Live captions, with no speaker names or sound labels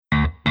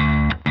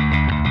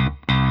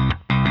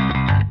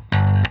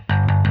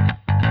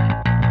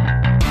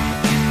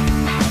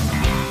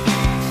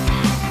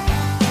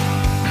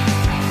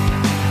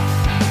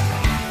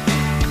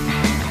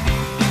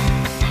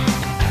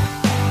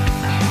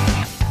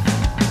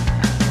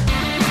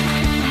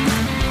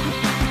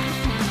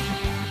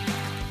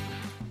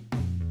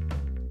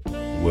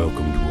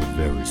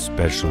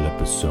special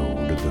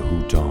episode of the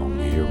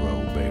Hutong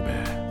Hero,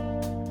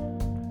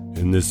 baby.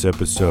 In this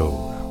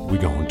episode,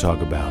 we're gonna talk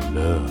about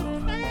love.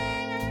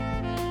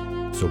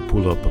 So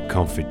pull up a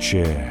comfy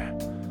chair,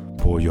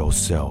 pour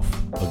yourself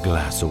a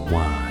glass of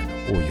wine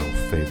or your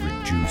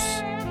favorite juice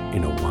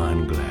in a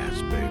wine glass,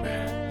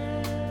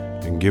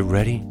 baby. And get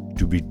ready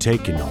to be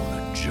taken on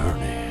a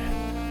journey.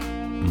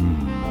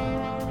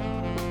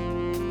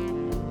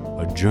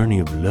 A journey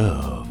of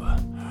love,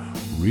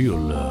 real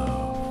love,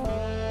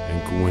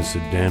 and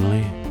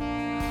coincidentally,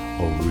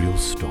 a real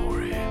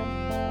story.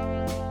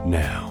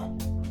 Now,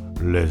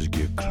 let's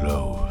get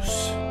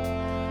close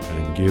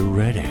and get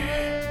ready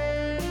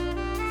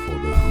for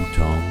the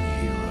Hutong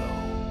Hero.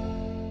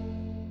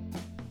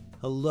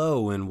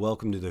 Hello and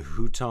welcome to the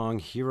Hutong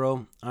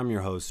Hero. I'm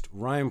your host,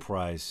 Ryan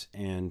Price,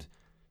 and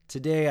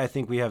today I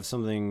think we have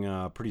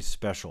something pretty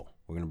special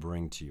we're going to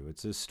bring to you.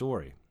 It's a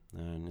story,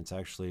 and it's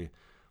actually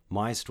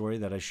my story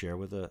that I share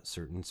with a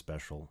certain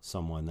special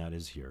someone that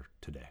is here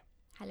today.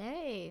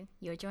 Hello,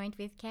 you're joined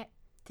with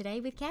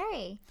today with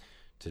Carrie.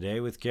 Today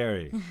with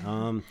Carrie.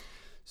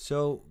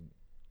 So,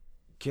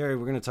 Carrie,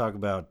 we're going to talk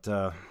about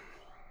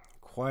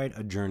quite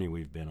a journey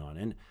we've been on.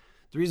 And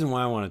the reason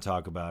why I want to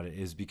talk about it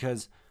is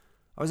because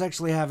I was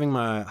actually having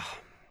my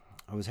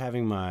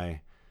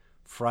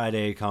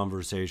Friday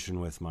conversation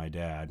with my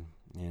dad,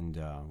 and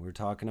we were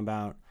talking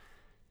about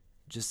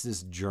just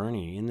this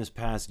journey in this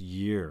past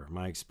year.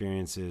 My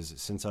experiences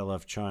since I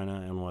left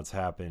China and what's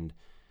happened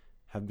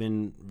have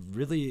been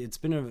really, it's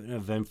been an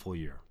eventful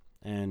year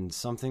and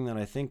something that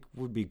I think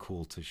would be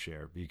cool to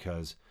share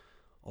because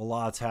a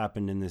lot's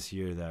happened in this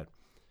year that,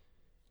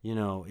 you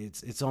know,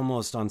 it's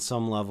almost on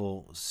some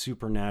level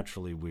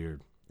supernaturally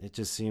weird. It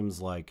just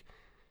seems like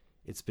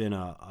it's been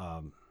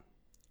an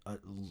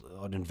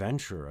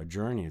adventure, a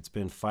journey. It's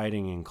been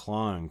fighting and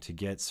clawing to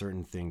get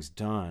certain things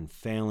done,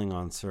 failing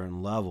on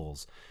certain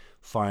levels,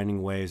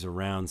 finding ways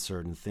around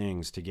certain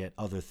things to get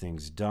other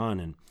things done.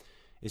 And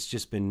it's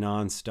just been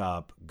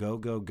nonstop,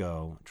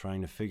 go,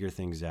 trying to figure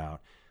things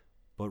out.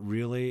 But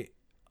really,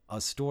 a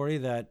story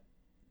that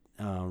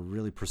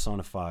really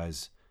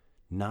personifies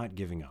not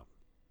giving up.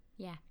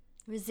 Yeah,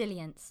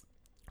 resilience.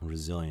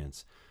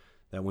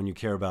 That when you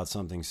care about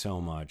something so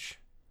much,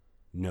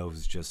 no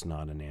is just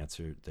not an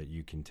answer that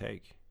you can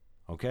take.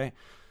 Okay?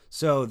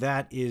 So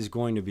that is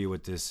going to be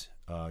what this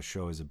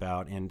show is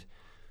about. And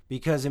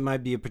because it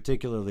might be a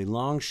particularly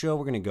long show,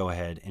 we're going to go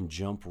ahead and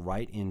jump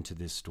right into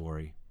this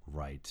story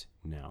right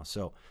now.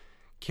 So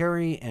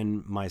Carrie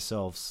and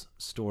myself's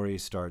story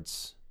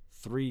starts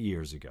 3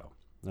 years ago.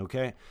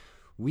 Okay?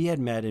 We had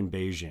met in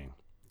Beijing.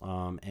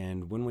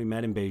 And when we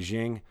met in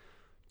Beijing,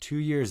 2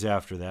 years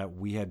after that,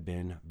 we had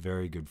been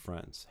very good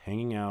friends,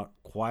 hanging out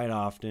quite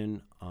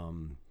often,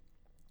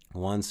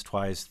 once,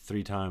 twice,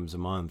 3 times a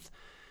month,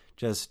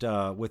 just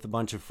with a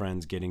bunch of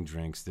friends getting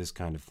drinks, this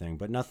kind of thing,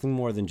 but nothing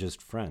more than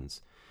just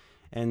friends.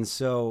 And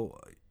so,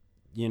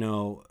 you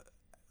know,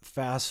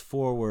 fast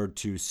forward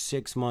to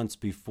 6 months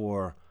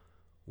before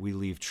we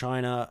leave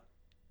China,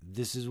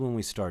 this is when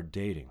we start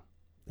dating.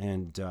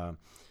 And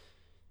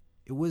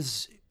it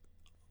was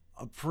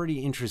a pretty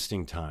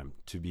interesting time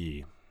to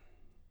be,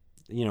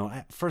 you know,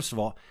 first of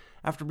all,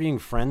 after being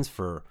friends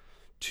for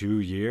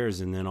 2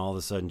 years and then all of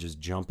a sudden just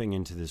jumping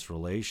into this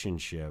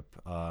relationship,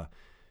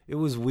 it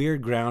was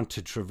weird ground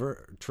to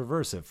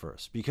traverse at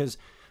first because,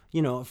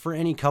 you know, for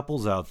any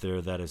couples out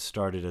there that has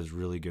started as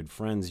really good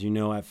friends, you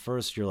know, at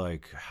first you're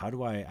like, how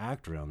do I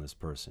act around this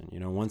person? You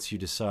know, once you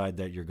decide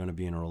that you're going to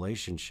be in a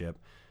relationship,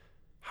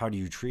 how do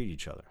you treat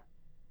each other?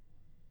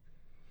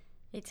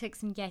 It took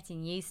some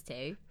getting used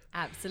to.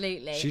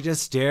 Absolutely. She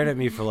just stared at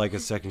me for like a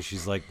second.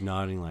 She's like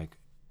nodding like,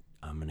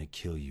 I'm going to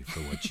kill you for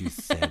what you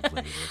said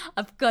later.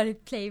 I've got to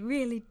play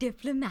really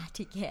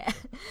diplomatic here.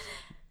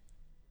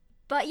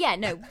 But yeah,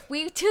 no,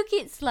 we took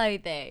it slow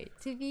though.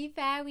 To be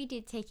fair, we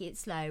did take it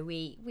slow.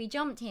 We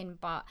jumped in,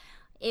 but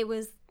there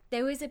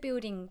was a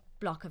building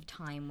block of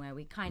time where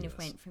we kind of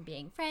went from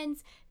being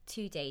friends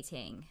to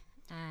dating.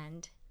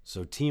 And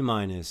so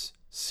T-minus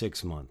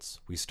 6 months.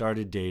 We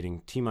started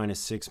dating T-minus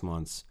 6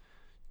 months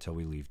till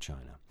we leave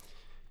China.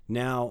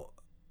 Now,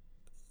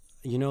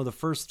 you know, the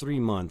first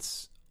 3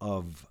 months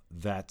of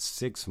that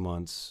 6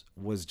 months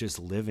was just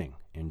living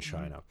in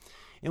China.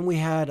 And we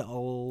had a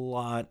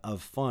lot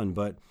of fun,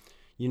 but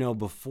you know,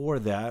 before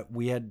that,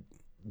 we had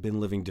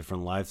been living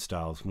different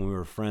lifestyles. When we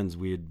were friends,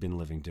 we had been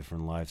living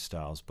different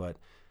lifestyles. But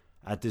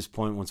at this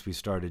point, once we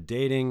started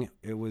dating,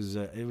 it was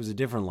a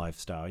different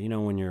lifestyle. You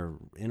know, when you're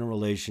in a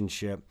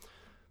relationship,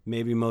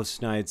 maybe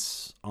most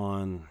nights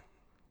on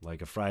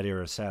like a Friday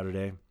or a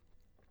Saturday,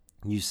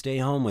 you stay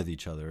home with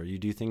each other, or you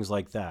do things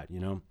like that,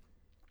 you know.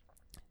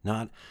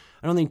 I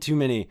don't think too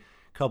many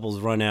couples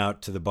run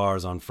out to the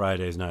bars on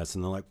Fridays nights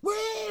and they're like, "We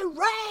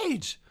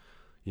rage!"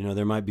 You know,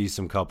 there might be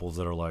some couples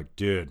that are like,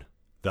 dude,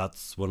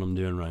 that's what I'm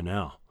doing right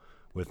now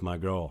with my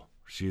girl.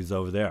 She's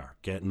over there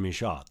getting me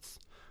shots.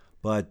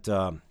 But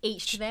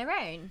each to their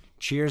own.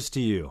 Cheers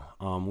to you.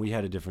 We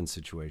had a different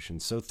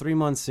situation. So 3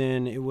 months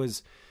in, it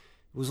was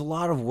a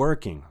lot of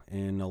working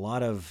and a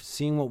lot of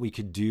seeing what we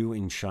could do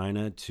in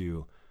China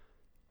to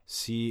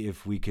see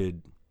if we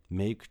could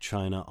make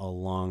China a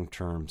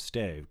long-term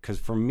stay. Because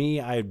for me,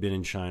 I had been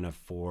in China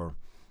for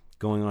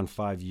going on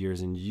 5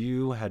 years, and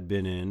you had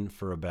been in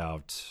for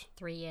about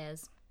 3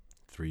 years.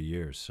 3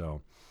 years.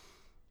 So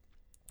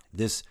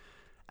this,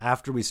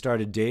 after we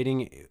started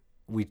dating,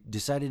 we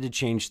decided to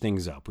change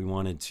things up. We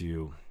wanted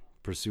to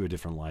pursue a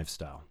different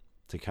lifestyle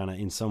to kind of,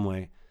 in some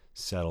way,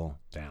 settle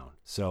down.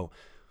 So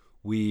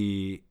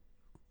we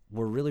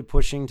were really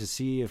pushing to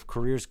see if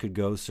careers could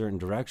go certain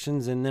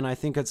directions. And then I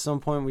think at some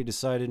point we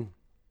decided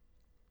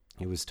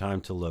it was time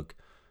to look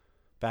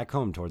back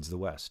home towards the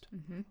West.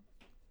 Mm-hmm.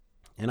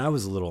 And I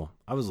was a little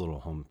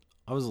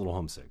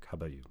homesick. How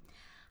about you?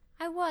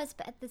 I was,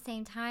 but at the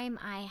same time,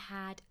 I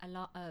had a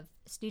lot of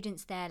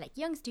students there, like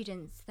young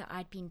students that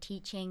I'd been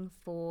teaching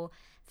for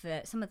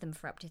some of them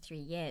for up to 3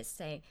 years.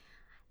 So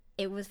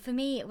it was, for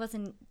me, it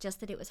wasn't just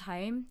that it was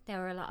home. There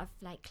were a lot of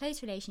like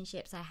close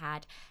relationships I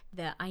had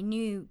that I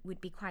knew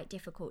would be quite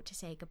difficult to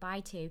say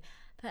goodbye to.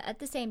 But at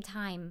the same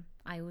time,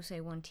 I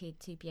also wanted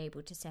to be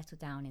able to settle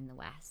down in the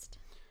West.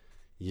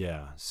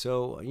 Yeah.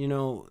 So, you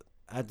know,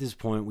 at this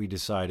point, we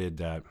decided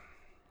that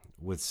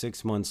with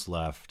 6 months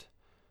left,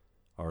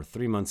 or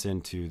 3 months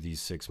into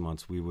these 6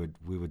 months, we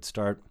would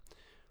start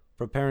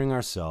preparing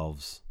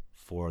ourselves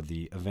for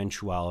the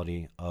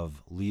eventuality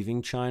of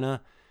leaving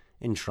China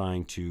and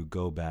trying to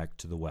go back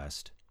to the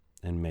West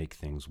and make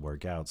things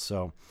work out.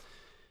 So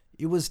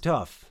it was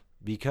tough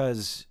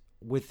because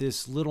with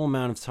this little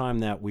amount of time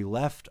that we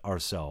left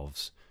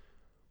ourselves,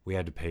 we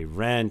had to pay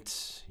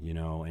rent, you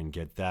know, and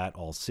get that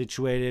all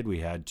situated. We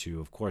had to,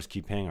 of course,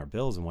 keep paying our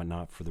bills and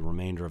whatnot for the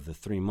remainder of the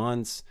 3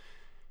 months.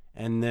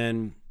 And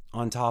then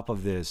on top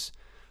of this,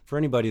 for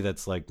anybody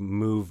that's like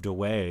moved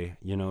away,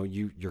 you know,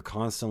 you're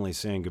constantly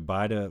saying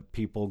goodbye to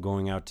people,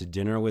 going out to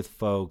dinner with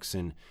folks,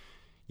 and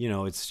you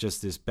know, it's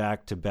just this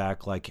back to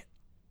back, like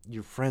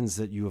your friends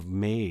that you have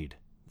made.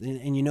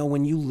 And you know,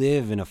 when you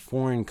live in a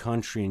foreign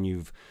country and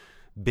you've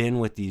been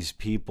with these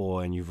people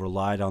and you've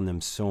relied on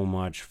them so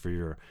much for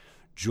your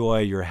joy,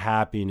 your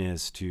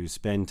happiness, to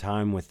spend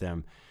time with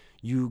them,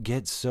 you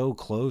get so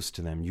close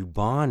to them. You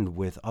bond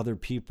with other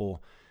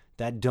people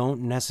that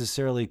don't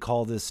necessarily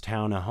call this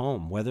town a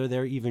home, whether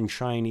they're even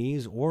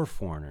Chinese or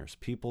foreigners,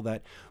 people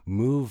that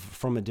move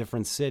from a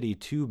different city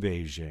to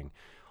Beijing.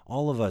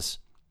 All of us,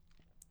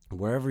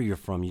 wherever you're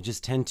from, you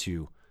just tend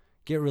to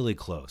get really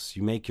close.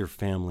 You make your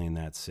family in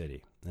that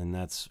city, and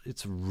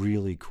it's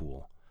really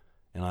cool.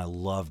 And I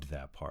loved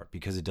that part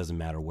because it doesn't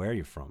matter where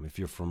you're from. If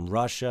you're from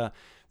Russia,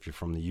 if you're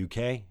from the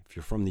UK, if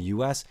you're from the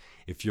US,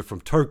 if you're from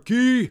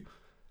Turkey,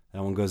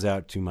 that one goes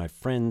out to my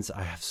friends.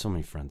 I have so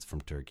many friends from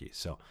Turkey,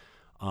 so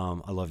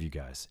I love you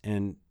guys.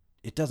 And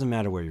it doesn't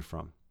matter where you're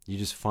from. You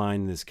just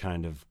find this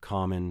kind of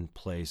common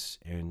place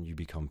and you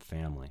become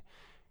family.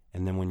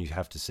 And then when you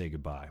have to say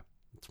goodbye,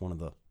 it's one of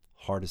the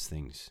hardest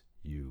things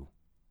you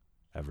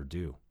ever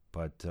do.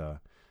 But,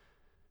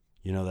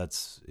 you know,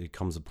 it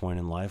comes a point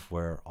in life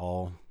where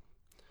all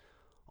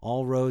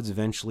roads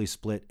eventually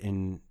split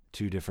in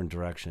two different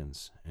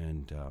directions.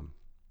 And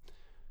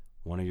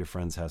one of your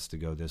friends has to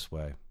go this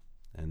way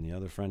and the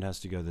other friend has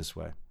to go this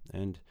way.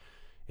 And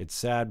it's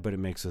sad, but it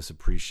makes us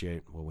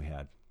appreciate what we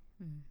had.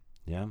 Mm.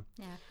 Yeah?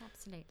 Yeah,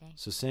 absolutely.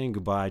 So saying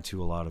goodbye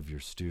to a lot of your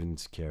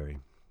students, Carrie,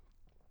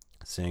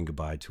 saying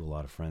goodbye to a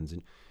lot of friends,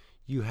 and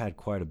you had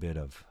quite a bit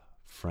of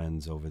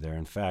friends over there.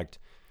 In fact,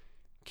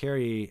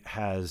 Carrie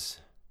has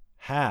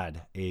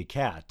had a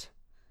cat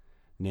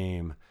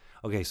named...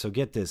 Okay, so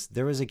get this.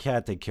 There was a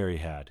cat that Carrie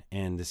had,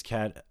 and this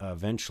cat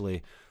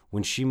eventually,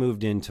 when she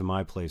moved into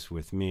my place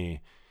with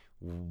me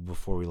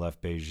before we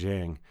left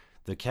Beijing,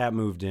 the cat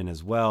moved in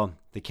as well.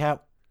 The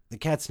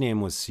cat's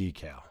name was Sea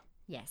Cow.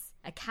 Yes,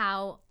 a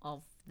cow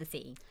of the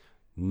sea.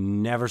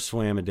 Never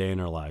swam a day in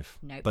her life.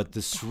 Nope. But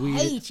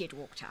hated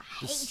water.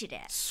 Hated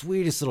it.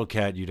 Sweetest little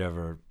cat you'd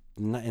ever...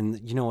 And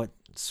you know what?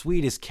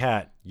 Sweetest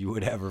cat you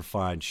would ever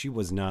find. She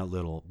was not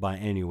little by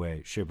any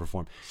way, shape, or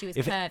form. She was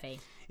curvy.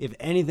 If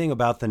anything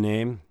about the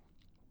name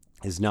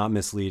is not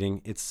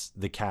misleading, it's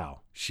the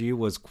cow. She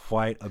was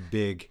quite a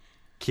big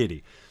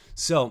kitty.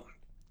 So,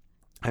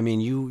 I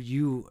mean,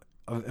 you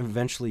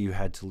eventually you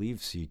had to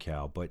leave Sea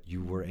Cow, but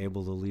you were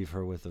able to leave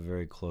her with a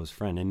very close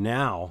friend. And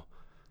now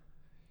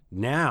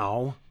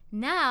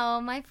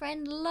my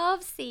friend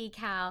loves Sea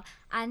Cow,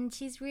 and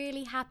she's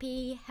really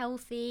happy,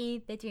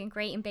 healthy. They're doing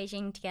great in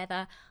Beijing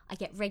together. I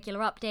get regular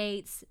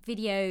updates,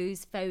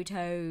 videos,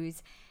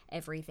 photos,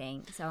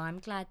 everything. So I'm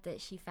glad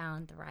that she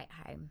found the right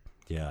home.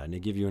 Yeah, and to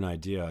give you an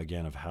idea,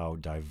 again, of how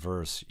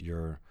diverse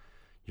your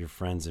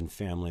friends and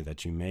family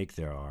that you make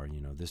there are, you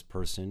know, this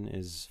person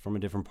is from a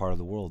different part of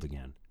the world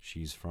again.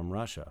 She's from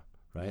Russia,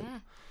 right?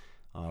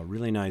 Yeah.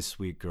 Really nice,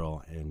 sweet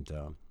girl, and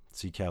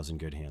Sea Cow's in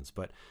good hands.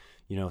 But,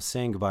 you know,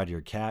 saying goodbye to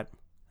your cat,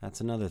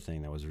 that's another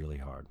thing that was really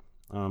hard.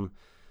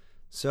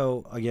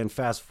 So, again,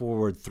 fast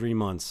forward 3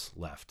 months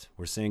left.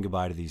 We're saying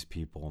goodbye to these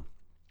people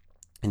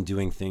and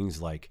doing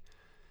things like,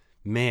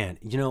 man,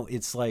 you know,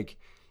 it's like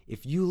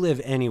if you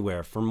live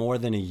anywhere for more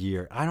than a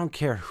year, I don't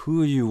care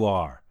who you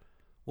are.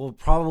 Well,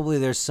 probably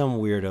there's some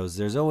weirdos.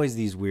 There's always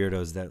these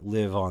weirdos that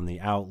live on the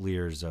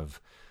outliers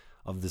of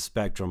of the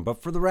spectrum.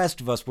 But for the rest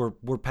of us,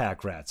 we're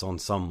pack rats on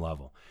some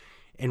level.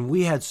 And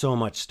we had so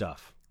much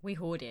stuff. We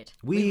hoarded.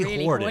 We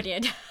really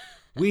hoarded.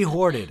 We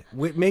hoarded.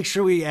 Make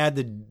sure we add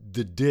the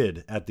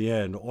did at the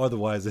end,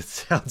 otherwise it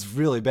sounds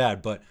really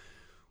bad. But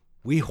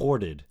we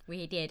hoarded.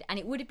 We did. And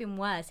it would have been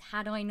worse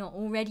had I not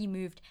already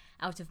moved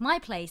out of my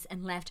place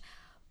and left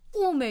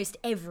almost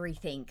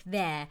everything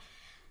there.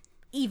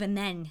 Even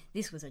then,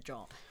 this was a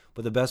job.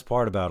 But the best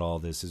part about all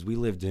this is we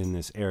lived in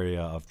this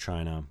area of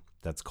China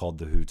that's called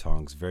the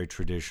Hutongs, very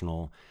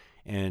traditional,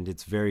 and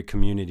it's very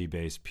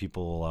community-based.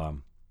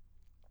 People,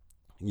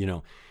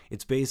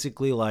 it's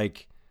basically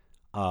like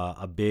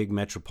a big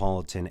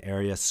metropolitan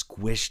area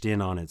squished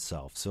in on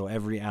itself. So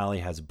every alley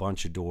has a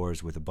bunch of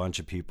doors with a bunch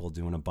of people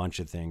doing a bunch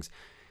of things.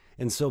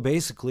 And so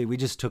basically we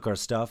just took our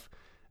stuff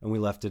and we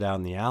left it out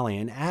in the alley.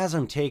 And as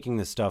I'm taking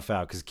the stuff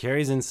out, because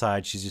Carrie's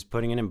inside, she's just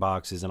putting it in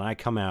boxes, and I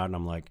come out and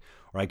I'm like,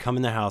 or I come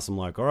in the house, I'm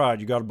like, all right,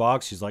 you got a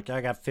box? She's like,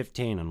 I got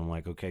 15. And I'm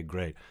like, okay,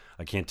 great.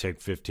 I can't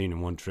take 15 in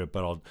one trip,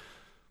 but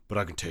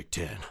I can take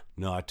 10.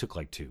 No, I took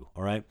like 2,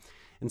 all right?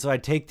 And so I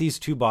take these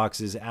 2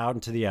 boxes out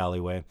into the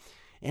alleyway.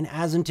 And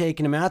as I'm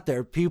taking them out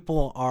there,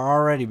 people are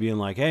already being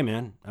like, hey,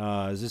 man,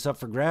 is this up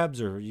for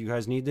grabs, or you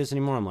guys need this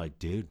anymore? I'm like,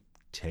 dude,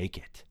 take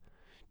it.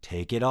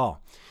 Take it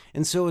all.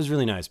 And so it was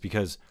really nice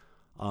because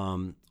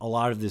a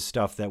lot of this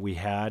stuff that we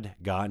had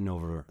gotten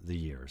over the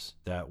years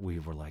that we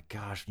were like,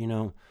 gosh, we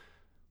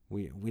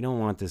don't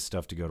want this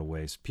stuff to go to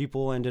waste.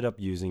 People ended up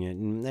using it,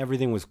 and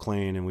everything was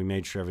clean, and we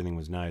made sure everything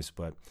was nice.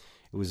 But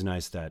it was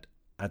nice that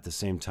at the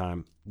same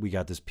time, we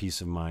got this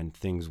peace of mind.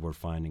 Things were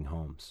finding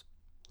homes,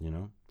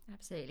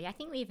 Absolutely. I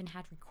think we even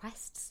had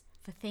requests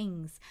for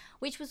things,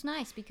 which was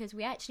nice because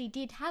we actually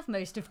did have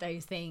most of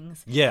those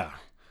things. Yeah.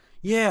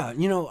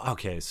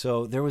 Okay,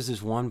 so there was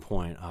this one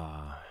point,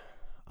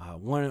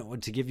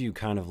 to give you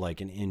kind of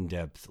like an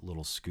in-depth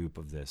little scoop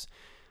of this.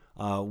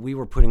 We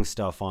were putting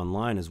stuff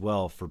online as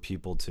well for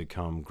people to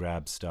come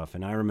grab stuff.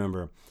 And I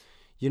remember,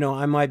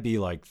 I might be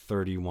like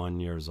 31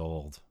 years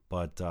old,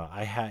 but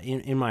I had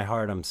in my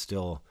heart, I'm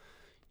still,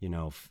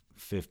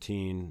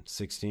 15,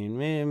 16,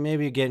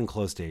 maybe getting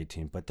close to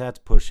 18, but that's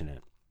pushing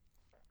it.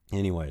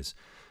 Anyways,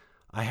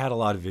 I had a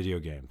lot of video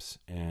games,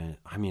 and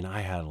I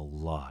had a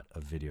lot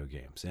of video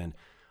games, and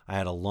I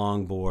had a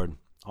longboard,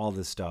 all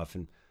this stuff.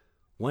 And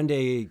one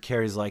day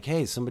Carrie's like,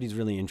 hey, somebody's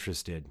really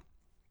interested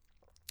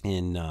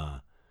in I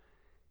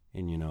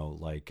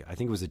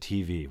think it was a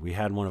TV. We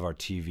had one of our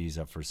TVs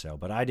up for sale,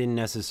 but I didn't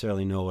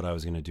necessarily know what I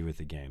was going to do with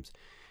the games.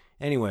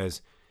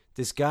 Anyways,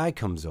 this guy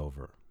comes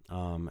over.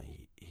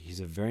 He's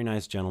a very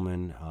nice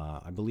gentleman.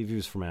 I believe he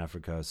was from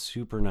Africa,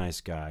 super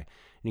nice guy. And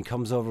he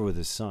comes over with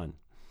his son,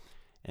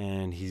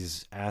 and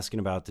he's asking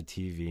about the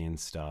TV and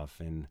stuff.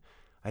 And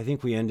I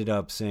think we ended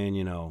up saying,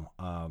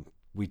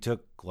 we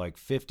took like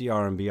 50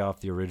 RMB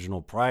off the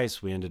original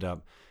price. We ended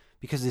up,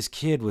 because this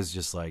kid was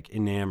just like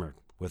enamored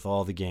with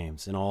all the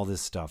games and all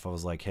this stuff. I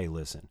was like, hey,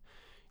 listen,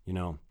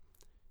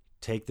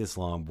 take this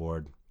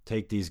longboard,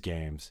 take these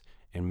games,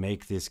 and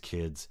make this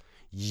kid's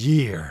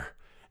year.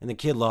 And the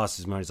kid lost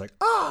his mind. He's like,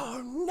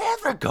 oh,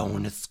 never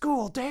going to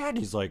school, Dad.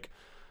 He's like,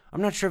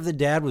 I'm not sure if the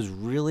dad was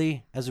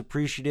really as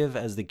appreciative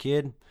as the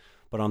kid,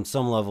 but on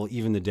some level,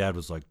 even the dad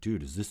was like,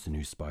 dude, is this the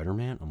new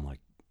Spider-Man? I'm like,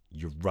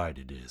 you're right,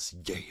 it is.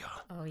 Yeah.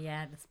 Oh,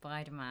 yeah, the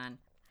Spider-Man.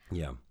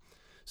 Yeah.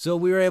 So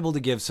we were able to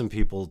give some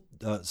people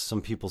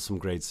some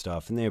great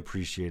stuff, and they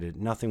appreciated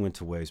it. Nothing went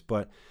to waste,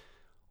 but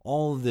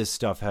all of this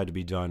stuff had to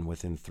be done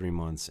within 3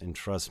 months. And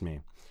trust me,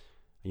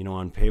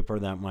 on paper,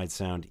 that might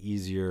sound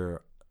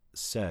easier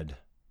said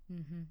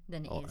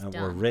than it is or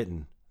done.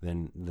 written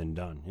than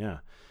done. Yeah.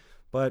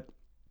 But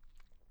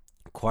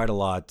quite a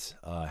lot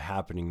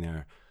happening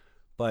there.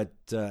 But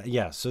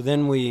so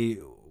then we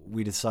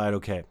decide,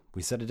 okay,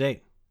 we set a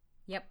date.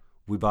 Yep.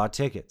 We bought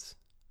tickets,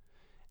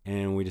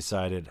 and we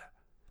decided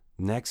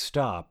next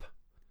stop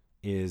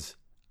is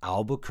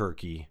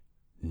Albuquerque,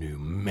 New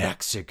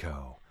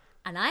Mexico.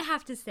 And I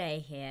have to say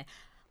here,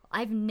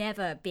 I've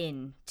never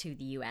been to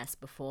the US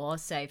before.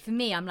 So for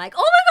me, I'm like, oh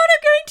my God,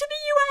 I'm going to the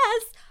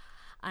US.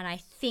 And I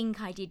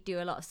think I did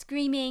do a lot of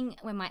screaming.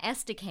 When my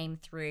Esther came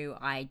through,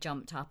 I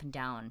jumped up and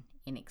down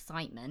in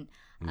excitement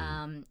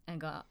and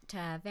got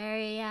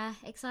very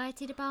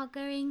excited about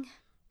going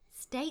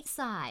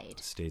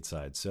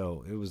stateside.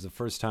 So it was the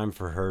first time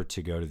for her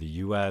to go to the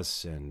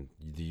U.S., and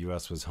the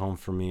U.S. was home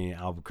for me.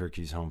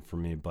 Albuquerque's home for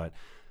me. But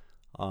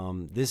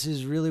this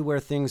is really where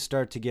things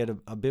start to get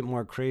a bit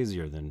more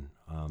crazier than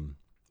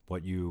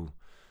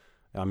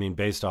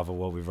based off of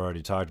what we've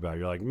already talked about.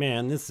 You're like,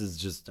 man, this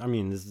is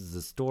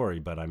a story,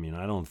 but I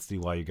don't see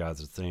why you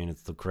guys are saying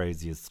it's the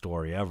craziest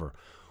story ever.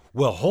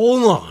 Well,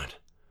 hold on,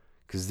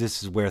 because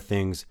this is where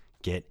things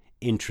get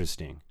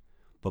interesting.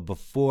 But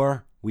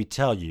before we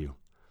tell you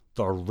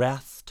the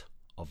rest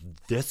of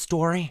this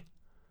story,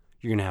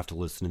 you're going to have to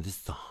listen to this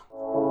song.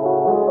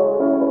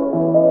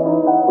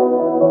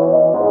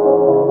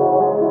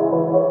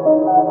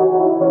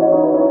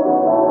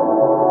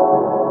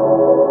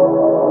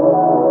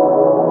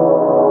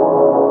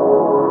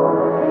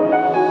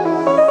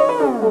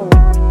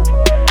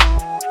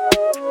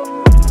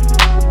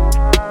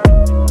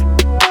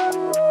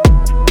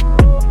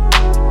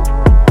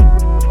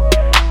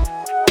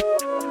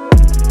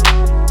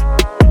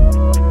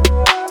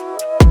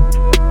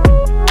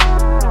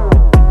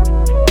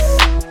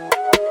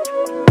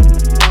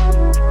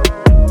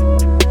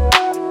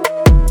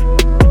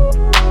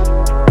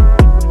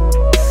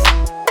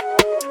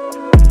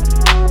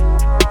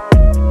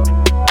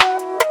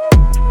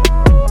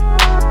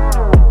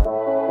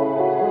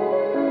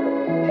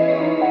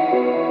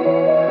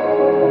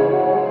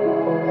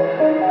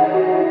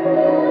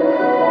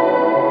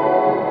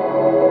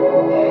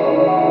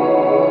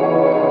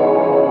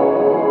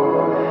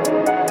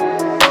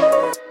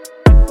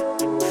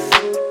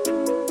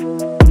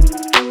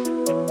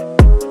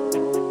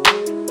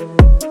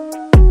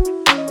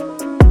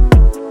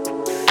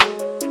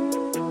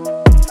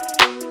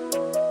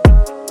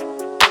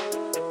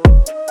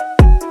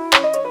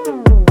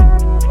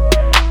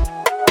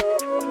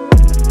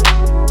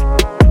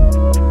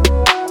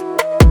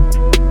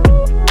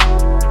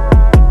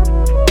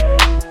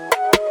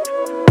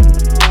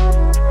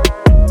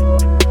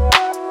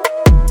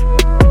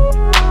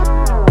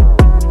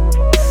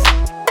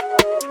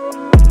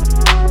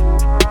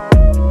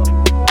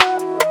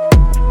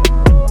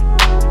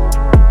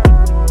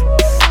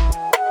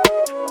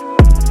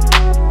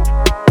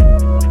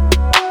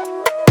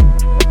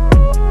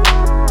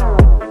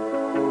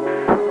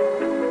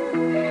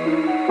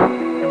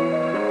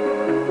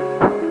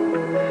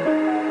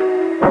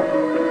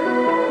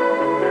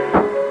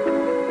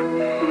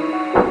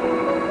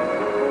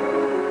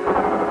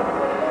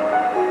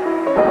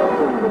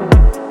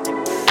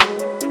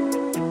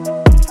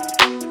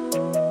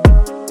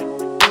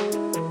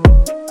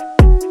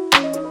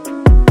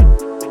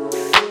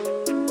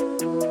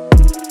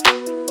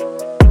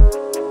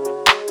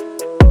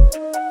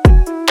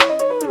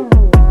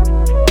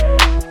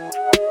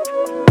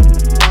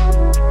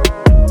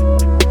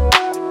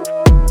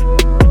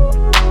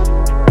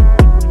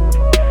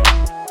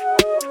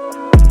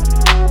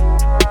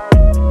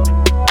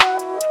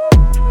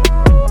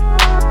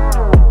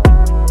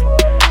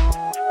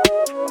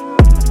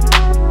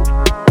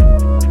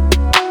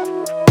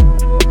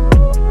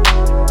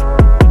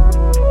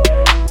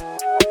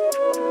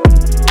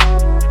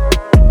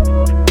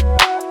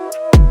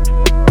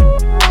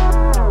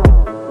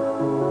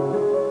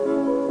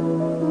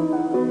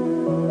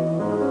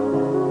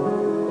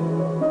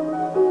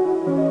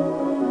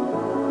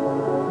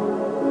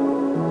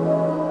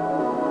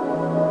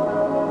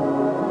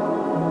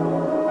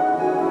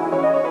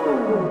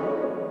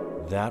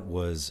 That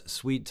was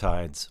Sweet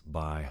Tides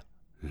by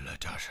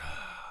Latasha.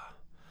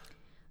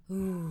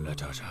 Ooh,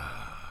 Latasha.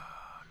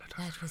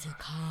 that was a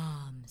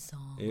calm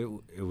song.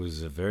 It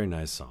was a very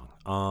nice song.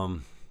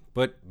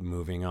 But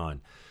moving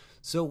on.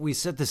 So we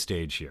set the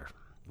stage here.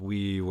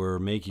 We were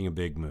making a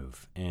big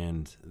move.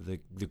 And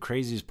the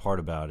craziest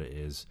part about it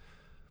is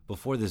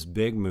before this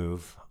big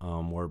move,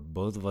 where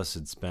both of us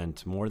had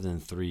spent more than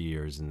 3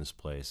 years in this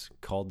place,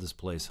 called this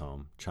place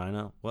home,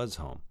 China was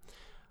home,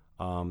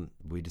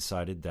 we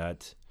decided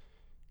that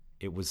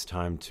it was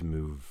time to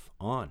move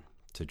on,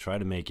 to try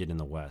to make it in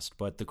the West.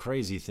 But the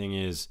crazy thing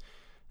is,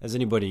 as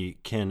anybody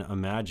can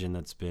imagine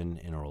that's been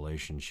in a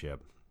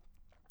relationship,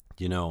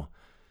 you know,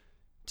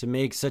 to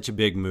make such a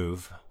big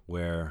move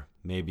where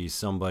maybe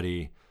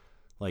somebody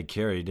like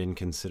Carrie didn't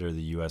consider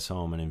the U.S.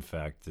 home, and in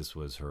fact, this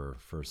was her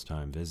first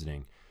time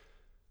visiting,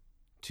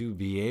 to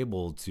be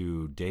able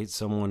to date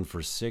someone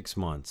for 6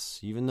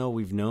 months, even though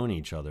we've known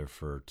each other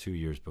for 2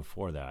 years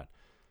before that,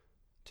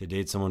 to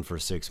date someone for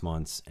 6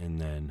 months and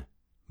then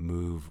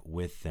move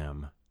with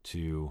them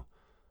to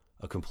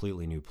a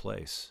completely new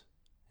place.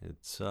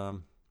 It's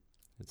a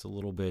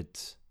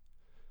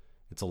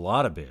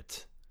lot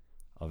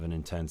of an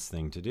intense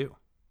thing to do.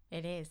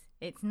 It is.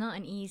 It's not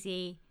an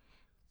easy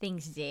thing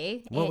to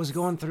do. What was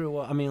going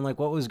through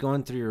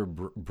your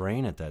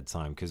brain at that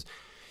time? Because,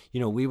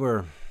 you know,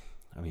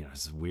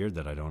 it's weird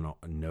that I don't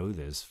know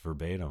this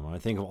verbatim. I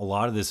think a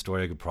lot of this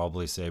story I could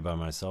probably say by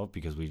myself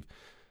because we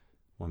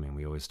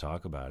always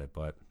talk about it.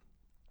 But,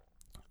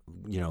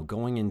 you know,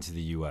 going into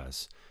the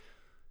U.S.,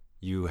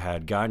 you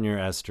had gotten your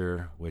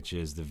ESTR, which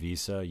is the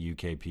visa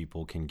UK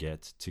people can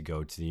get to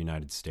go to the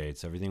United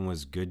States. Everything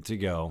was good to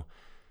go.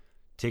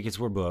 Tickets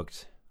were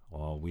booked.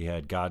 Well, we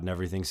had gotten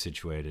everything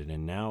situated,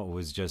 and now it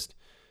was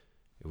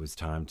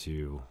time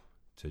to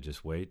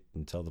just wait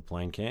until the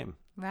plane came.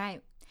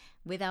 Right.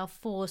 With our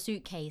 4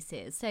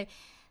 suitcases. So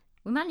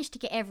we managed to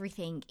get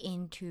everything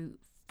into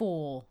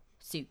 4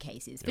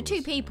 suitcases. For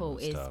 2 people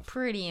is tough.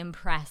 Pretty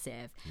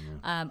impressive.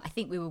 Yeah. I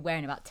think we were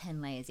wearing about 10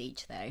 layers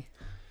each, though.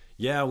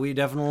 Yeah, we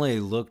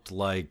definitely looked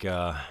like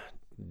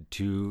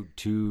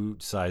two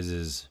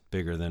sizes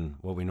bigger than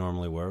what we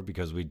normally were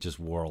because we just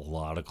wore a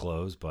lot of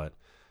clothes, but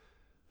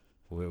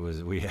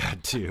we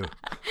had to.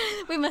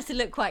 We must have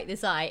looked quite the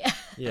sight.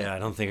 Yeah, I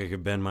don't think I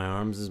could bend my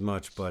arms as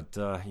much, but,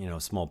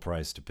 small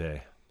price to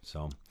pay.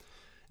 So,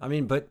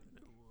 but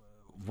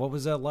what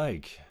was that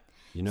like?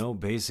 You know,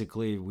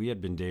 basically, we had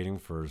been dating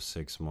for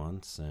 6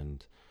 months,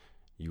 and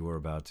you were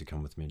about to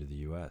come with me to the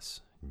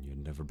U.S., and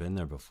you'd never been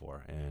there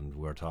before, and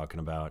we're talking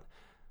about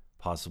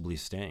possibly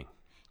staying.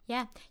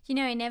 Yeah, you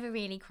know, it never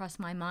really crossed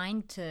my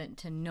mind to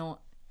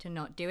not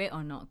do it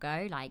or not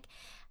go. Like,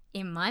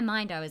 in my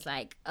mind, I was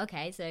like,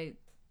 okay, so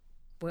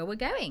where we're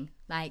going?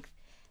 Like,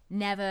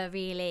 never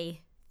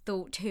really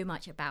thought too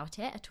much about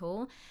it at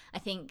all. I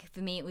think for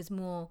me, it was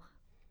more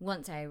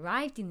once I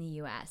arrived in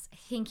the US, I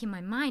think in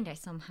my mind, I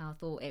somehow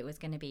thought it was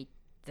going to be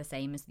the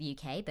same as the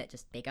UK, but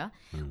just bigger,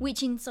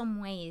 which in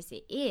some ways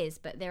it is,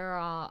 but there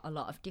are a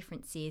lot of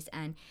differences.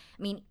 And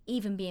I mean,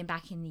 even being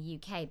back in the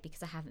UK,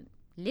 because I haven't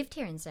lived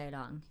here in so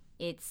long,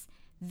 it's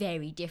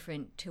very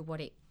different to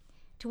what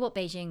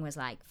Beijing was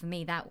like. For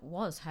me, that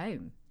was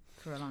home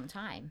for a long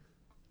time.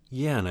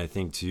 Yeah, and I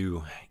think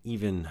too,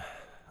 even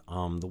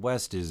the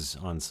West is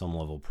on some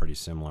level pretty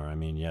similar. I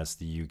mean, yes,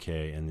 the UK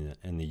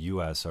and the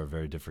US are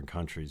very different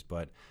countries,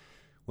 but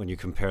when you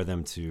compare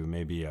them to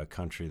maybe a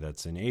country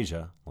that's in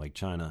Asia, like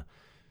China,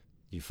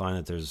 you find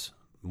that there's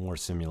more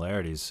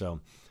similarities.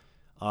 So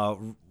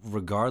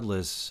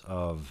regardless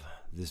of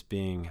this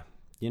being,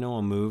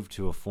 a move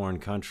to a foreign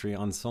country,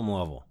 on some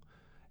level,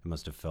 it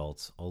must have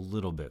felt a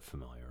little bit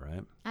familiar,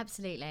 right?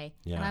 Absolutely.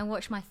 Yeah. And I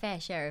watched my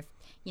fair share of,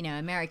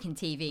 American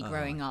TV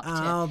growing up.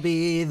 I'll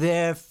be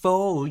there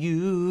for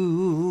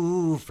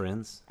you,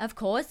 friends. Of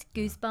course,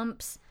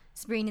 Goosebumps,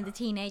 Sabrina the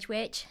Teenage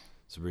Witch.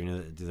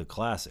 Sabrina, the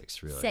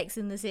classics, really. Sex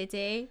and the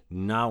City.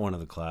 Not one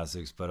of the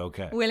classics, but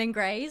okay. Will and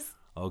Grace.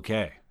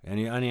 Okay.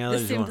 Any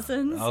others? The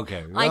Simpsons.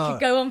 Okay. I could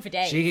go on for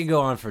days. She could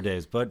go on for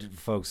days, but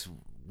folks,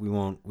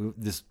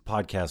 this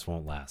podcast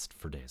won't last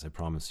for days, I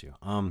promise you.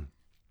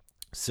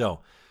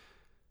 So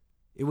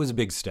it was a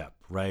big step,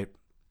 right?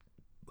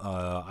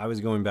 I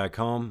was going back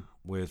home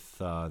with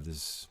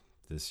this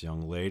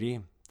young lady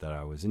that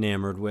I was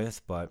enamored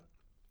with, but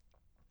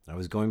I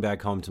was going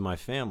back home to my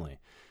family.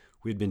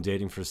 We'd been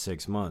dating for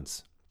 6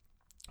 months.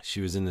 She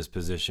was in this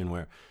position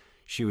where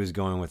she was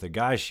going with a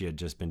guy she had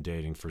just been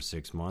dating for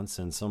 6 months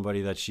and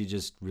somebody that she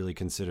just really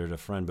considered a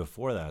friend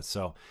before that.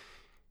 So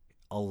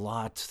a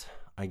lot,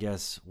 I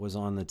guess, was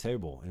on the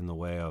table in the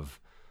way of,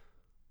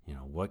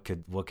 what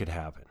could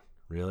happen.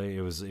 Really,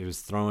 it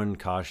was throwing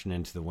caution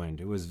into the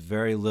wind. It was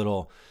very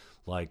little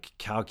like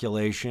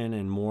calculation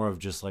and more of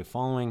just like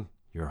following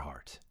your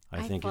heart.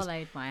 I think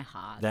followed my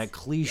heart. That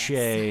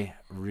cliche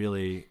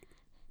really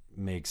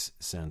makes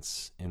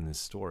sense in this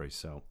story.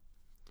 So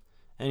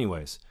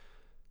anyways,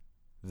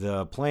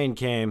 the plane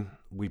came,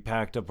 we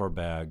packed up our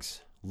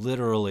bags.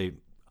 Literally,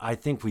 I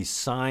think we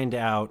signed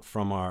out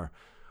from our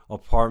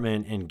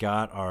apartment and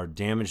got our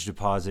damage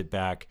deposit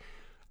back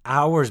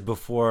hours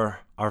before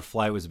our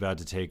flight was about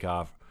to take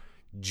off,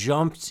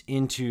 jumped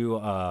into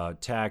a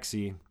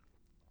taxi.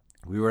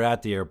 We were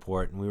at the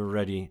airport and we were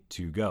ready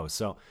to go.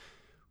 So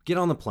get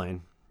on the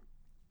plane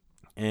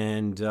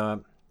and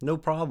no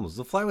problems.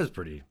 The flight was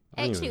pretty...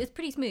 Actually, it was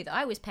pretty smooth.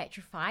 I was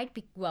petrified.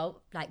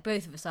 Well, like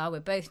both of us are. We're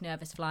both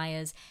nervous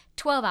flyers.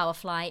 12-hour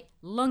flight,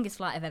 longest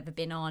flight I've ever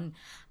been on.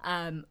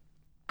 And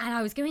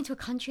I was going to a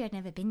country I'd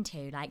never been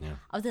to. I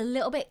was a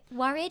little bit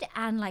worried.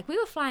 And we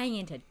were flying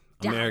into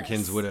Dallas.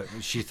 Americans would have...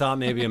 She thought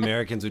maybe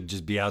Americans would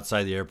just be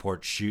outside the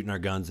airport shooting our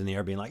guns in the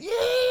air, being like,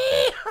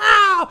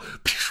 "Yeehaw!"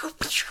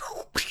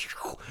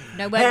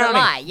 No word of a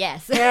lie,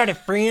 yes. Howdy,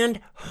 friend.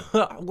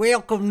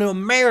 Welcome to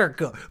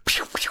America.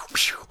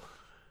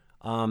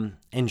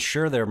 And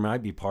sure, there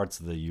might be parts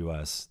of the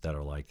U.S. that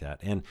are like that.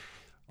 And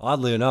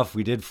oddly enough,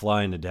 we did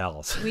fly into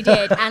Dallas. We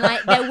did. And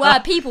there were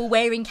people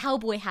wearing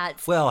cowboy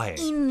hats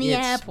in the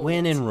airport.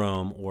 When in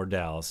Rome or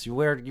Dallas, you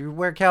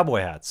wear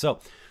cowboy hats. So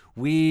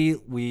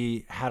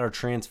we had our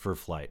transfer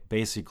flight,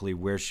 basically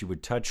where she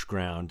would touch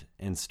ground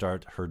and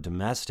start her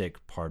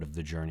domestic part of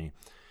the journey.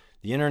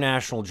 The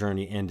international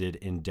journey ended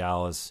in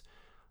Dallas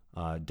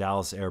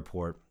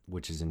Airport,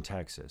 which is in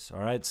Texas.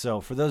 All right.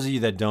 So for those of you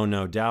that don't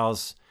know,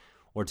 Dallas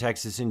or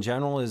Texas in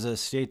general is a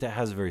state that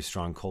has a very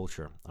strong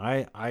culture.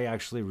 I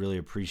actually really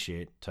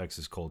appreciate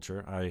Texas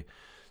culture. I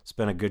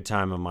spent a good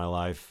time of my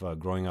life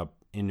growing up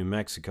in New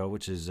Mexico,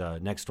 which is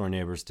next door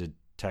neighbors to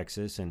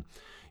Texas. And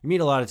you meet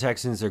a lot of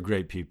Texans. They're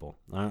great people.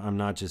 I'm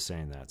not just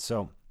saying that.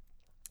 So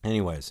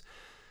anyways,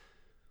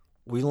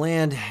 we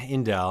land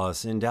in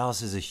Dallas, and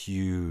Dallas is a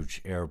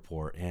huge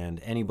airport.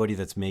 And anybody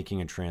that's making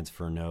a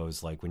transfer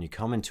knows, when you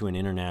come into an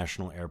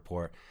international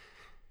airport,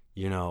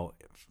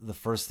 the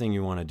first thing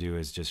you want to do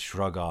is just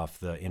shrug off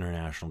the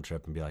international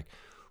trip and be like,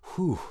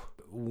 whew.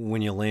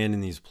 When you land in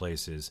these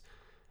places,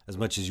 as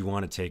much as you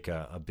want to take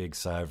a big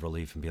sigh of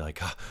relief and be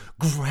like,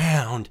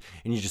 ground,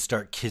 and you just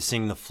start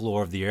kissing the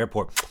floor of the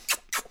airport.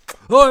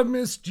 Oh, I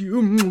missed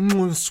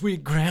you,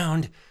 sweet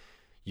ground.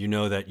 You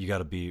know that you got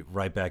to be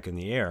right back in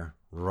the air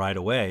right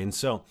away. And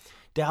so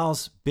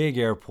Dallas, big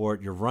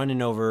airport, you're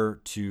running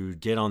over to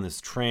get on this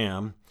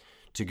tram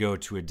to go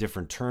to a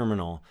different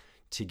terminal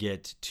to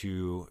get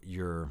to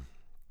your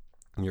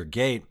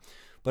gate.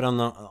 But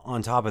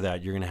on top of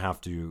that, you're going to have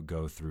to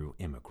go through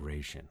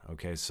immigration.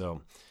 Okay,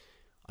 so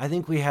I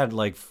think we had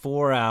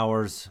 4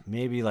 hours,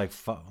 maybe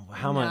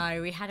how much?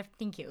 No, we had, I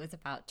think it was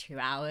about 2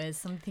 hours,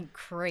 something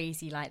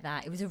crazy like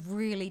that. It was a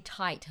really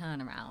tight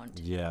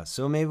turnaround. Yeah,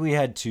 so maybe we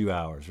had 2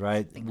 hours,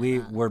 right?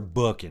 We're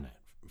booking it,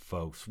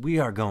 folks. We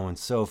are going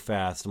so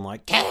fast. I'm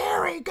like,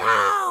 Carrie,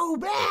 go!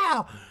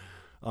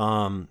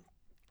 Bow!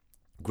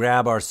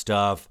 Grab our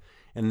stuff.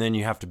 And then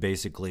you have to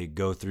basically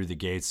go through the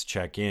gates,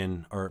 check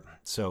in.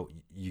 So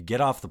you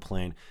get off the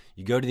plane,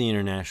 you go to the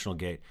international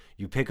gate,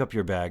 you pick up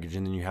your baggage,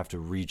 and then you have to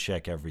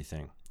recheck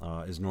everything,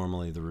 is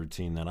normally the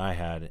routine that I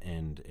had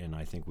and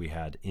I think we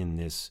had in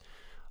this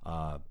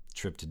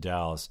trip to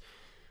Dallas.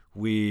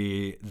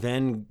 We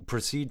then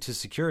proceed to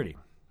security.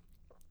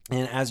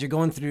 And as you're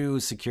going through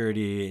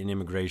security and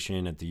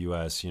immigration at the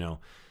U.S.,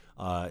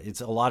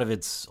 it's a lot of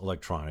it's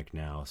electronic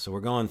now. So we're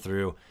going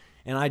through,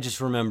 and I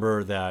just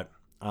remember that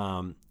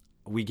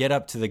we get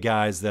up to the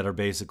guys that are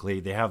basically,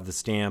 they have the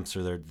stamps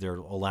or they're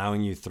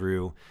allowing you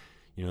through,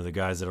 the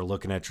guys that are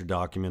looking at your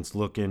documents,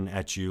 looking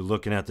at you,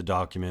 looking at the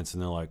documents,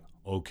 and they're like,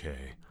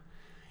 okay.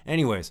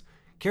 Anyways,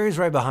 Carrie's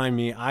right behind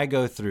me. I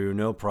go through,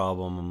 no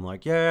problem. I'm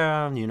like,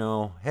 yeah,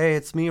 hey,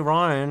 it's me,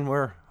 Ryan.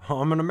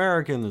 I'm an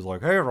American. There's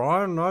like, hey,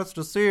 Ryan, nice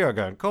to see you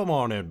again. Come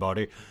on in,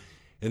 buddy.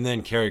 And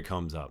then Carrie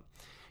comes up.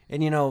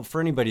 And, for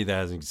anybody that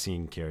hasn't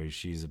seen Carrie,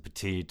 she's a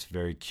petite,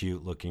 very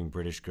cute-looking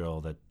British girl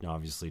that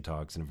obviously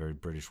talks in a very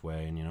British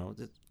way.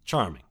 And,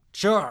 charming.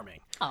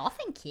 Oh,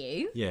 thank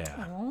you. Yeah,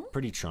 Aww.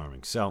 Pretty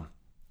charming. So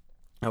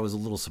I was a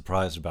little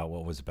surprised about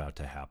what was about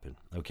to happen,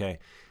 okay?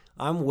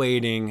 I'm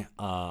waiting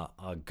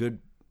a good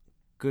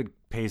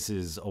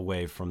paces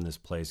away from this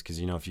place because,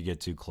 if you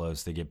get too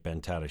close, they get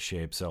bent out of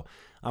shape. So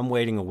I'm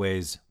waiting a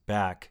ways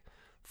back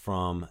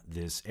from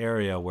this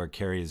area where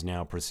Carrie has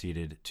now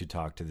proceeded to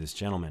talk to this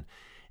gentleman.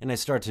 And I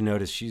start to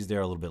notice she's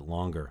there a little bit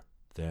longer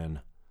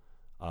than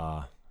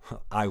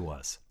I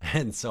was.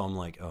 And so I'm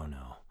like, oh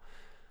no,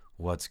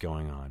 what's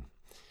going on?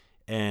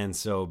 And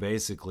so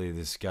basically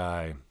this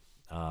guy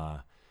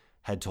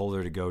had told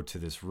her to go to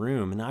this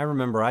room. And I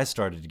remember I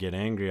started to get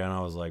angry and I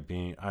was like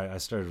I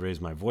started to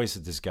raise my voice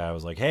at this guy. I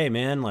was like, hey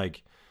man,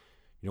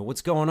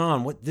 what's going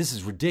on? This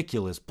is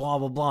ridiculous, blah,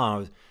 blah,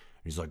 blah.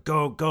 He's like,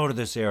 go to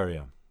this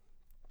area.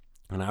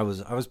 And I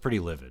was pretty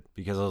livid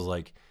because I was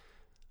like,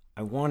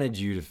 I wanted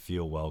you to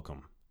feel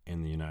welcome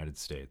in the United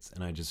States.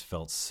 And I just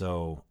felt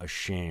so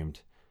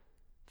ashamed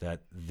that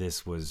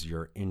this was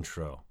your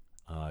intro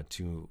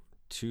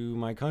to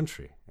my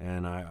country.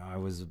 And I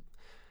was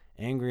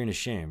angry and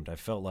ashamed. I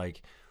felt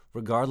like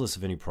regardless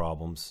of any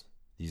problems,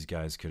 these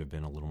guys could have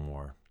been a little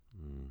more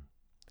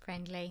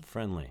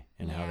friendly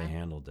in how they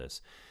handled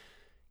this.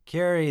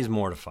 Carrie is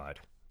mortified.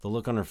 The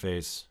look on her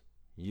face,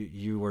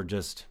 you were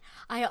just...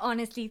 I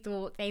honestly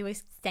thought they were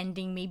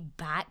sending me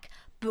back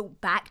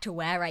back to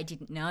where I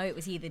didn't know. It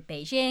was either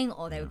Beijing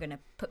or they were going to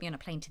put me on a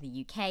plane to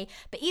the UK.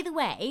 But either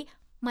way,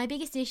 my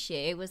biggest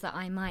issue was that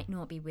I might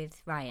not be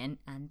with Ryan,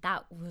 and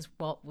that was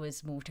what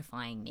was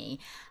mortifying me.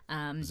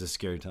 It was a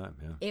scary time,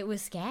 yeah. It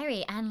was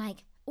scary, and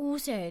like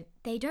also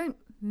they don't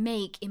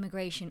make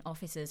immigration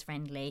officers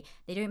friendly.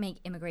 They don't make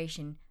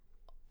immigration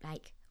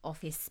like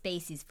office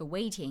spaces for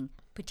waiting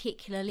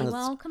particularly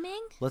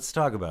welcoming. Let's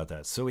talk about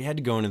that. So we had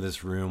to go into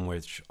this room,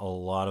 which a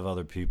lot of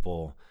other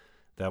people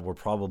that were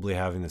probably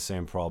having the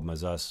same problem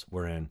as us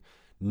were in.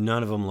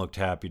 None of them looked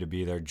happy to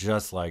be there,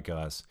 just like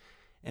us.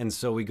 And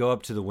so we go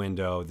up to the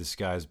window. This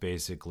guy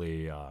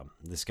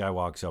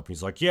walks up and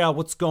he's like, yeah,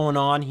 what's going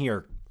on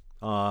here?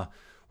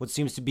 What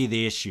seems to be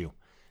the issue?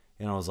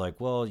 And I was like,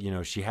 well,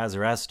 she has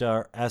her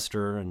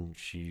Esther, and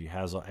she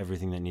has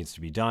everything that needs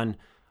to be done.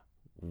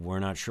 We're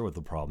not sure what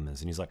the problem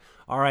is. And he's like,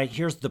 all right,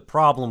 here's the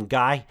problem,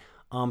 guy.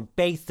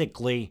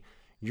 Basically,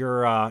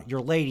 your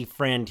lady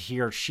friend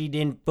here, she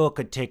didn't book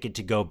a ticket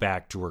to go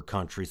back to her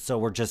country, so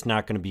we're just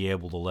not going to be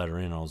able to let her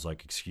in. I was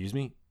like, excuse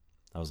me?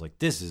 I was like,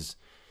 this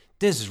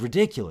is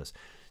ridiculous.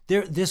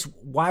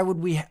 Why would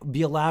we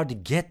be allowed to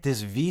get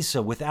this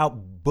visa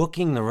without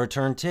booking the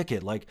return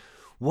ticket? Like,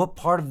 what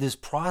part of this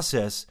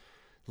process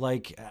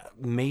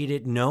made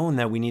it known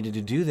that we needed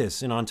to do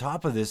this? And on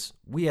top of this,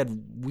 we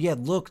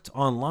had looked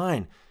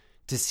online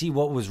to see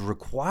what was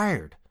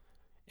required,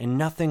 and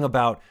nothing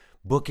about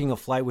booking a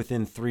flight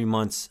within 3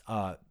 months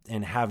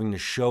and having to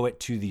show it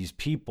to these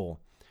people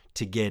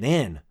to get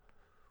in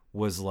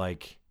was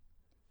like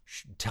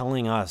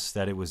telling us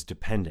that it was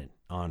dependent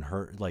on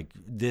her, like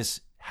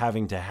this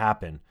having to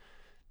happen.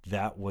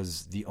 That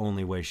was the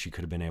only way she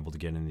could have been able to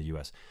get in the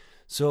U.S.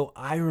 So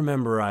I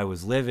remember I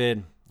was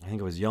livid. I think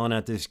I was yelling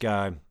at this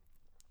guy,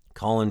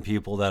 calling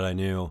people that I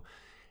knew.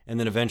 And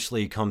then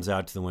eventually he comes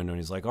out to the window and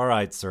he's like, all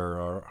right,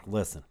 sir,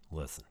 listen.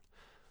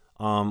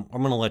 I'm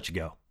going to let you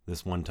go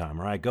this one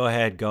time. All right, go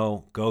ahead,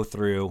 go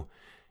through.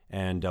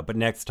 And but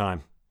next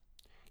time,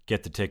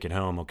 get the ticket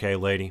home, okay,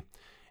 lady?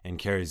 And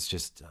Carrie's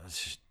just...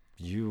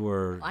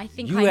 I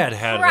think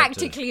I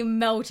practically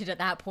melted at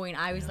that point.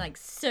 I was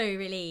so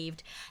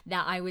relieved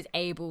that I was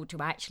able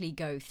to actually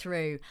go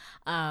through,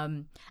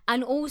 and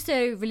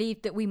also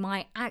relieved that we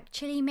might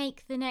actually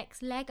make the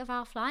next leg of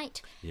our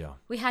flight. Yeah,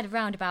 we had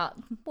around about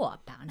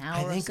an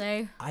hour or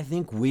so. I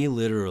think we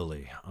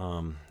literally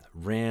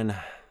ran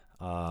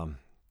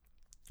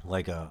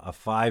like a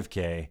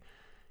 5K,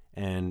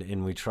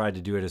 and we tried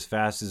to do it as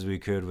fast as we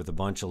could with a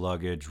bunch of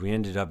luggage. We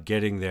ended up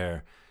getting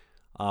there.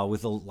 I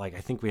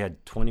think we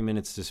had 20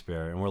 minutes to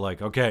spare, and we're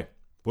like, okay,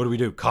 what do we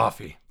do?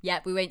 Coffee.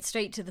 Yep, we went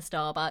straight to the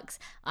Starbucks.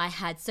 I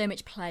had so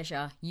much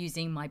pleasure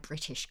using my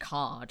British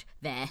card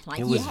there.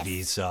 It was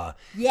Visa.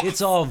 Yes.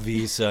 It's all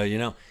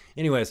Visa,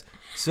 Anyways,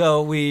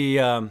 so we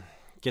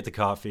get the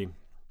coffee,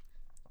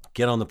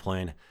 get on the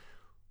plane.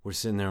 We're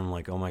sitting there, and I'm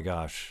like, oh my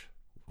gosh,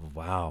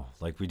 wow.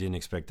 We didn't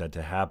expect that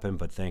to happen,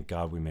 but thank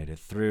God we made it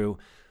through.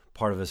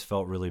 Part of us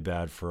felt really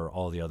bad for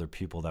all the other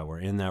people that were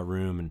in that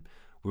room, and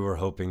we were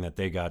hoping that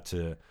they got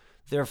to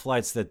their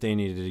flights that they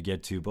needed to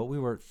get to, but we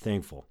were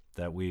thankful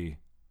that we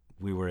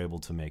were able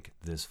to make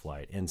this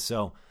flight. And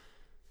so,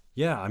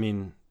 yeah, I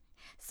mean...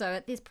 So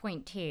at this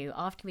point too,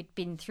 after we'd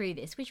been through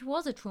this, which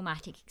was a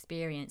traumatic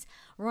experience,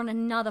 we're on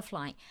another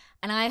flight.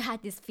 And I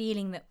had this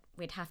feeling that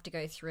we'd have to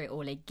go through it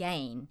all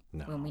again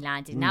when we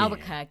landed in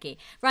Albuquerque.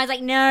 Ryan's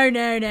like, no,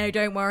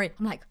 don't worry.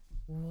 I'm like,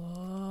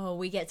 whoa,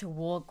 we get to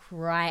walk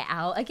right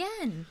out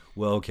again.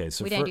 Well, okay.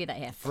 So we don't do that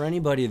here. For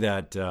anybody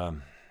that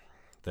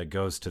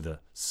goes to the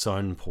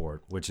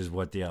Sunport, which is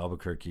what the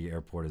Albuquerque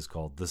airport is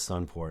called, the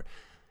Sunport.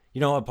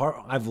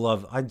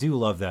 I do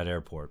love that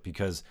airport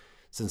because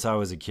since I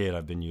was a kid,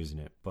 I've been using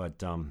it.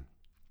 But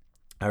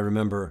I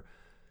remember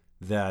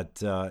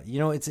that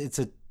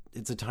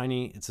it's a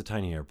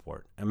tiny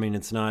airport. I mean,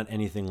 it's not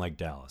anything like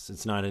Dallas.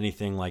 It's not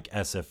anything like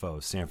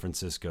SFO, San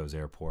Francisco's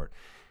airport.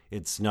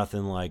 It's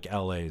nothing like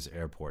LA's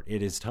airport.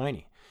 It is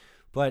tiny.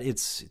 But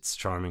it's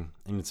charming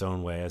in its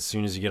own way. As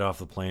soon as you get off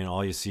the plane,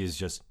 all you see is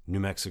just New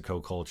Mexico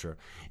culture.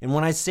 And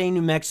when I say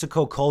New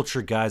Mexico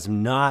culture, guys,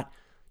 I'm not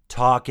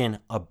talking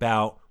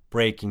about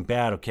Breaking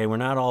Bad, okay? We're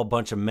not all a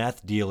bunch of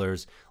meth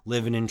dealers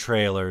living in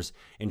trailers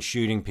and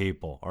shooting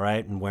people, all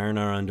right? And wearing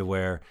our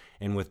underwear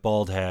and with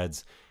bald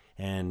heads.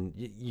 And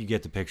you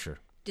get the picture.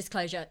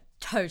 Disclosure,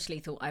 totally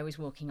thought I was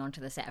walking onto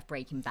the set of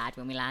Breaking Bad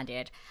when we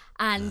landed.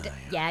 And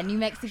New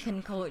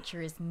Mexican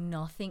culture is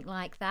nothing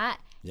like that.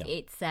 Yeah.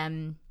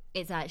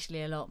 It's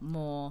actually a lot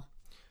more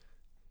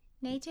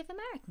Native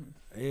American.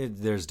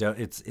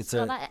 It's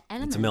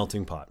a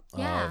melting pot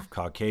of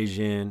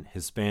Caucasian,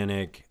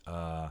 Hispanic,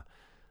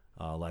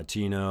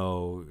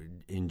 Latino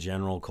in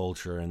general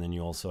culture, and then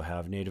you also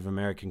have Native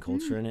American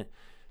culture in it.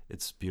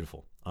 It's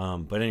beautiful.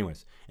 But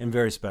anyways, and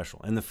very special.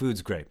 And the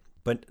food's great.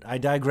 But I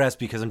digress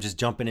because I'm just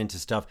jumping into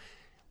stuff.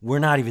 We're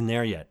not even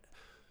there yet.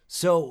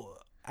 So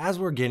as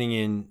we're getting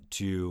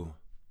into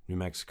New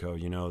Mexico,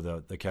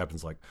 the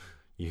captain's like,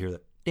 you hear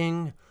that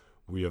ding?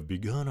 We have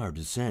begun our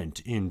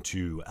descent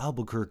into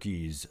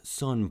Albuquerque's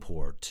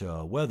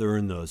Sunport. Weather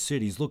in the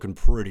city's looking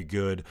pretty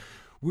good.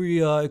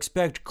 We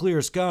expect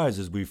clear skies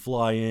as we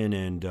fly in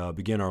and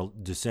begin our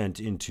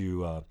descent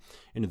into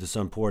the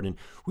Sunport. And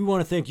we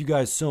want to thank you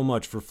guys so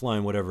much for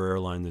flying whatever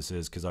airline this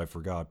is, because I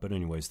forgot. But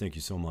anyways, thank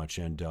you so much,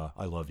 and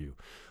I love you.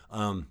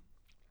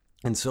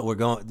 And so we're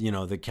going,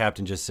 the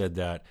captain just said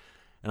that,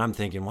 and I'm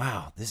thinking,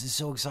 wow, this is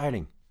so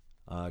exciting.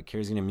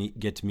 Carrie's going to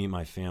get to meet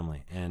my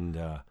family.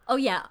 And oh,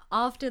 yeah,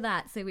 after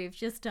that, so we've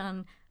just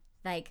done,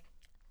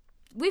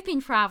 we've been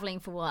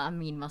traveling for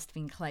must have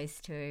been close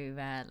to,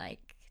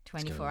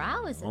 24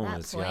 hours at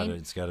that point.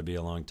 It's got to be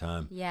a long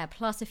time. Yeah,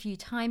 plus a few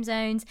time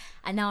zones.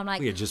 And now I'm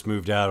like... We had just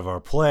moved out of our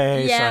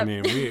place. Yeah. I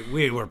mean,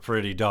 we were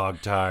pretty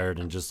dog tired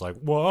and just like,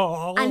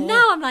 whoa. And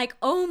now I'm like,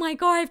 oh my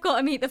God, I've got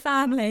to meet the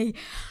family.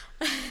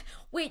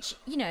 Which,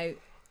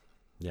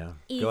 Yeah,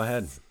 go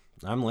ahead.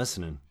 I'm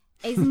listening.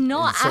 It's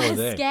not So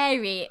as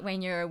scary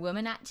when you're a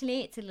woman,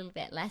 actually. It's a little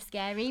bit less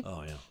scary.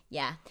 Oh, yeah.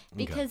 Yeah,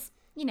 because...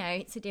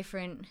 it's a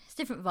different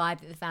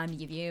vibe that the family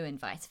give you, and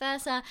vice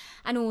versa.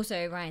 And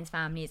also, Ryan's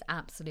family is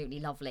absolutely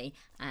lovely.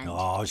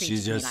 And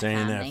she's just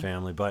saying family. that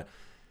family, but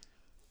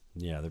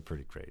yeah, they're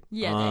pretty great.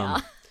 Yeah, they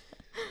are.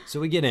 So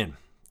we get in,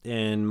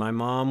 and my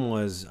mom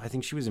I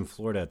think she was in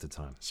Florida at the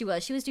time. She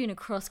was doing a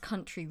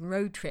cross-country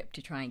road trip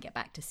to try and get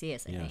back to see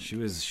us, I think. She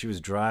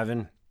was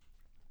driving,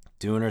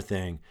 doing her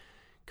thing,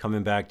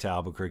 coming back to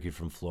Albuquerque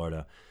from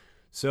Florida.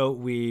 So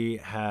we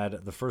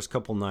had the first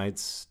couple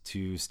nights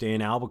to stay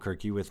in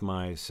Albuquerque with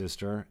my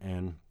sister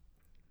and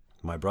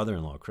my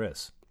brother-in-law,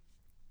 Chris.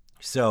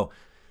 So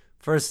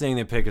first thing,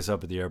 they pick us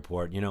up at the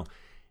airport.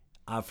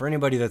 For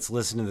anybody that's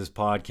listening to this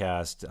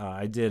podcast,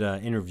 I did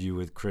an interview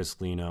with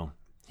Chris Lino.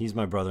 He's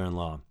my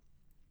brother-in-law.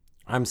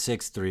 I'm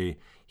 6'3",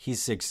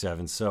 he's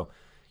 6'7". So,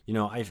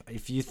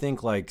 if you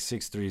think like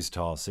 6'3" is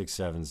tall,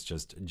 6'7" is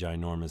just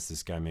ginormous.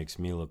 This guy makes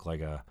me look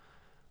like a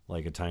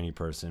tiny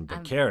person.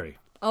 But Carrie...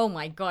 Oh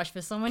my gosh,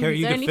 for someone Carrie,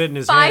 who's you only fit in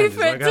his 5 hand.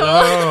 foot Like,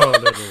 tall.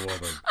 little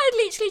woman. I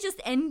literally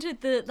just entered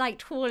the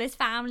tallest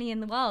family in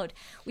the world.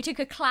 We took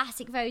a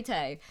classic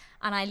photo,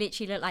 and I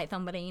literally looked like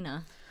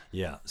Thumbelina.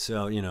 Yeah,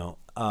 so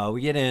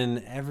we get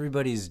in,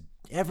 everybody's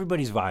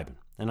vibing,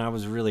 and I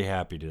was really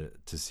happy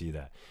to see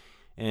that.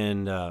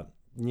 And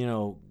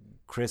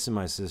Chris and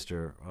my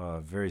sister,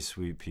 very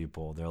sweet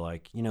people. They're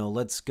like,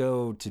 let's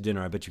go to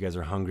dinner. I bet you guys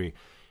are hungry.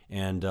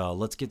 And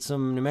let's get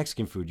some New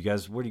Mexican food.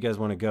 Where do you guys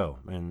want to go?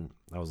 And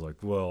I was like,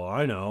 well,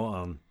 I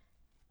know.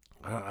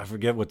 I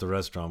forget what the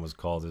restaurant was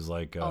called. It was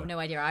like... no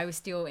idea. I was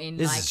still in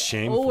this is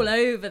shameful. All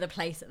over the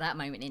place at that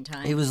moment in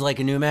time. It was like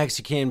a New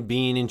Mexican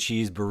bean and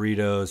cheese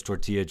burritos,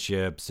 tortilla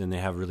chips, and they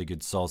have really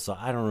good salsa.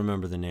 I don't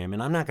remember the name,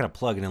 and I'm not going to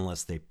plug it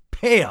unless they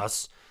pay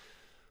us.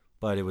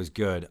 But it was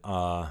good.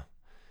 So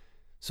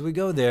we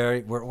go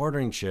there. We're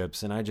ordering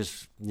chips, and I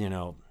just,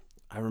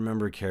 I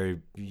remember,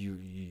 Carrie,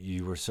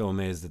 you were so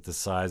amazed at the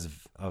size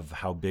of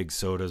how big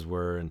sodas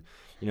were, and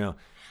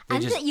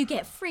that you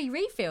get free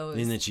refills.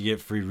 And that you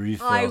get free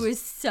refills. I was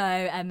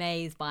so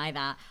amazed by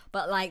that.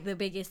 But the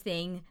biggest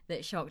thing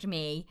that shocked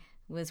me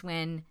was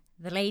when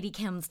the lady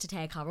comes to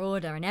take our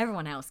order and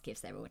everyone else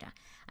gives their order.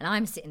 And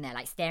I'm sitting there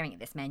staring at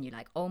this menu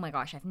oh my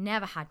gosh, I've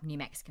never had New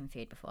Mexican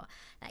food before.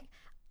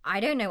 I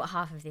don't know what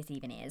half of this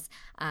even is.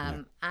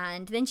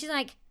 And then she's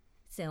like,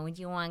 so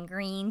do you want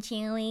green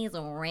chilies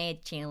or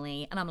red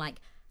chili? And I'm like,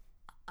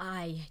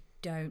 I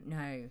don't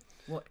know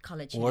what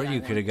color chili Or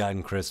you could have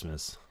gotten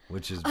Christmas,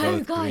 which is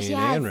both green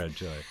and red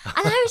chili. And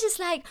I was just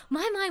like,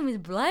 my mind was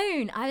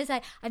blown. I was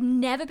like, I've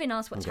never been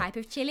asked what type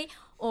of chili,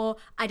 or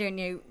I don't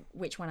know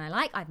which one I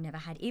like. I've never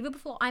had either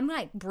before. I'm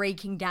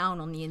breaking down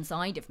on the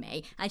inside of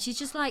me. And she's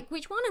just like,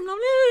 which one? I'm like,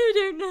 I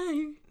don't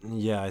know.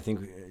 Yeah, I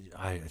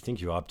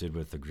think you opted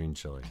with the green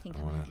chili. I think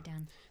I wrote it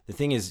down. The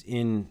thing is,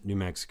 in New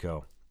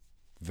Mexico,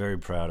 very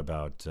proud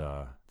about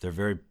they're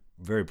very,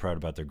 very proud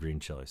about their green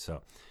chili.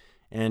 So,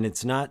 and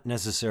it's not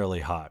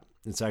necessarily hot.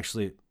 It's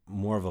actually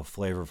more of a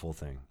flavorful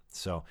thing.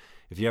 So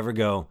if you ever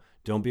go,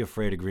 don't be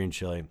afraid of green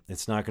chili.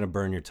 It's not going to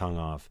burn your tongue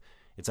off.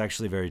 It's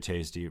actually very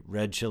tasty.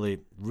 Red chili,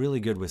 really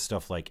good with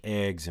stuff like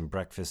eggs and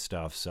breakfast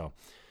stuff. So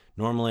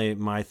normally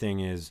my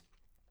thing is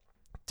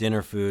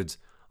dinner foods.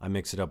 I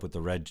mix it up with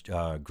the red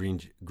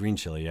green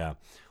chili, yeah.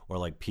 Or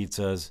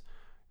pizzas,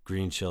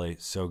 green chili,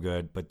 so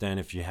good. But then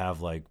if you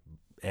have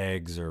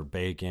eggs or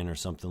bacon or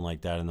something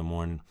like that in the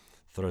morning,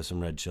 throw some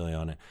red chili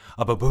on it.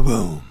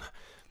 Boom.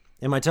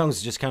 And my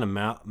tongue's just kind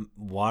of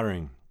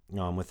watering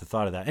with the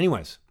thought of that.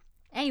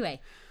 Anyway,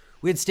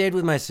 we had stayed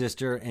with my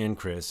sister and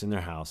Chris in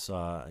their house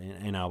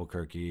in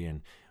Albuquerque, and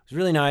it was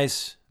really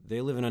nice. They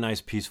live in a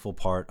nice, peaceful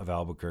part of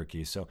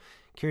Albuquerque. So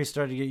Carrie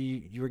started to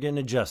you were getting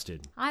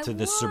adjusted to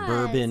the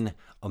suburban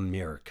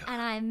America.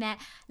 And I met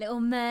little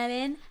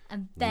Merlin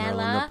and Bella.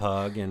 Merlin the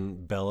pug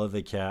and Bella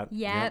the cat.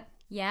 Yep.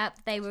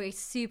 They were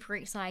super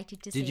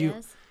excited to see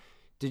us.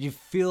 Did you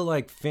feel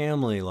like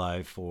family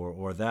life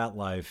or that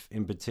life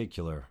in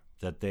particular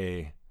that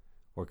they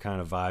were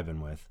kind of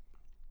vibing with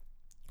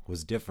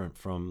was different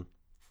from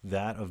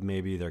that of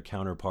maybe their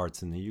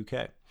counterparts in the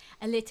UK?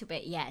 A little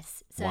bit,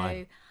 yes. So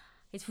Why?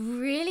 it's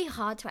really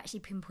hard to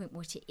actually pinpoint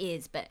what it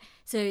is. But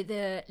so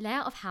the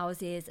layout of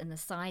houses and the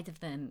size of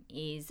them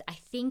is, I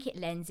think it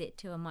lends it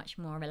to a much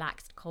more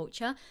relaxed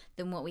culture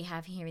than what we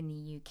have here in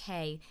the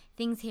UK.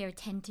 Things here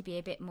tend to be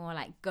a bit more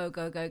like go,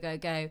 go, go, go,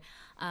 go.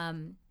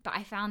 But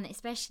I found that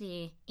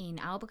especially in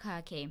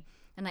Albuquerque,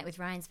 and like with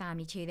Ryan's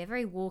family too, they're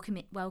very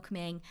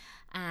welcoming,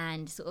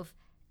 and sort of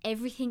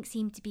everything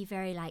seemed to be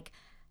very like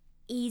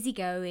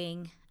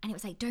easygoing, and it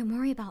was like, don't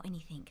worry about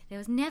anything. There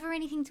was never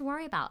anything to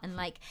worry about, and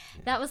like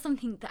that was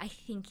something that I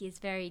think is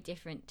very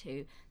different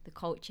to the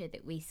culture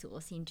that we sort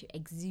of seem to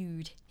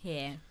exude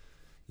here.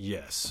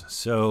 Yes,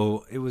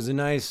 so it was a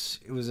nice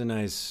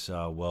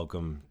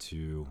welcome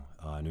to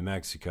New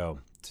Mexico,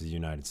 to the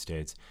United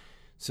States.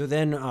 So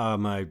then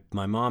my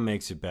mom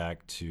makes it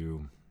back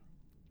to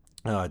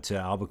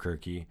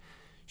Albuquerque.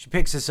 She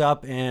picks us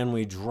up and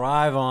we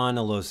drive on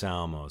to Los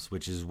Alamos,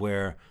 which is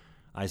where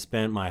I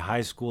spent my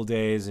high school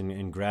days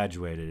and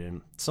graduated.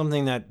 And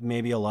something that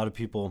maybe a lot of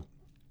people,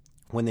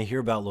 when they hear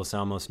about Los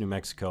Alamos, New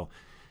Mexico,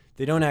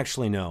 they don't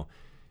actually know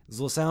is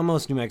Los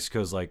Alamos, New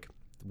Mexico is like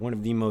one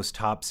of the most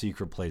top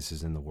secret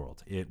places in the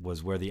world. It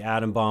was where the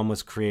atom bomb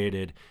was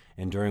created,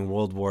 and during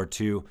World War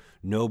II,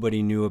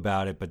 nobody knew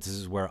about it, but this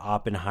is where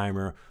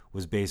Oppenheimer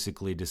was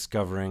basically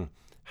discovering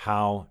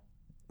how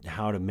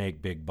to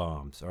make big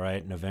bombs, all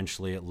right? And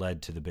eventually it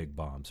led to the big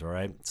bombs, all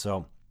right?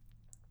 So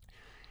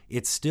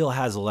it still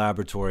has a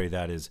laboratory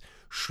that is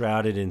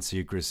shrouded in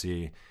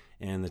secrecy,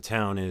 and the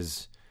town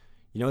is,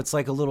 it's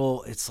like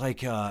it's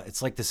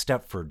like the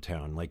Stepford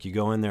town. Like you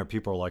go in there,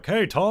 people are like,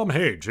 hey, Tom,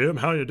 hey, Jim,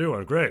 how you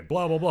doing? Great,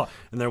 blah, blah, blah.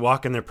 And they're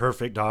walking their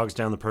perfect dogs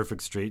down the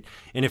perfect street.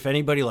 And if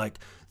anybody like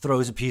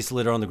throws a piece of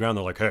litter on the ground,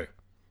 they're like, hey,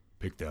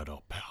 pick that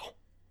up, pal.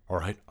 All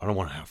right? I don't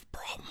want to have a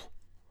problem.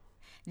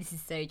 This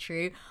is so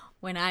true.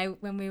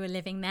 When we were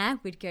living there,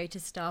 we'd go to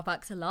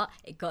Starbucks a lot.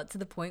 It got to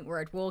the point where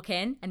I'd walk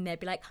in and they'd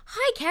be like,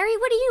 "Hi, Carrie,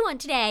 what do you want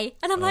today?"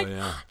 And I'm like,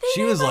 yeah.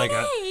 They know my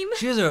name.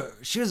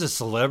 She was a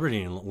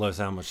celebrity in Los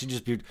Alamos. She'd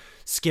just be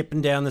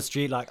skipping down the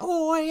street like,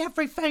 "Oh,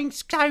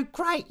 everything's so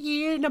great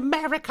here in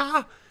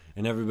America,"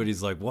 and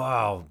everybody's like,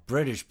 "Wow,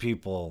 British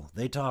people,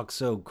 they talk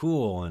so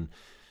cool and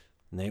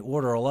they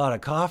order a lot of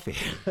coffee."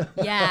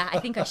 Yeah, I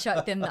think I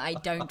shocked them that I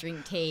don't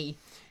drink tea.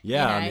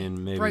 Yeah, I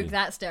mean, maybe broke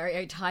that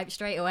stereotype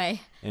straight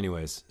away.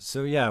 Anyways,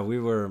 so yeah,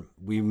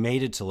 we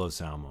made it to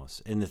Los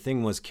Alamos, and the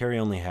thing was, Carrie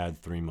only had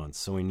 3 months,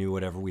 so we knew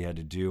whatever we had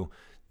to do,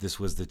 this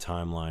was the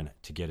timeline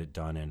to get it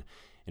done in, and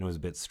it was a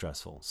bit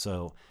stressful.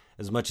 So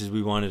as much as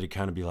we wanted to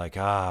kind of be like,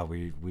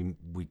 we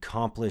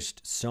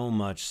accomplished so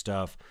much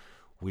stuff,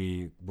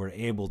 we were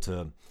able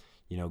to,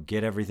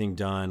 get everything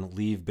done,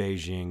 leave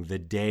Beijing the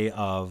day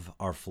of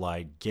our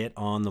flight, get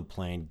on the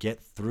plane,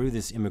 get through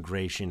this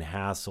immigration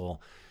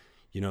hassle.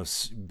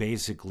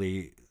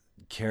 Basically,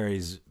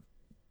 Carrie's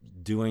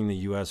doing the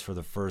U.S. for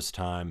the first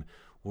time.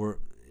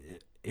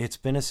 It's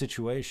been a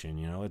situation,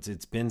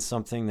 it's been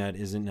something that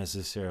isn't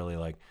necessarily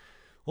like,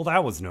 well,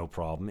 that was no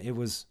problem. It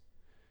was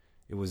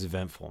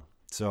eventful.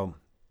 So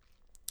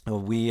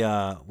we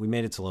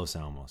made it to Los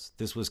Alamos.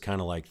 This was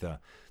kind of like the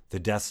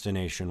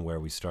destination where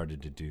we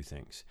started to do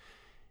things.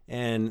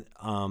 And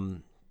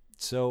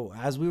so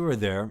as we were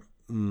there,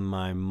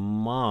 my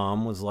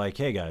mom was like,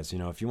 hey guys,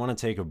 if you want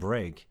to take a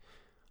break,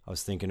 I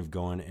was thinking of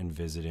going and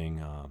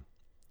visiting,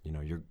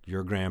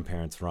 your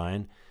grandparents,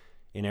 Ryan,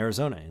 in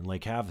Arizona, in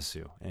Lake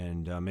Havasu.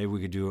 And maybe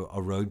we could do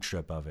a road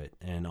trip of it.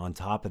 And on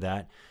top of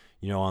that,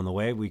 on the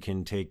way, we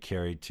can take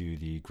Carrie to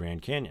the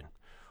Grand Canyon.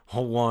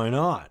 Oh, why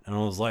not? And I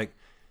was like,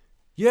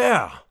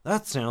 yeah,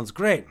 that sounds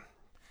great.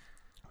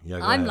 Yeah,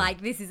 I'm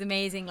like, this is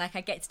amazing. Like,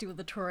 I get to do all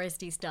the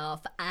touristy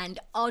stuff. And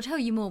I'll tell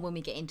you more when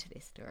we get into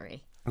this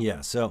story.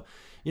 Yeah, so,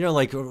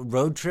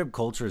 road trip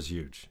culture is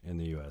huge in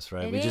the U.S.,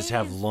 right? We just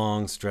have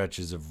long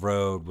stretches of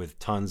road with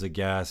tons of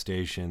gas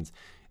stations.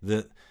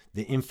 The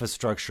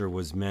infrastructure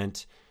was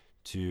meant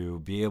to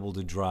be able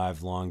to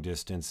drive long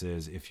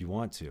distances if you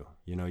want to.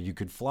 You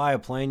could fly a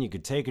plane, you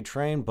could take a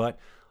train, but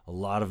a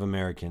lot of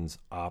Americans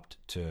opt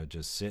to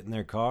just sit in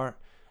their car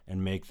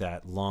and make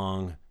that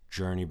long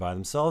journey by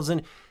themselves.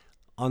 And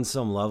on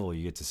some level,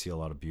 you get to see a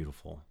lot of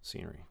beautiful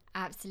scenery.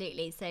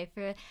 Absolutely. So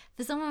for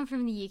someone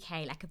from the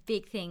UK, like a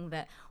big thing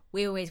that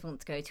we always want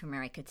to go to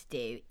America to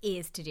do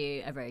is to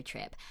do a road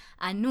trip.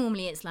 And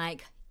normally it's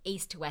like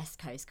east to west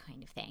coast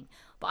kind of thing.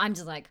 But I'm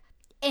just like,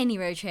 any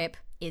road trip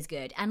is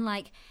good. And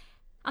like,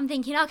 I'm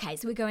thinking, okay,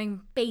 so we're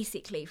going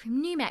basically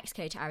from New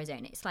Mexico to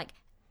Arizona. It's like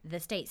the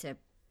states are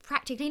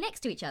practically next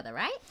to each other,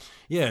 right?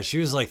 Yeah, she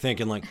was like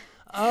thinking like,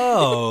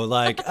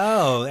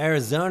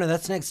 Arizona,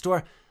 that's next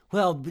door.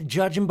 Well,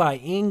 judging by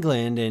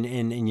England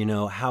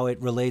and how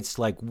it relates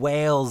to like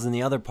Wales and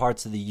the other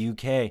parts of the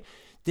UK,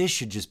 this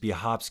should just be a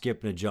hop,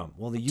 skip, and a jump.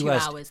 Well, the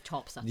U.S. 2 hours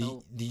tops, I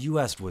thought. The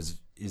U.S.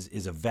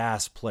 is a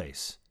vast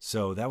place,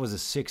 so that was a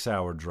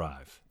 6-hour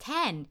drive.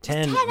 10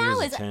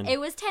 hours. It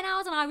was 10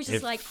 hours, and I was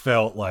just it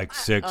felt like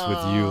 6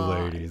 with you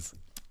ladies.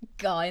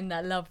 God, isn't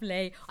that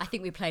lovely? I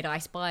think we played I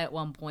Spy at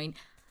one point.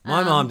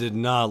 My mom did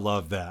not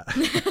love that.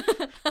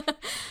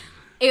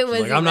 It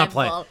was like, I'm not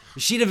playing.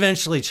 eventful. She'd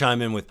eventually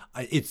chime in with,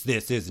 it's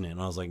this, isn't it?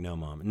 And I was like, no,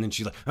 Mom. And then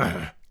she's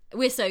like,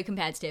 We're so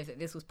competitive that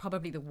this was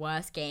probably the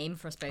worst game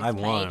for us both I to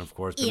play. won, of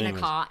course, but in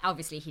anyways. a car.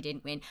 Obviously, he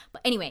didn't win.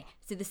 But anyway,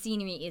 so the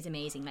scenery is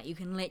amazing. Like, you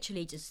can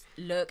literally just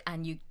look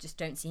and you just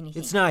don't see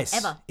anything. it's nice.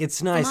 Ever. It's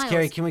For nice. miles.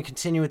 Carrie, can we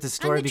continue with the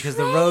story? And Because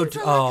the trains road,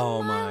 are oh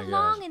like a my mile gosh.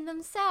 long in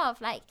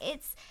themselves. Like,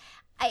 it's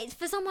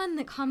for someone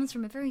that comes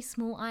from a very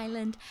small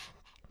island,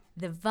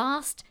 the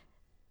vast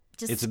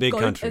just It's a big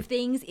scope country. of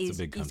things It's a is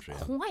big country,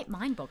 yeah. quite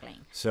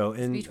mind-boggling. So,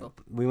 beautiful.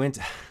 we went...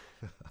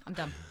 I'm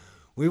done.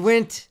 We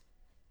went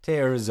to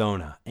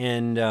Arizona,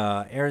 and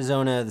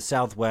Arizona, the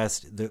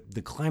Southwest,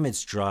 the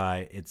climate's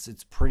dry. It's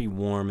pretty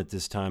warm at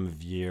this time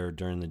of year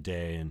during the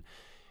day, and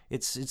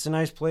it's a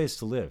nice place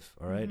to live.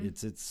 All right?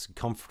 It's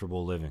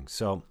comfortable living.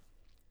 So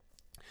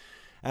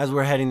as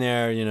we're heading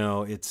there,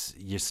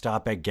 you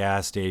stop at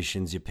gas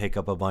stations, you pick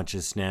up a bunch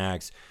of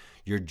snacks,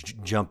 you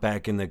jump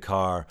back in the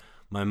car.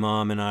 My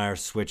mom and I are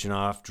switching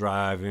off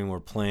driving. We're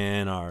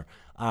playing our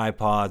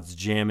iPods,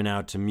 jamming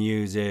out to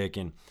music,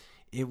 and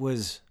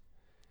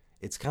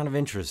it's kind of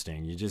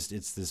interesting.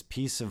 It's this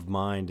peace of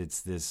mind. It's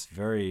this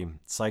very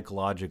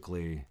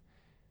psychologically,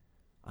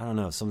 I don't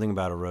know, something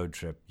about a road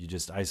trip. You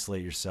just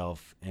isolate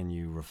yourself and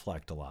you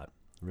reflect a lot.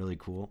 Really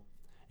cool.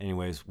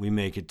 Anyways, we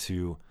make it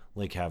to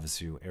Lake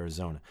Havasu,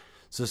 Arizona.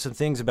 So some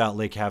things about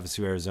Lake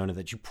Havasu, Arizona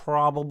that you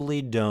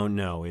probably don't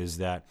know is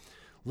that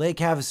Lake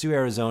Havasu,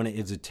 Arizona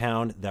is a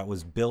town that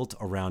was built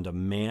around a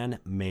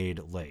man-made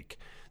lake.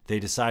 They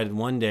decided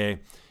one day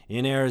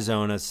in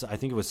Arizona, I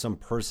think it was some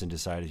person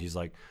decided, he's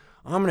like,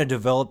 I'm going to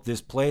develop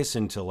this place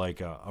into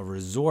like a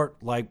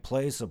resort-like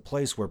place, a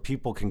place where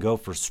people can go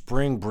for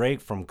spring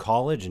break from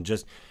college and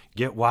just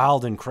get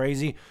wild and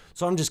crazy.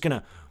 So I'm just going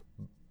to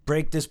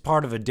break this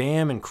part of a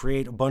dam and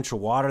create a bunch of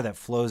water that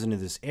flows into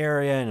this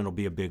area, and it'll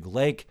be a big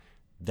lake.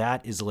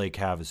 That is Lake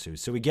Havasu.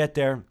 So we get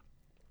there,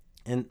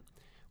 and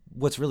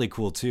what's really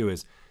cool too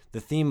is the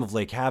theme of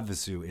Lake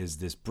Havasu is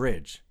this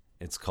bridge.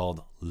 It's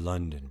called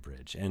London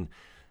Bridge. And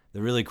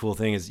the really cool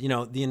thing is,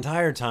 the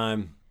entire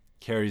time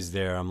Carrie's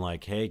there, I'm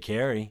like, hey,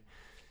 Carrie,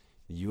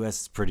 the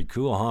U.S. is pretty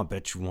cool, huh?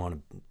 Bet you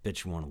want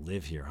to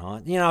live here, huh?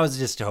 I was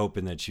just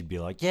hoping that she'd be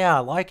like, yeah, I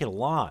like it a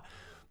lot.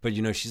 But,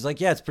 she's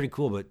like, yeah, it's pretty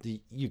cool, but the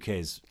UK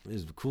is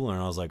cooler.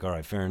 And I was like, all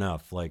right, fair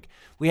enough. Like,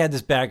 we had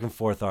this back and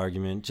forth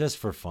argument just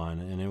for fun,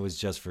 and it was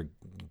just for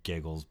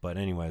giggles. But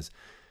anyways,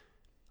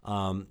 it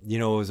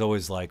was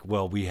always like,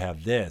 well, we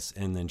have this.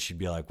 And then she'd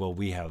be like, well,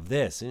 we have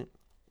this. And,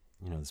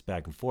 this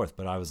back and forth.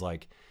 But I was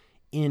like,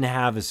 in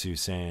Havasu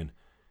saying,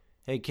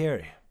 hey,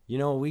 Carrie, you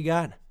know what we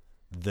got?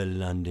 The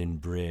London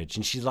Bridge.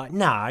 And she's like,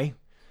 no,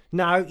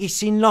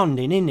 it's in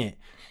London, isn't it?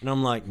 And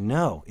I'm like,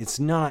 no, it's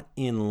not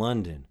in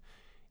London.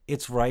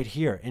 It's right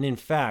here. And in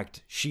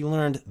fact, she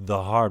learned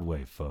the hard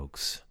way,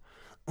 folks,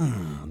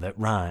 that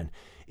Ryan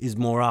is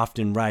more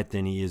often right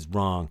than he is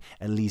wrong,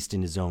 at least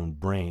in his own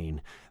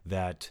brain.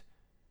 That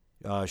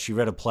she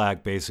read a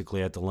plaque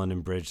basically at the London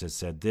Bridge that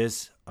said,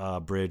 this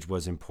bridge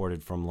was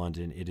imported from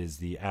London. It is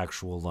the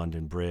actual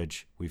London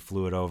Bridge. We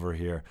flew it over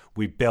here.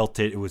 We built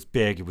it. It was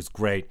big. It was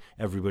great.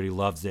 Everybody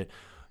loves it.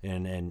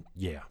 And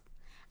yeah.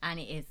 And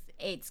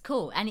it's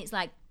cool. And it's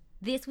like,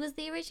 this was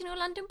the original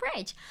London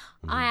Bridge.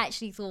 I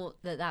actually thought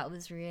that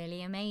was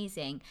really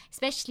amazing,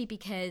 especially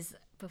because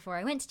before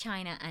I went to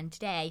China and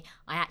today,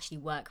 I actually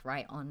work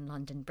right on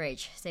London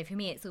Bridge. So for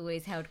me, it's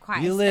always held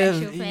quite a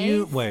special place.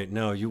 You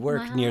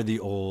work near the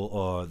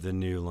the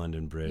new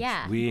London Bridge.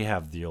 Yeah. We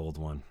have the old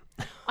one.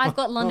 I've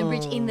got London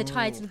Bridge in the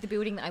title of the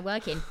building that I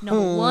work in.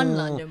 Number 1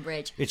 London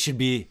Bridge. It should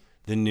be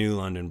the new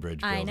London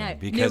Bridge building. I know.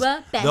 Because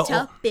newer,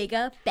 better,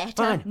 bigger, better.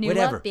 Fine, newer,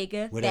 whatever,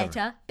 bigger,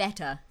 whatever.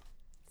 better.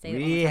 Say that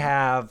one We more time.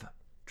 have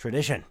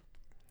tradition.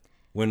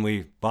 When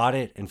we bought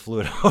it and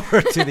flew it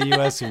over to the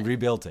U.S. and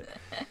rebuilt it.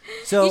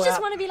 So You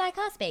just want to be like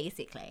us,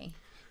 basically.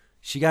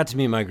 she got to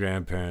meet my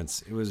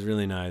grandparents. It was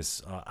really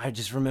nice. I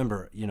just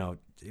remember,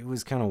 it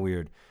was kind of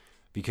weird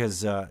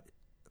because,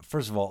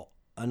 first of all,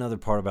 another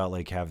part about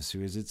Lake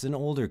Havasu is it's an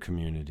older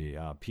community.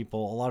 A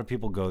lot of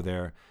people go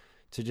there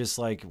to just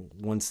like,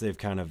 once they've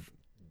kind of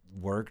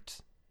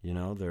worked,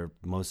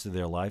 most of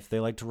their life,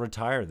 they like to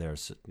retire there.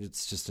 So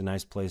it's just a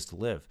nice place to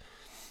live.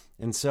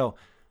 And so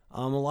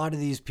a lot of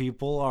these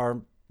people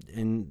are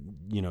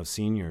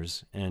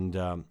seniors. And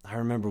I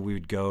remember we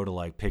would go to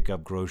like pick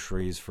up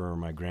groceries for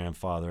my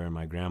grandfather and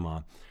my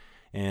grandma.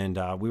 And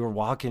we were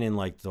walking in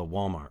like the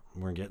Walmart.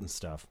 We're getting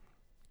stuff.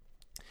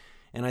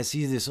 And I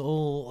see this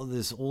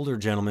older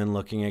gentleman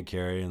looking at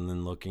Carrie and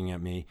then looking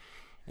at me.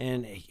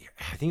 And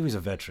I think he was a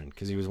veteran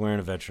because he was wearing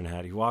a veteran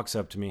hat. He walks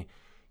up to me.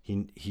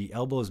 He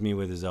elbows me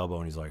with his elbow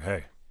and he's like,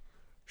 hey,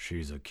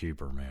 she's a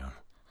keeper, man.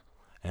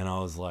 And I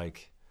was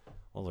like,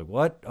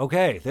 what?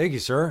 Okay, thank you,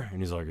 sir.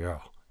 And he's like, yeah.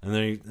 And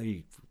then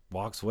he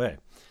walks away.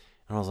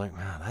 And I was like,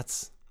 man,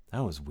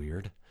 that was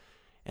weird.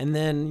 And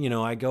then,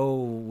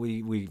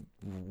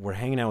 we're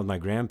hanging out with my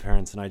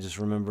grandparents, and I just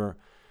remember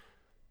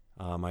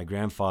my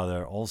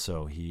grandfather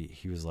also,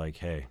 he was like,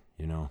 hey,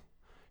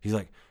 he's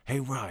like, hey,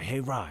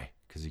 Rye,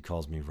 because he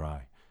calls me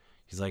Rye.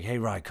 He's like, hey,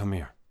 Rye, come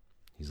here.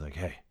 He's like,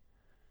 hey.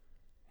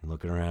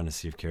 looking around to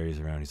see if Carrie's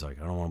around. He's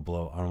like, I don't want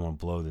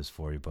to blow this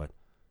for you, but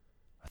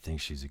I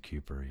think she's a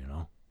keeper, you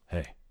know?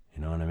 Hey,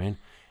 you know what I mean?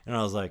 And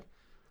I was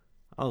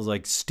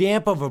like,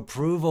 stamp of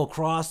approval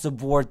across the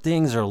board.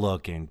 Things are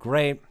looking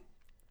great.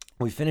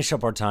 We finished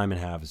up our time in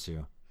Havasu.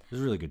 It was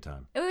a really good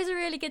time. It was a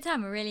really good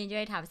time. I really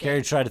enjoyed Havasu.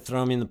 Carrie tried to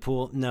throw me in the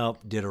pool. Nope,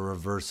 did a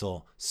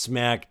reversal,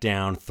 smack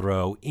down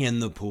throw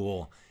in the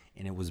pool,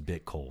 and it was a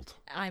bit cold.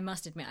 I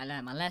must admit, I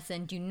learned my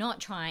lesson. Do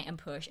not try and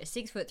push a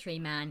 6'3"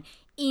 man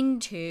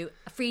into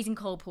a freezing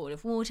cold pool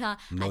of water.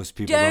 Most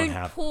people don't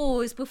have.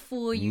 Pause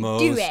before you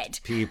do it.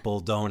 Most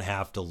people don't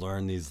have to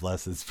learn these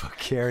lessons, but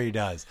Carrie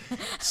does.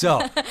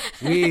 So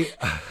we.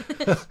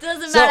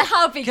 Doesn't matter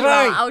how big you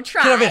are. I'll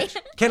try.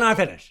 Can I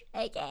finish?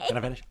 Okay. Can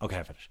I finish? Okay,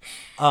 I finish.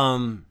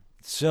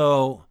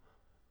 So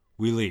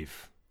we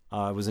leave.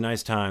 It was a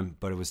nice time,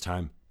 but it was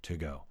time to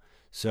go.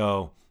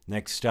 So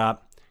next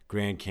stop,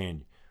 Grand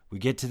Canyon. We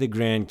get to the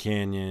Grand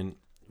Canyon.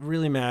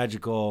 Really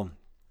magical.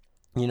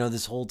 You know,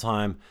 this whole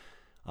time,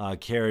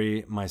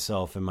 Carrie,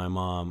 myself, and my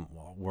mom,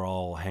 we're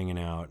all hanging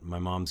out. My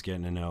mom's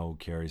getting to know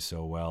Carrie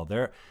so well.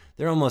 They're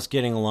almost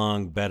getting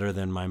along better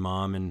than my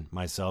mom and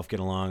myself get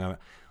along.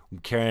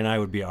 Carrie and I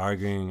would be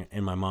arguing,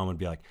 and my mom would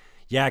be like,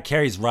 "Yeah,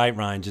 Carrie's right,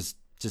 Ryan. Just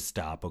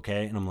stop,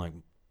 okay?" And I'm like,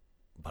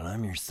 "But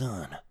I'm your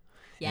son."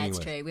 Yeah, Anyways,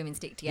 it's true. Women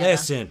stick together.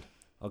 Listen,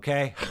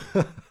 okay?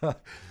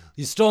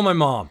 You stole my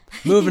mom.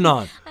 Moving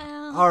on.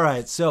 All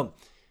right, so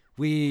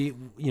we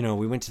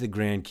went to the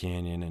Grand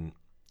Canyon, and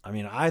I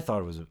mean, I thought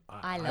it was.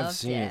 I've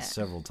seen it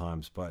several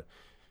times, but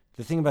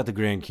the thing about the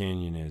Grand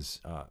Canyon is,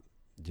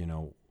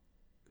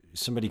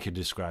 somebody could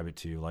describe it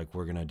to you like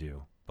we're gonna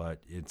do,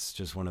 but it's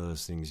just one of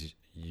those things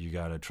you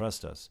gotta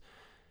trust us.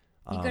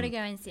 You gotta go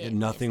and see it.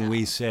 Nothing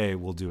we say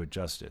will do it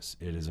justice.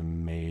 It is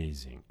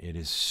amazing. It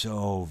is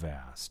so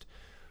vast.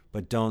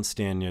 But don't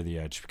stand near the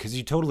edge because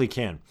you totally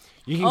can.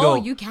 You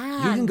can you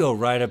can. You can go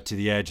right up to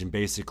the edge and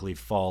basically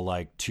fall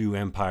like 2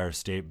 Empire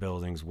State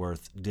Buildings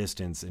worth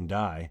distance and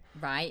die.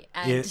 Right.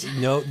 There's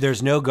no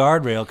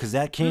guardrail because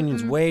that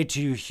canyon's way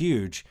too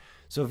huge.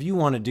 So if you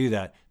want to do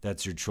that,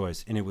 that's your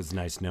choice. And it was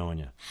nice knowing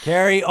you.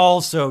 Carrie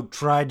also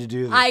tried to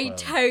do this. I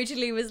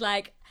totally was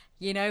like,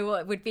 you know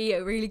what would be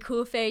a really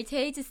cool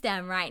photo? To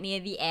stand right near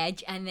the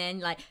edge and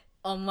then like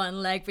on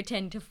one leg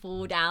pretend to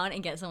fall down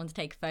and get someone to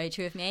take a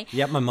photo of me.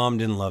 Yep, my mom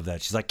didn't love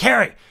that. She's like,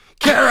 Carrie,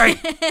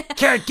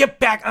 get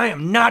back. I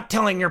am not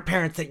telling your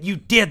parents that you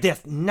did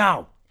this.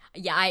 No.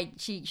 Yeah,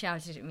 she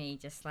shouted at me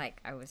just like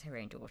I was her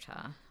own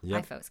daughter. Yep.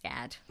 I felt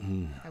scared.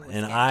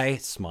 I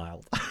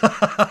smiled.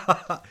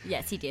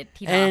 Yes, he did.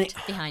 He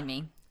laughed behind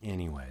me.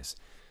 Anyways,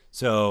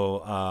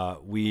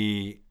 so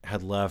we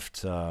had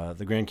left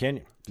the Grand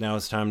Canyon. Now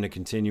it's time to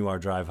continue our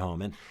drive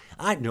home. And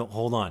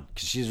hold on,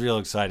 because she's real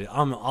excited.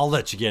 I'll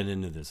let you get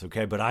into this,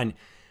 okay? But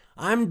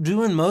I'm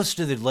doing most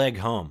of the leg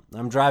home.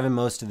 I'm driving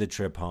most of the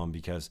trip home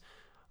because,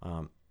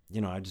 I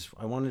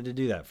wanted to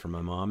do that for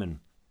my mom, and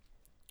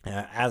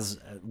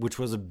which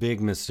was a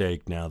big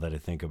mistake now that I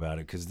think about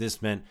it, because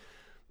this meant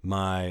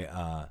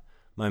my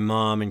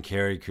mom and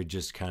Carrie could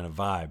just kind of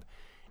vibe.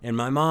 And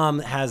my mom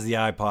has the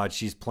iPod.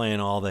 She's playing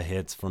all the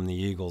hits from the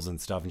Eagles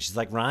and stuff. And she's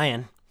like,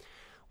 Ryan,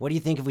 what do you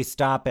think if we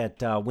stop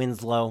at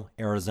Winslow,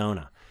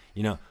 Arizona?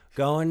 You know,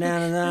 going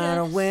down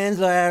to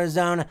Winslow,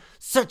 Arizona,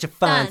 such a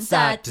fine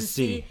sight to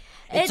see.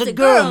 It's a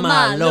girl,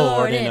 my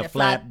lord, in a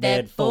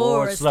flatbed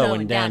Ford,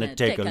 slowing down to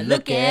take a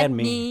look at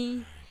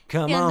me.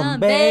 Come on,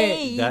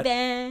 babe.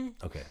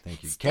 Okay,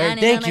 thank you.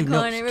 Carrie, thank you.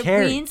 No,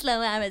 Carrie.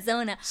 Winslow,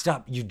 Arizona.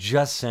 Stop. You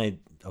just said,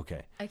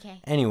 okay.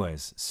 Okay.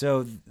 Anyways,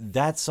 so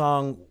that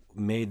song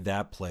made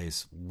that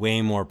place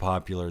way more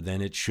popular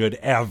than it should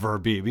ever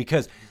be,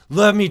 because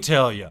let me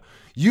tell you,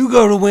 you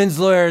go to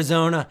Winslow,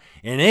 Arizona,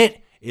 and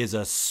it is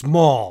a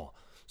small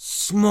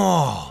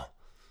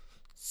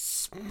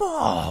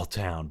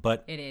town,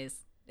 but it is.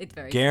 It's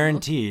very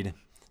guaranteed small.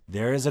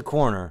 There is a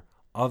corner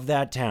of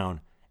that town,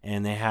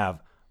 and they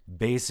have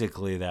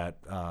basically that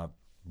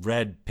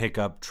red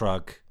pickup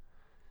truck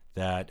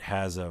that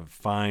has a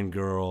fine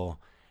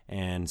girl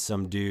and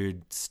some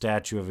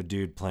statue of a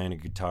dude playing a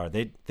guitar.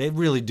 They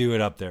really do it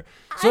up there.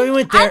 So we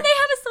went there. And they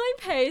have a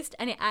signpost,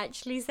 and it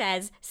actually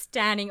says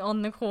standing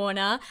on the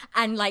corner.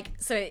 And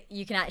so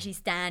you can actually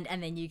stand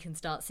and then you can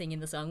start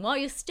singing the song. While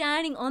you're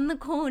standing on the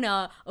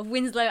corner of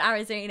Winslow,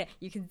 Arizona,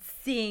 you can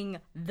sing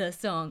the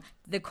song.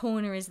 The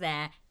corner is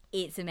there.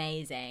 It's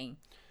amazing.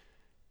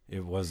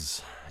 It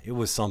was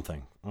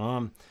something.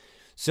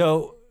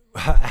 So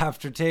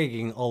after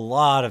taking a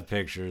lot of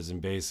pictures and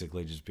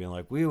basically just being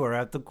like, we were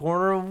at the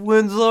corner of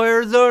Winslow,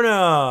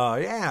 Arizona.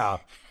 Yeah.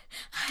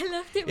 I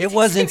loved it. It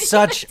wasn't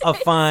such a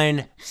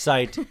fine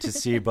sight to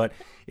see, but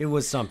it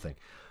was something.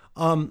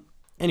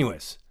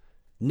 Anyways,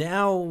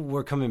 now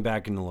we're coming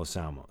back into Los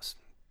Alamos.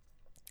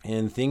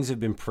 And things have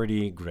been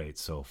pretty great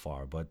so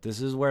far, but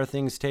this is where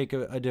things take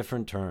a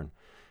different turn,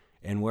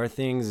 and where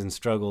things and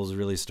struggles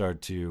really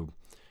start to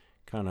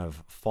kind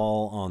of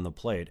fall on the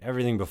plate.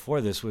 Everything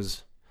before this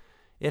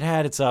it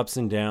had its ups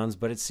and downs,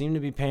 but it seemed to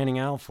be panning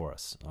out for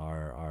us.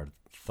 Our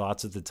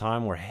thoughts at the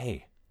time were,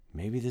 hey,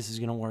 maybe this is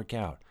going to work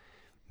out.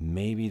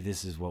 Maybe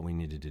this is what we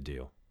needed to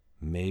do.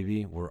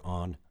 maybe we're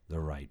on the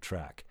right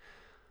track.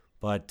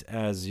 But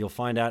as you'll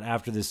find out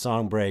after this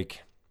song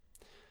break,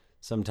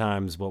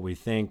 sometimes what we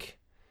think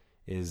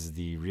is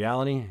the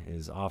reality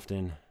is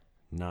often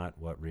not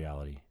what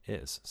reality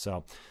is.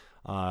 So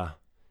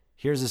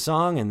here's a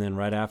song, and then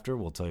right after,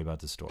 we'll tell you about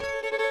the story.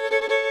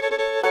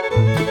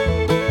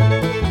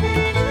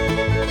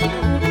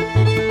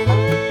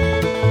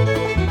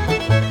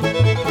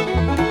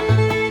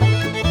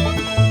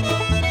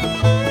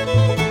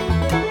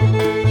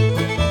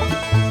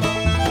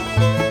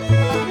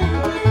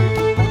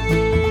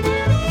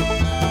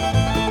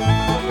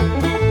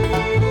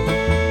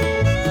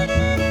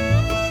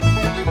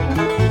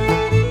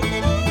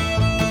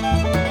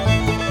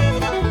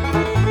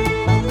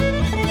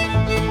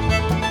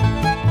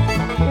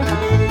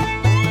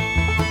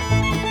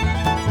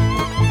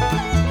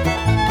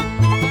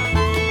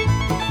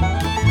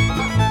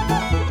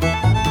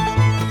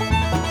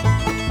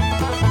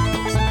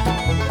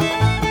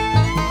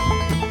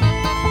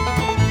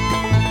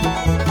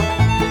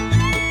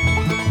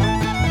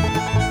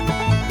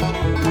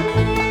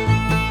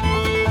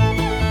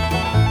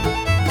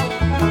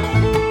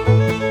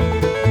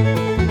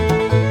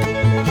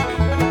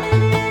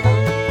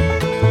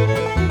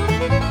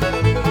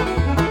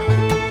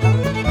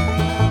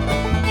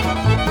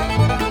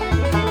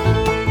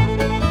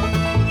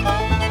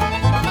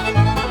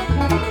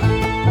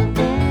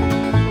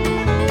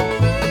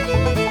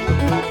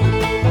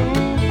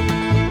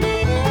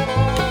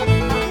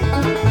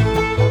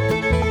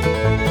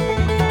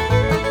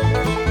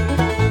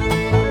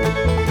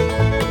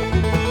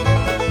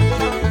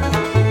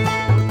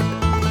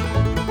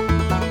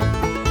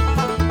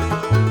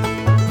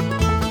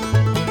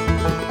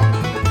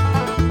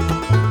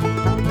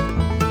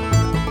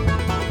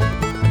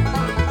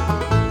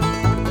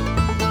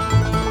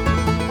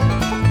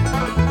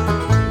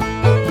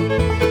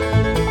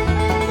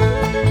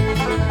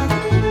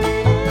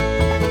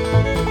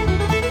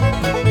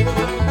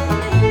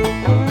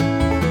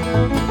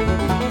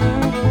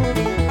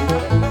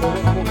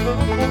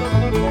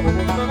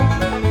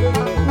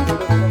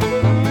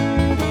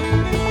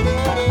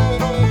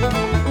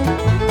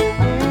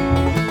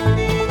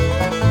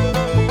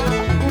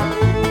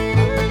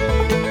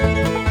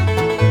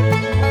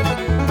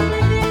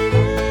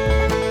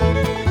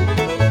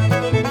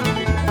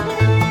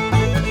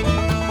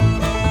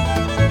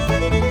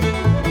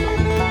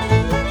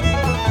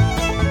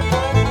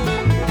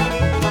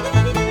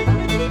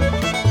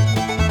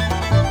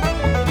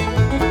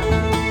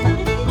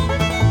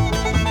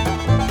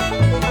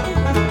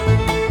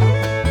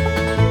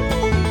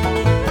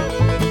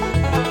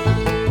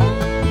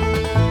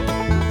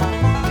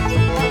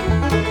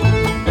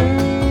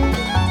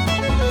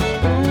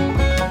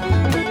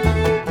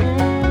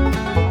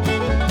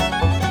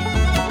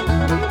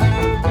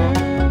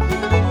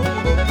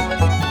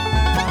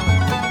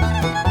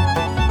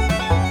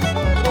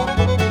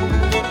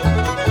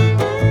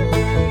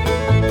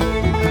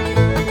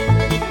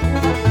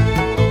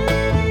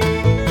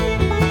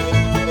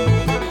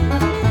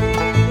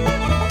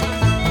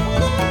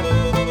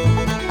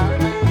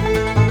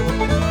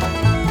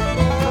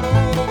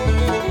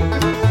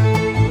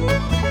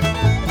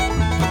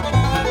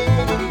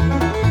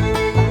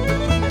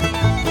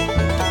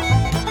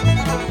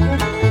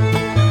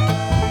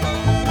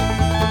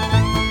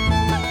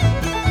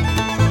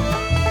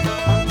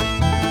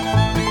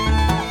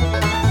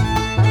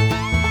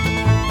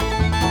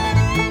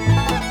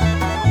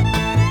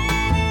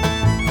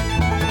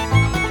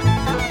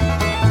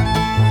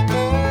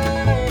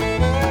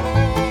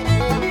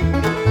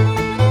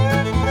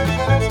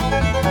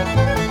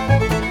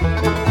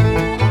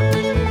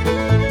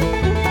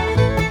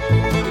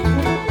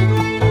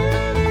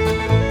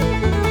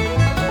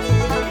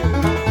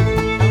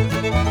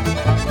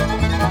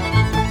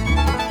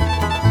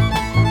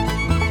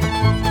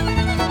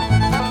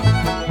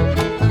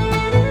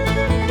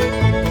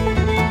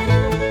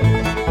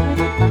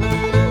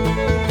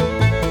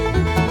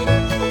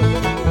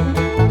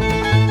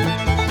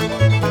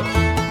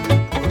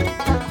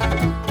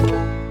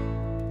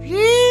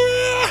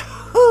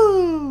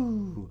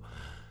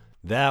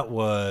 That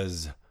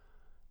was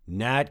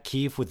Nat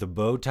Keefe with the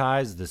Bow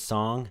Ties, the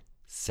song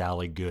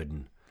Sally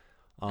Gooden.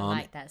 I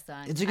like that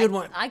song. It's a good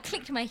one. I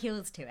clicked my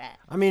heels to it.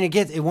 I mean,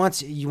 you want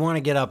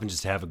to get up and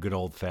just have a good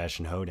old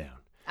fashioned hoedown.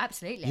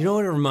 Absolutely. You know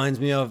what it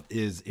reminds me of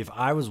is if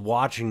I was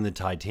watching the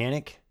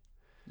Titanic,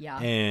 yeah,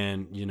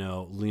 and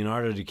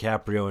Leonardo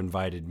DiCaprio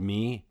invited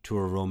me to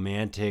a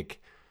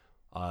romantic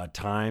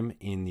time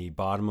in the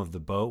bottom of the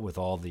boat with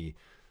all the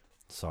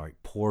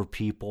poor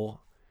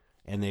people.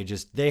 And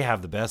they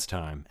have the best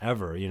time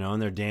ever,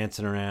 and they're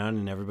dancing around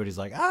and everybody's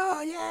like,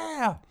 oh,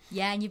 yeah.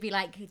 Yeah, and you'd be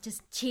like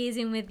just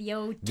cheering with the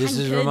old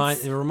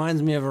It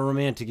reminds me of a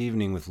romantic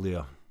evening with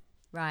Leo.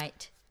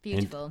 Right.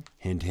 Beautiful.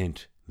 Hint,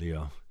 hint,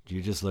 Leo.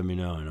 You just let me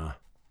know and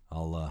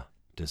I'll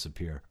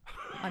disappear.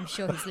 I'm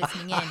sure he's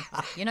listening in.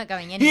 You're not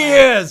going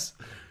anywhere.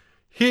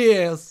 He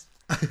is.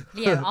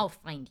 Leo, I'll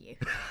find you.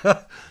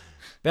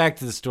 Back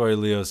to the story,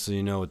 Leo, so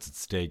you know what's at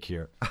stake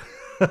here.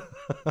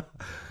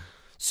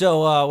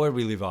 So where did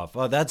we leave off?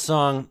 That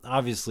song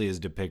obviously is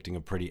depicting a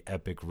pretty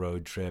epic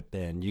road trip,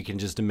 and you can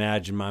just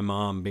imagine my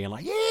mom being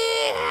like,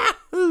 yeah,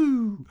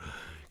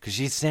 because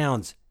she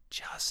sounds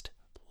just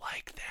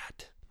like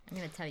that. I'm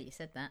going to tell you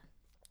said that.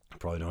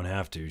 Probably don't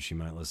have to. She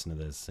might listen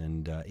to this,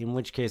 and in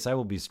which case I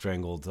will be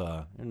strangled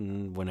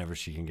whenever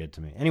she can get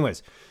to me.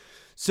 Anyways,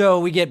 so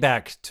we get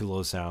back to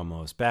Los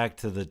Alamos, back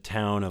to the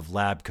town of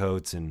lab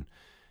coats and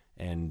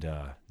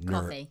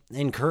coffee.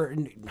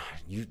 And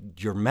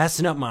you're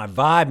messing up my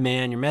vibe,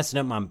 man. You're messing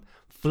up my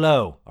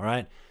flow. All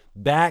right,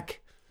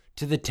 back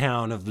to the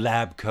town of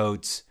lab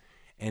coats,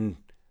 and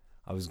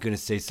I was gonna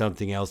say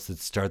something else that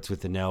starts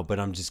with an L, but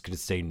I'm just gonna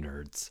say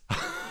nerds.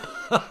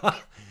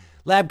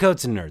 Lab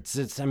coats and nerds.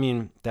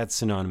 That's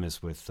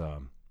synonymous with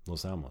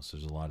Los Alamos.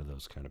 There's a lot of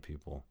those kind of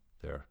people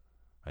there,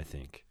 I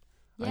think.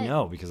 Yeah. I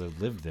know because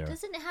I've lived there.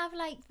 Doesn't it have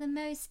like the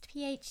most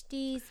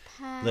PhDs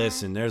per?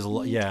 Listen, there's a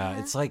lot. Yeah,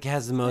 it's like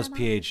has the most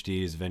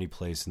PhDs of any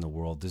place in the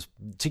world.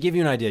 To give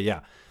you an idea, yeah,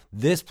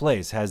 this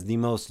place has the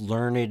most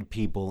learned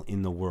people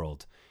in the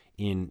world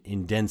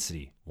in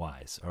density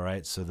wise. All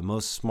right, so the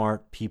most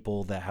smart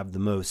people that have the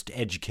most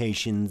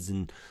educations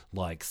and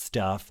like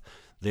stuff,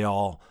 they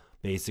all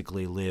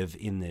basically live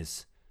in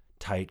this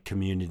tight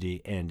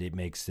community, and it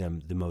makes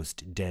them the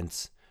most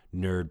dense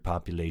nerd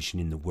population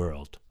in the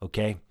world.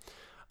 Okay.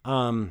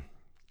 And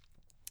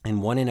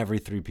 1 in every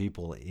 3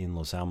 people in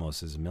Los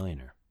Alamos is a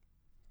millionaire.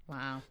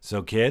 Wow.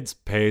 So kids,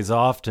 pays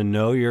off to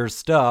know your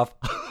stuff.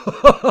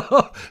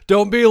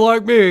 Don't be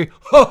like me.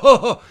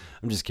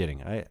 I'm just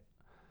kidding. I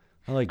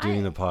like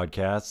doing the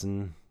podcast,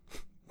 and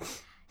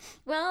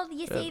well,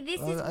 you see,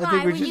 this is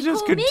why when you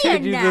call me a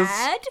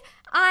nerd,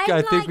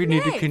 I think we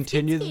need to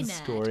continue the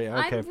story.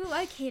 Okay.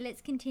 Okay,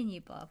 let's continue,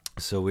 Bob.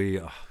 So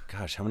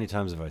how many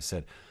times have I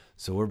said?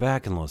 So we're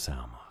back in Los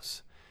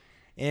Alamos.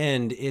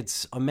 And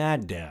it's a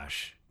mad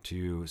dash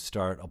to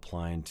start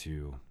applying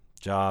to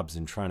jobs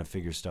and trying to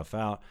figure stuff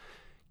out.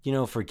 You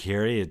know, for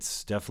Carrie,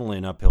 it's definitely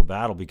an uphill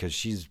battle because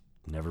she's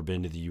never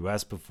been to the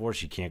U.S. before.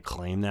 She can't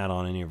claim that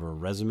on any of her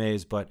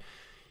resumes, but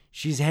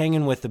she's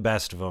hanging with the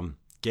best of them,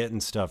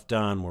 getting stuff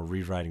done. We're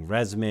rewriting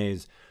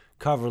resumes,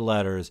 cover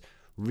letters,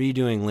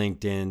 redoing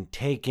LinkedIn,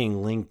 taking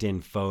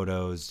LinkedIn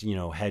photos,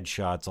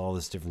 headshots, all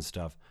this different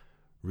stuff,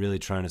 really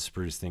trying to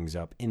spruce things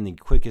up in the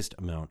quickest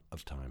amount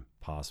of time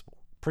possible.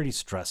 Pretty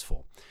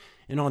stressful.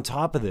 And on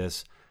top of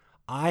this,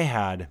 I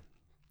had,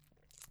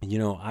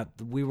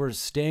 we were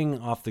staying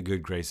off the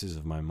good graces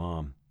of my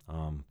mom.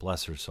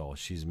 Bless her soul.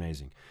 She's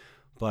amazing.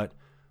 But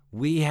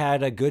we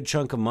had a good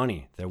chunk of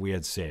money that we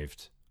had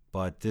saved.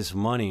 But this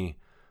money,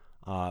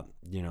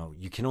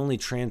 you can only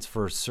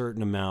transfer a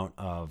certain amount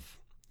of,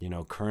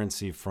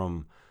 currency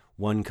from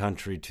one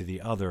country to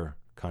the other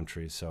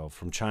country. So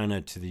from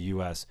China to the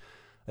U.S.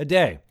 a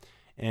day.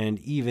 And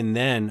even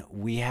then,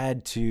 we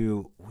had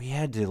to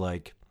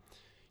like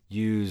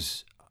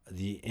use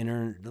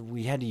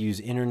we had to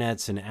use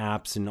internets and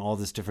apps and all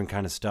this different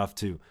kind of stuff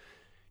to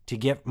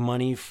get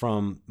money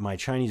from my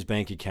Chinese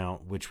bank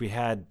account, which we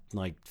had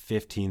like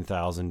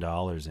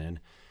 $15,000 in,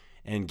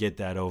 and get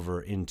that over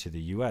into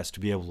the U.S.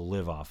 to be able to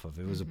live off of.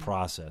 It was a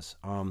process.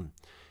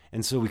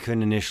 And so we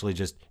couldn't initially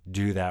just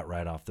do that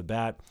right off the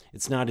bat.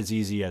 It's not as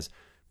easy as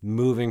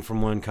moving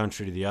from one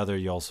country to the other.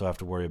 You also have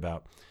to worry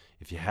about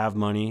if you have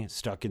money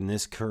stuck in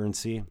this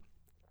currency,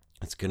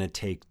 it's going to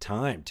take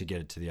time to get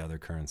it to the other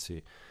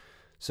currency.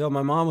 So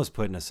my mom was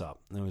putting us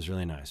up. It was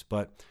really nice.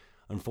 But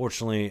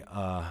unfortunately,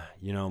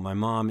 my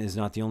mom is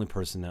not the only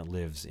person that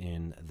lives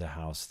in the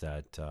house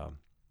that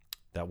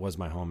was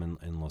my home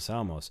in Los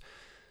Alamos.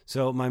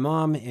 So my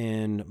mom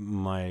and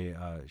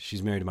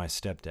she's married to my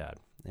stepdad.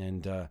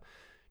 And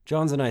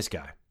John's a nice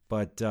guy.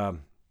 But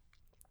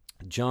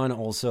John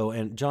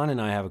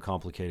and I have a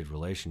complicated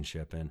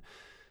relationship. And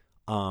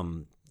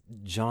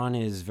John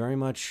is very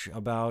much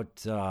about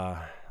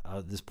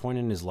this point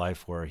in his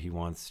life where he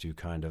wants to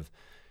kind of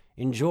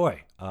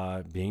enjoy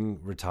being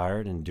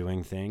retired and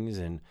doing things.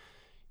 And,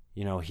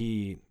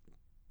 he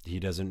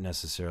doesn't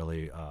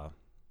necessarily,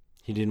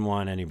 he didn't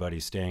want anybody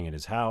staying at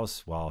his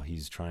house while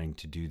he's trying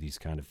to do these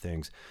kind of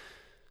things.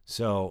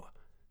 So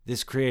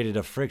this created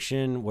a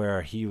friction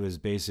where he was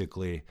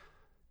basically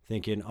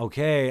thinking,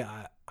 okay,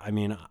 I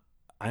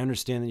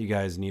understand that you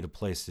guys need a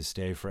place to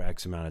stay for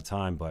X amount of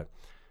time, but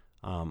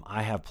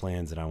I have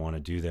plans and I want to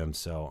do them.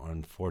 So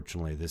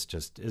unfortunately, this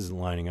just isn't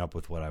lining up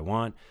with what I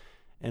want.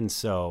 And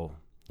so,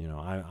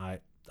 I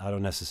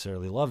don't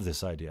necessarily love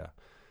this idea.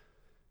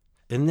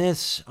 And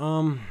this,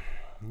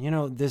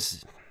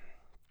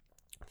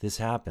 this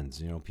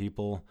happens.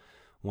 People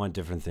want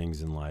different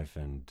things in life,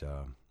 and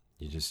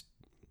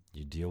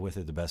you deal with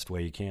it the best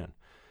way you can,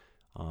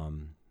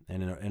 and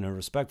in a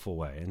respectful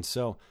way. And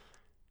so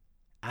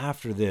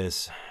after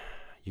this,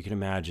 you can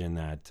imagine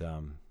that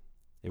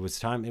it was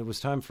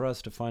time for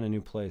us to find a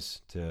new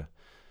place to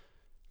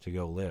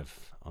go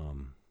live.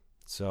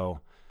 So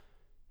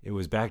it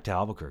was back to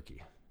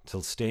Albuquerque to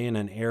stay in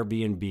an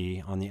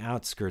Airbnb on the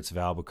outskirts of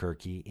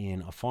Albuquerque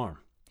in a farm,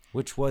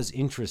 which was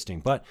interesting.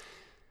 But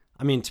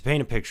to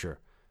paint a picture,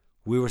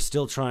 we were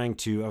still trying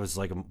to,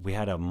 we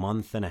had a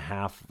month and a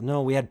half.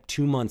 No, we had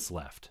 2 months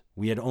left.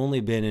 We had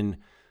only been in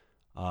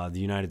the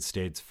United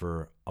States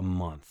for a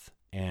month,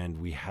 and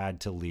we had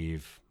to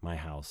leave my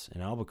house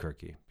in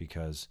Albuquerque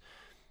because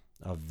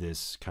of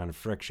this kind of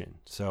friction.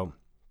 So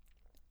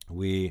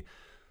we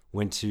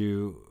went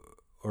to,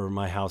 or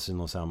my house in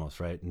Los Alamos,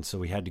 right? And so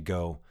we had to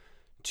go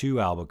to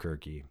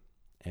Albuquerque,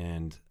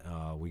 and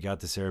we got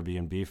this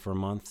Airbnb for a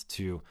month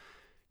to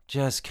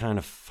just kind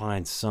of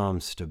find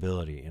some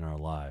stability in our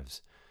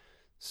lives.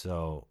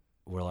 So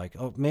we're like,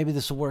 oh, maybe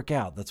this will work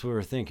out. That's what we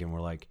were thinking.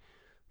 We're like,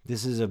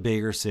 this is a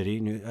bigger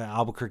city.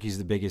 Albuquerque is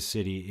the biggest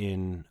city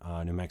in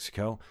New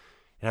Mexico.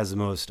 It has the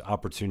most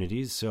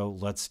opportunities, so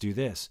let's do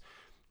this.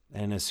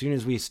 And as soon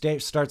as we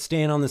start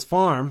staying on this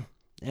farm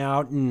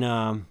out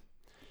in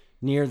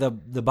near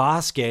the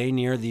Bosque,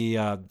 near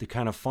the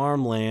kind of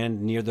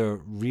farmland, near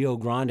the Rio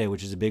Grande,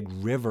 which is a big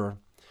river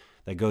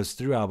that goes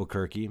through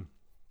Albuquerque,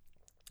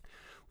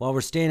 while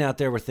we're staying out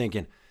there, we're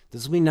thinking,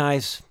 this will be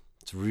nice.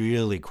 It's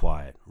really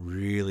quiet,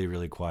 really,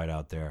 really quiet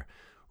out there,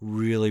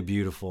 really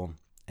beautiful.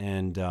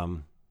 And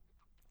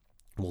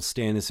we'll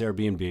stay in this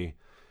Airbnb,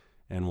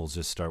 and we'll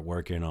just start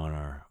working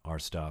on our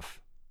stuff.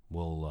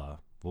 We'll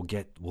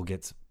get.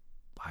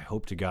 I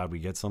hope to God we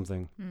get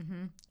something,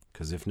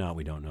 because if not,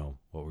 we don't know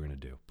what we're gonna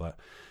do. But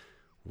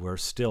we're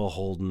still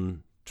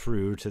holding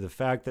true to the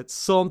fact that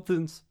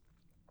something's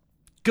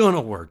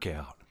gonna work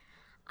out.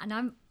 And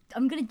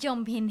I'm going to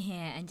jump in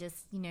here and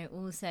just,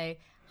 also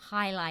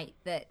highlight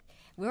that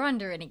we're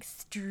under an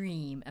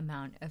extreme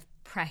amount of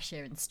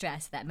pressure and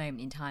stress at that moment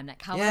in time.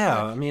 Like,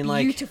 however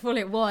beautiful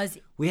it was.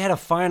 We had a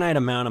finite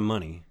amount of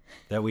money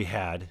that we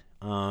had.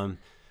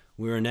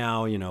 We were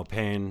now,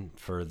 paying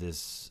for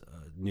this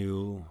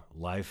new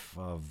life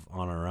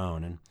on our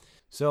own. And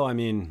so,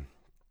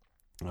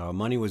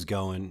 money was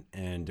going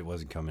and it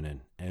wasn't coming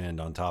in. And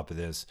on top of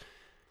this,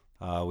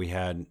 we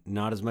had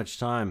not as much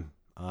time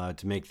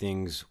to make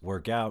things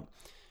work out.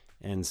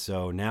 And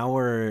so now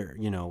we're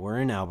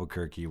in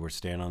Albuquerque. We're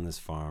staying on this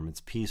farm.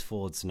 It's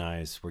peaceful. It's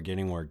nice. We're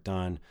getting work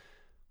done.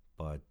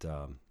 But,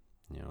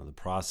 the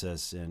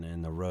process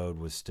and the road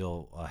was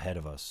still ahead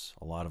of us.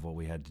 A lot of what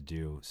we had to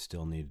do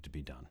still needed to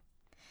be done.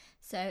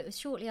 So it was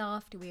shortly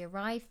after we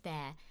arrived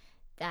there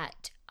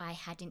that I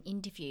had an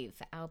interview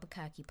for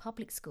Albuquerque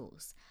Public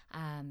Schools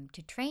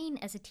to train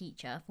as a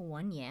teacher for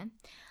 1 year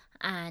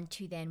and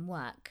to then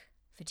work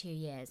for 2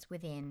 years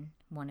within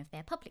one of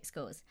their public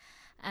schools.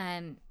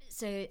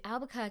 So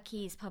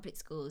Albuquerque's public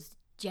schools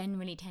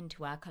generally tend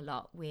to work a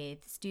lot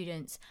with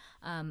students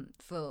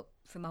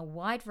from a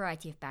wide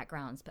variety of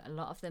backgrounds, but a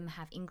lot of them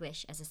have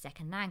English as a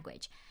second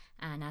language.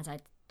 And as I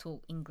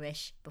taught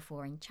English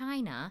before in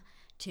China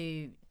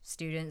to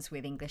students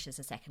with English as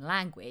a second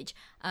language,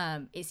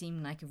 it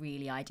seemed like a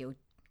really ideal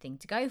thing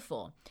to go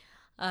for.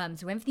 So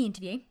I went for the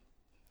interview.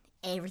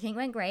 Everything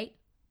went great.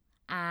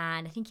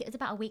 And I think it was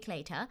about a week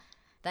later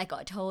that I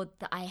got told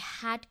that I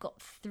had got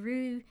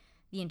through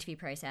the interview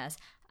process.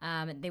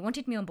 They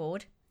wanted me on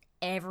board.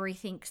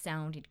 Everything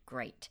sounded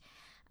great.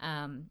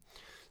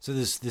 So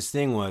this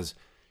thing was,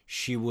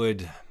 she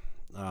would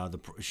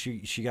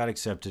she got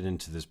accepted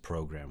into this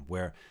program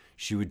where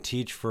she would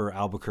teach for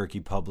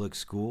Albuquerque Public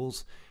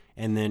Schools,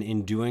 and then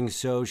in doing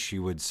so, she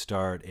would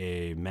start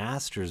a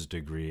master's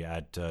degree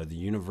at the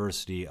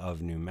University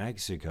of New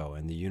Mexico,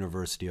 and the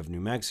University of New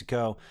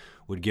Mexico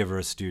would give her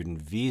a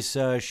student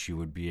visa. She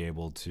would be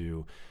able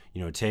to,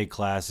 take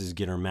classes,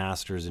 get her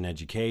master's in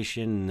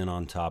education, and then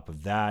on top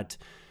of that,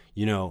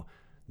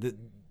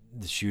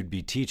 she would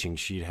be teaching.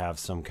 She'd have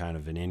some kind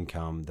of an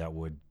income that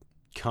would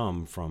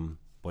come from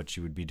what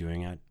she would be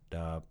doing at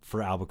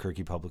for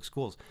Albuquerque Public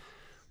Schools.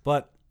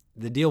 But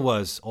the deal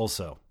was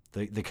also,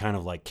 the kind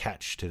of like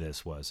catch to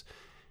this was,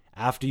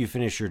 after you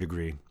finish your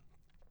degree,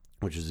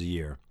 which is a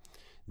year,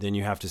 then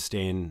you have to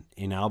stay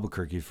in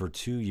Albuquerque for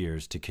 2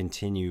 years to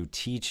continue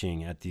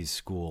teaching at these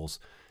schools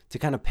to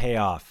kind of pay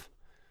off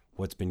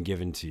what's been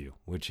given to you,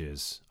 which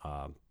is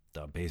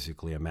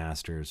basically a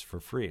master's for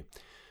free.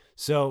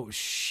 So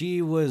she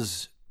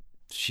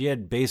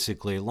had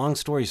basically, long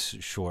story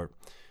short,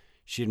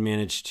 she had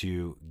managed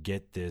to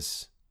get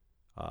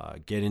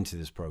into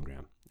this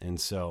program. And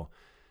so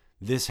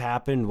this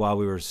happened while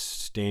we were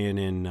staying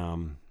in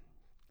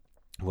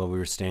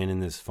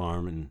this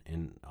farm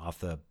and off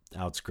the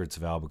outskirts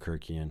of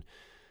Albuquerque. And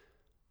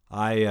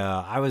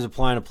I was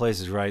applying to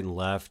places right and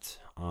left.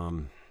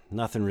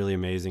 Nothing really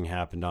amazing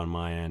happened on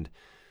my end.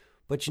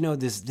 But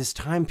this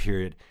time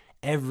period,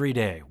 every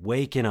day,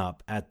 waking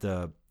up at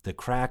the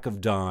crack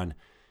of dawn,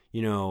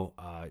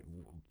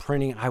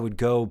 I would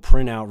go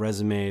print out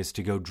resumes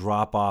to go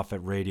drop off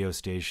at radio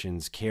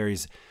stations.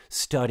 Carrie's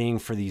studying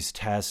for these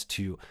tests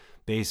to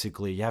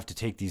basically, you have to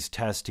take these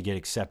tests to get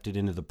accepted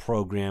into the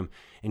program.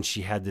 And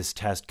she had this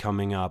test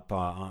coming up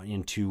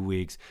in 2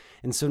 weeks.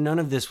 And so none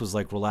of this was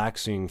like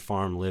relaxing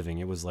farm living.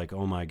 It was like,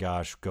 oh my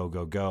gosh, go,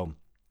 go, go.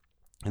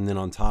 And then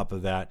on top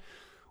of that,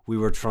 we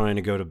were trying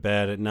to go to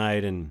bed at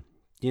night. And,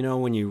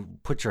 when you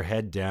put your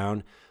head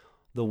down,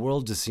 the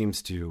world just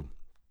seems to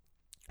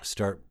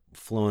start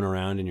flowing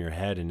around in your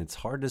head, and it's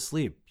hard to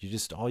sleep.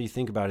 All you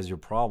think about is your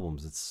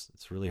problems.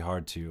 It's really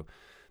hard to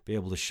be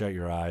able to shut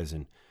your eyes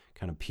and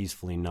kind of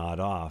peacefully nod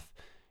off.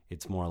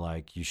 It's more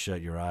like you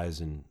shut your eyes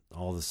and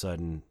all of a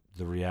sudden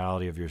the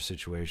reality of your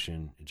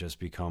situation, it just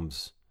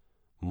becomes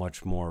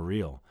much more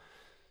real.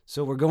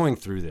 So we're going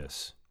through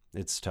this.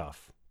 It's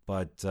tough,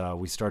 but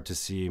we start to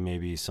see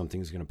maybe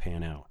something's going to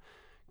pan out.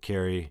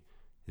 Carrie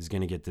is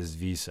going to get this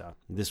visa.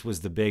 This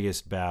was the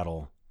biggest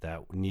battle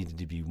that needed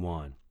to be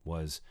won,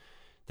 was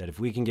that if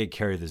we can get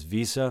Carrie this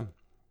visa,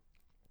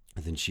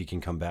 then she can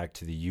come back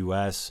to the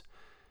U.S.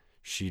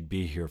 She'd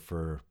be here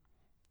for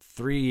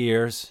 3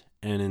 years,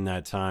 and in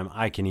that time,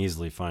 I can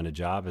easily find a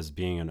job. As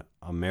being an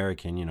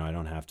American, I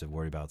don't have to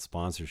worry about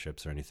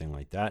sponsorships or anything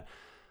like that.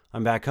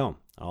 I'm back home.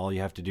 All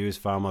you have to do is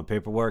file my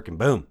paperwork, and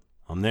boom,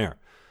 I'm there.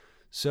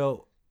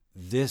 So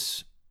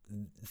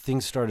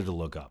things started to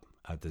look up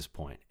at this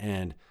point.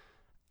 And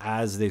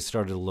as they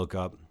started to look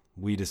up,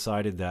 we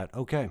decided that,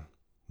 okay,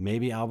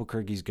 maybe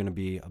Albuquerque's going to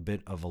be a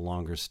bit of a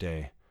longer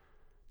stay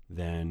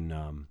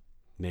than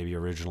maybe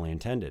originally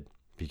intended,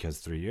 because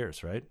 3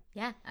 years, right?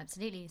 Yeah,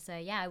 absolutely. So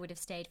I would have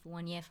stayed for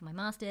 1 year for my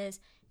master's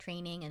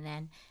training, and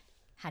then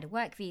had a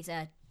work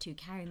visa to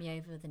carry me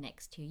over the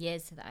next 2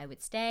 years so that I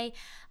would stay.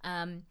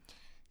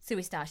 So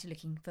we started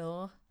looking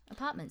for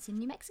apartments in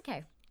New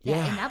Mexico. In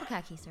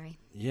Albuquerque, sorry.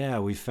 Yeah,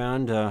 we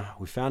found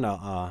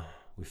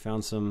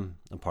some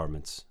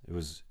apartments. It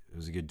was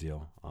a good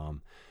deal.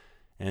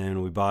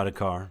 And we bought a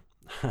car.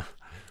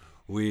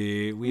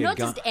 we not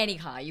just any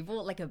car. You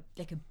bought like a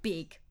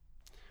big.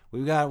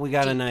 We got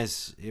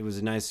Jeep. It was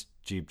a nice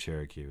Jeep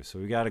Cherokee. So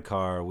we got a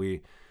car.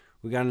 We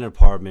got an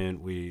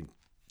apartment. We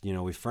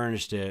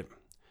furnished it.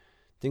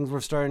 Things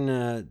were starting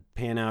to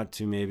pan out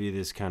to maybe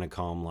this kind of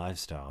calm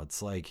lifestyle.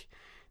 It's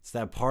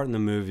that part in the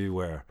movie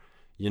where,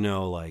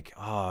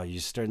 you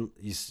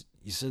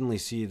suddenly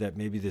see that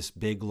maybe this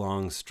big,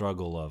 long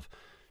struggle of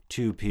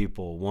two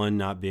people, one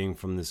not being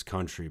from this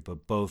country,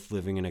 but both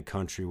living in a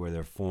country where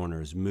they're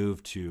foreigners,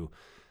 move to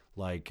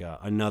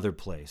another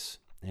place,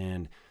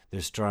 and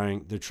they're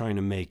trying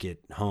to make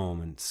it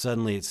home. And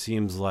suddenly it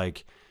seems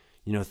like,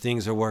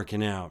 things are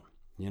working out.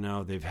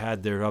 They've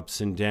had their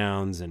ups and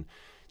downs, and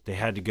they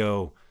had to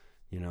go,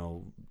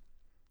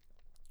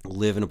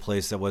 live in a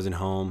place that wasn't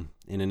home,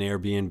 in an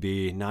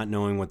Airbnb, not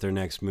knowing what their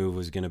next move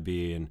was going to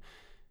be. And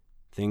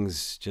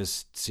things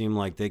just seemed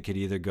like they could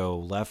either go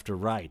left or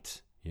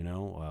right,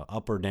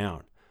 up or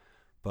down.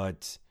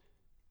 But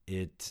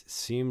it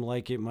seemed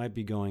like it might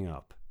be going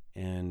up.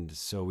 And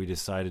so we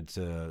decided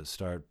to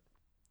start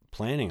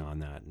planning on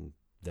that. And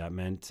that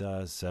meant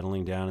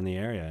settling down in the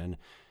area. And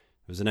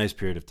it was a nice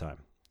period of time,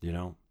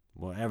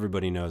 Well,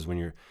 everybody knows when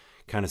you're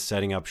kind of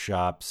setting up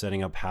shop,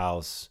 setting up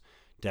house,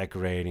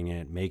 decorating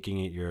it, making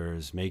it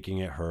yours, making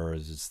it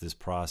hers. It's this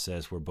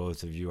process where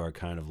both of you are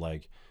kind of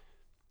like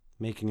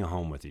making a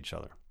home with each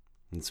other.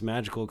 It's a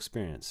magical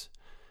experience.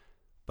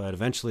 But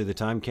eventually the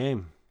time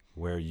came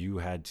where you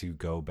had to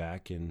go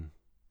back, and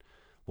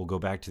we'll go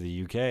back to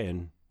the UK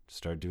and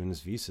start doing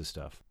this visa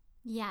stuff.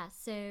 Yeah,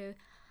 so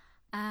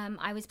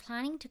I was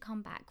planning to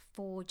come back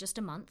for just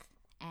a month,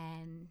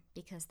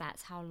 because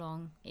that's how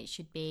long it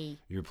should be.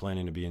 You're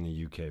planning to be in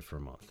the UK for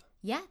a month?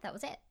 Yeah, that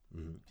was it.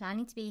 Mm-hmm.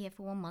 Planning to be here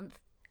for 1 month.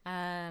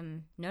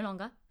 No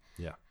longer.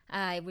 Yeah.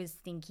 I was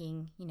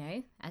thinking,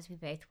 as we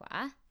both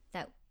were,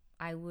 that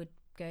I would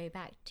go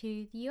back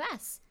to the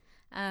US.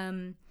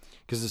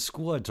 Because the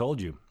school had told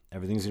you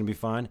everything's going to be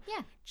fine.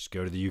 Yeah. Just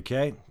go to the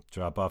UK,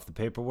 drop off the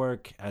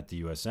paperwork at the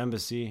US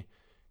Embassy,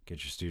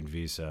 get your student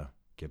visa,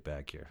 get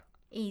back here.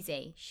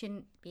 Easy.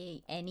 Shouldn't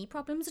be any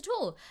problems at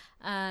all.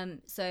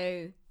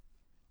 So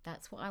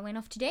that's what I went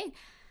off to do.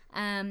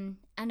 And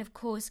of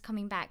course,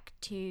 coming back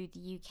to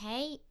the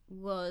UK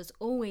was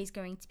always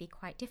going to be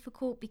quite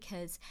difficult,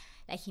 because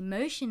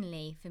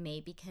emotionally for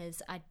me,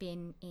 because I'd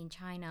been in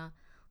China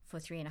for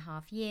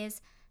 3.5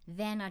 years,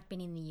 then I'd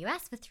been in the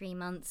US for 3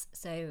 months,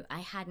 so I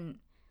hadn't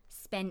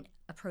spent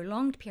a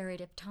prolonged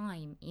period of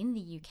time in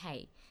the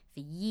UK for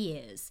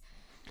years.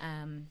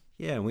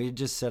 Yeah, we had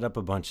just set up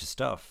a bunch of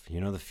stuff.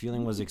 The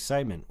feeling was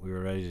excitement. We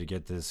were ready to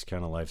get this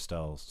kind of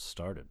lifestyle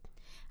started.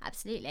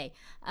 Absolutely.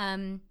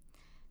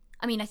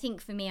 I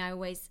think for me,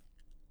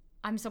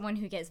 I'm someone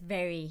who gets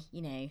very,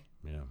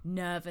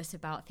 nervous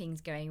about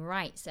things going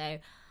right. So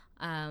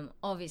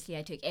obviously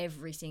I took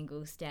every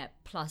single step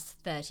plus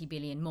 30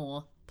 billion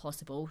more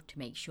possible to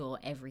make sure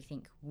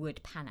everything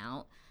would pan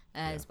out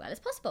as well as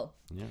possible.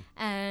 Yeah.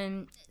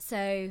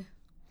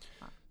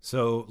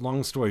 So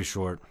long story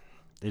short,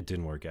 it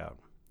didn't work out.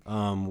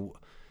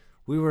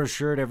 We were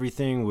assured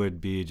everything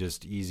would be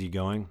just easy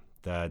going,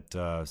 that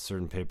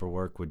certain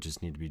paperwork would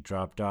just need to be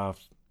dropped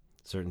off.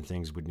 Certain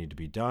things would need to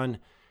be done,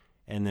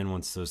 and then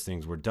once those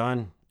things were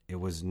done, it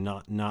was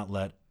not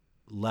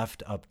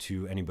left up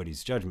to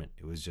anybody's judgment.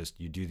 It was just,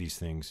 you do these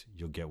things,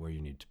 you'll get where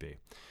you need to be.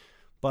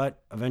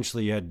 But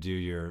eventually you had to do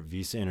your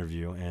visa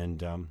interview,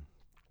 and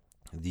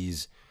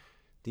these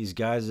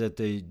guys at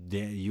the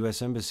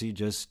U.S. Embassy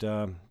just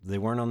they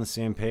weren't on the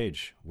same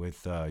page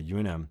with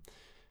UNM,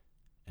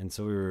 and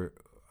so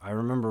I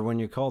remember when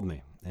you called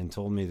me, and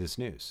told me this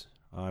news.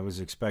 I was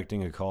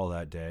expecting a call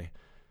that day,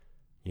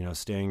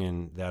 staying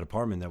in that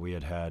apartment that we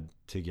had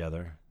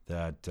together,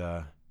 that,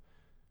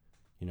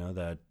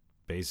 that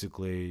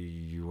basically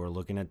you were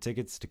looking at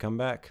tickets to come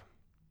back.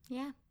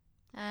 Yeah.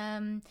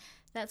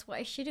 That's what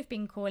I should have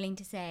been calling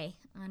to say.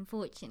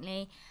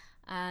 Unfortunately,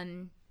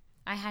 I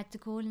had to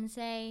call and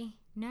say,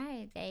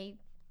 no, they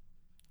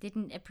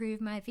didn't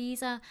approve my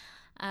visa.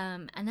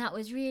 And that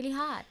was really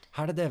hard.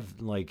 How did that,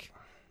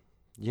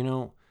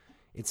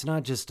 it's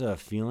not just a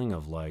feeling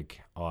of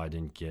oh, I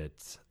didn't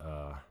get,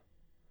 I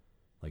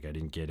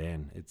didn't get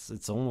in.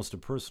 It's almost a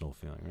personal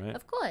feeling, right?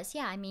 Of course,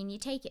 yeah. I mean, you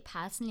take it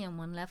personally on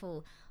one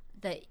level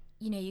that,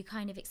 you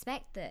kind of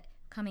expect that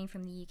coming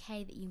from the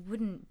UK that you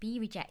wouldn't be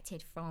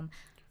rejected from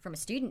a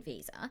student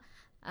visa.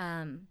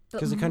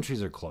 Because the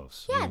countries are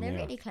close. Yeah, they're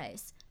really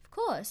close, of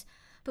course.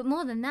 But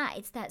more than that,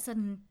 it's that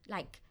sudden,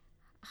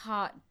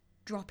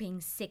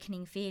 heart-dropping,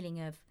 sickening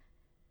feeling of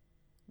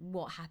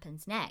what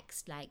happens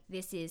next.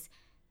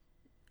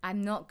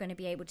 I'm not going to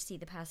be able to see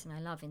the person I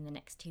love in the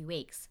next 2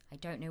 weeks. I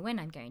don't know when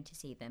I'm going to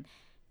see them.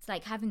 It's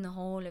like having the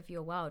whole of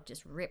your world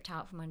just ripped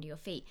out from under your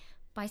feet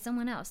by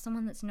someone else,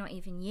 someone that's not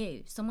even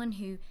you, someone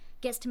who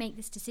gets to make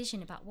this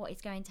decision about what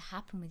is going to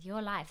happen with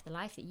your life, the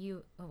life that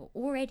you are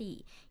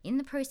already in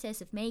the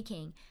process of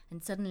making,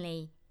 and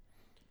suddenly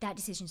that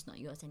decision's not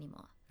yours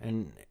anymore.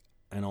 And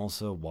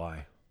also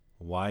why?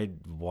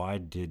 Why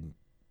did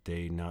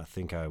they not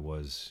think I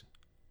was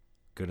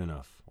good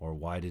enough? Or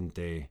why didn't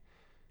they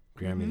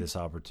grant me this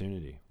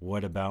opportunity?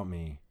 What about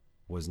me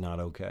was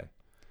not okay?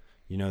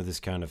 This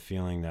kind of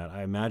feeling that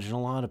I imagine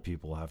a lot of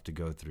people have to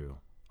go through.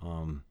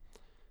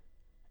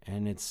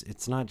 And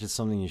it's not just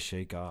something you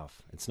shake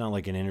off. It's not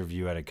like an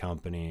interview at a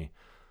company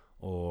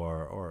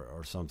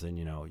or something,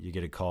 you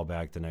get a call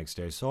back the next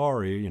day.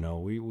 Sorry,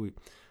 we're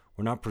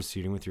not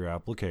proceeding with your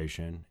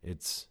application.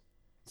 It's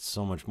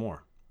so much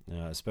more,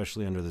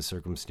 especially under the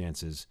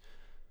circumstances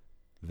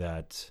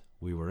that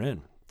we were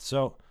in.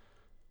 So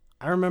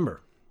I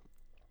remember,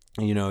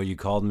 you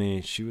called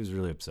me. She was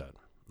really upset.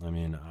 I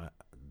mean,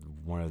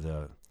 one of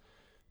the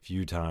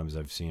few times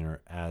I've seen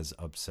her as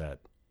upset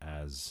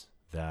as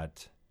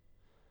that,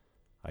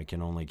 I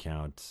can only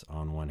count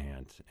on one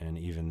hand, and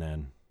even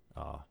then,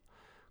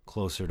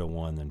 closer to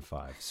 1 than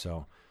 5.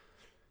 So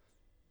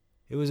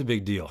it was a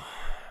big deal,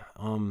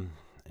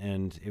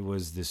 and it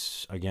was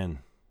this, again,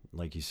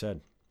 like you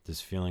said,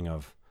 this feeling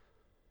of,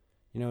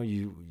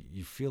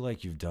 you feel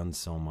like you've done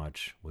so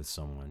much with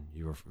someone.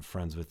 You were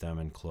friends with them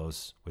and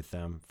close with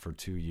them for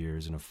 2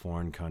 years in a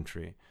foreign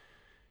country.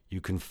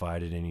 You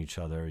confided in each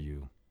other.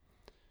 You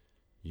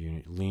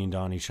leaned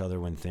on each other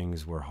when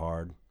things were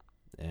hard.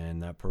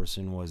 And that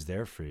person was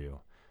there for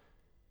you.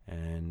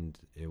 And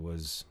it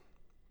was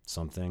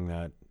something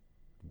that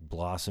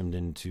blossomed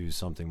into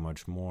something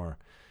much more.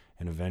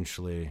 And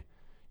eventually,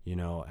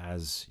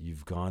 as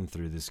you've gone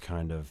through this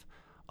kind of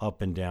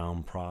up and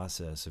down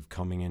process of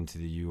coming into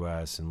the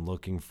U.S. and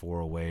looking for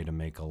a way to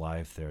make a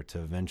life there, to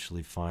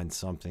eventually find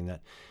something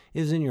that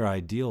isn't your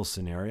ideal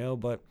scenario,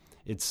 but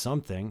it's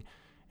something,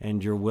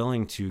 and you're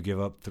willing to give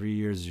up 3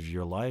 years of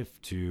your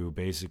life to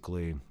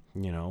basically,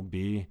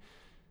 be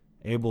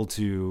able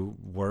to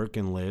work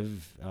and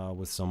live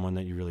with someone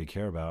that you really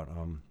care about,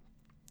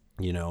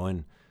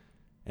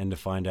 and to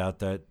find out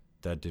that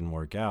didn't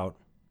work out,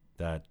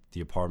 that the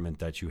apartment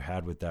that you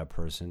had with that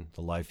person,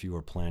 the life you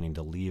were planning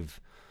to leave,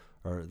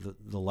 or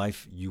the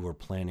life you were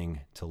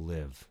planning to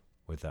live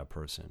with that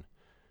person,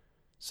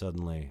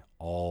 suddenly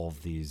all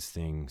of these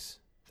things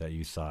that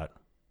you thought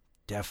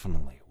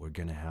definitely were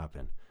going to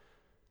happen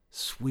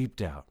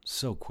swept out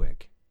so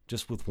quick,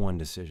 just with one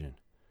decision.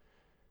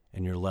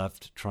 And you're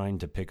left trying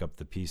to pick up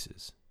the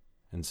pieces.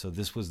 And so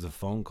this was the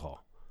phone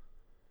call.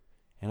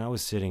 And I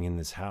was sitting in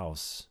this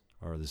house,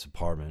 or this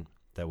apartment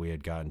that we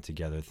had gotten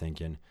together,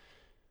 thinking,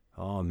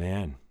 oh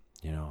man,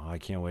 I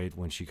can't wait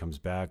when she comes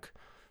back.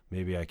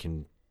 Maybe I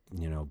can,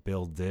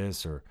 build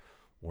this or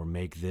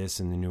make this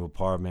in the new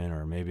apartment,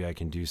 or maybe I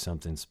can do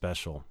something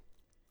special.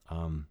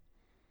 And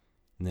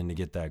then to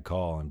get that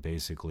call and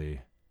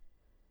basically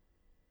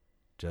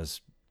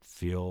just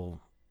feel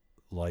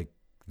like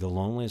the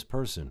loneliest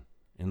person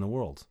in the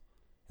world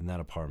in that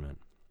apartment.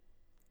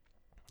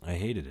 I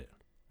hated it.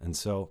 And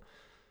so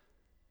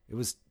it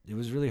was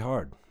really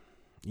hard,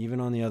 even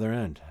on the other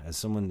end, as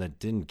someone that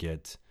didn't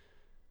get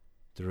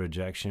the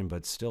rejection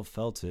but still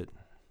felt it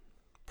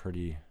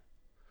pretty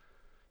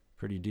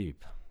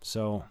deep.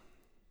 So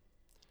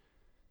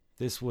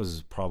this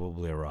was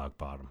probably a rock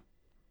bottom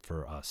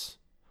for us.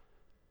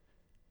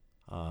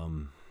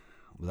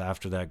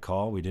 After that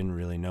call, we didn't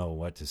really know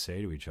what to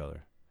say to each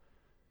other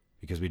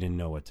because we didn't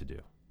know what to do.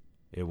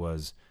 It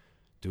was,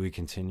 do we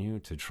continue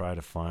to try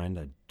to find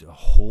a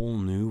whole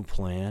new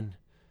plan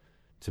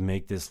to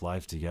make this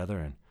life together?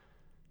 And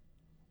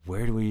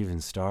where do we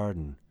even start?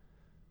 And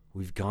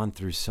we've gone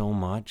through so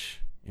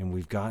much and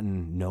we've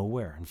gotten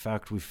nowhere. In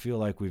fact, we feel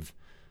like we've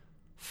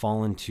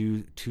fallen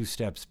two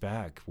steps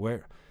back.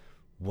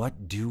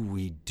 what do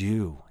we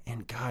do?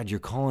 And God,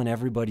 you're calling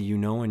everybody you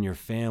know in your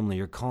family.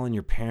 You're calling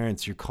your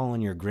parents. You're calling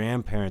your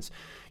grandparents.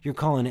 You're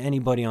calling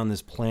anybody on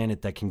this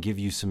planet that can give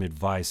you some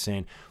advice,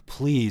 saying,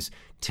 please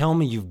tell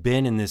me you've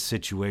been in this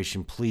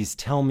situation. Please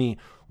tell me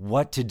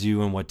what to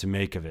do and what to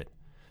make of it,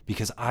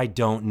 because I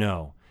don't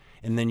know.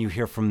 And then you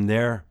hear from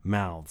their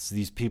mouths,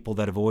 these people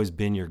that have always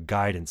been your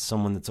guidance,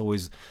 someone that's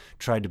always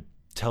tried to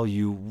tell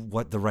you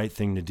what the right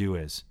thing to do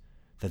is,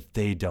 that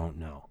they don't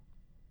know.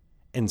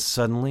 And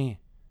suddenly,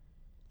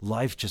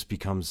 life just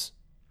becomes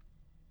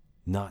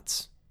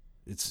nuts.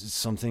 It's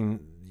something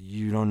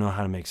you don't know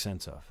how to make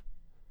sense of.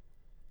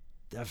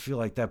 I feel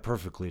like that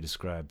perfectly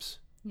describes.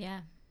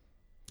 Yeah.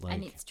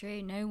 And it's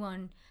true. No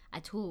one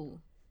at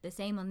all, the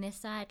same on this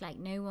side, like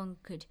no one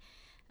could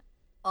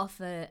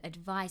offer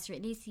advice, or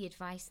at least the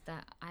advice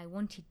that I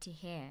wanted to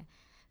hear,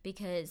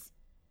 because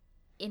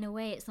in a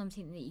way it's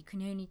something that you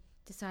can only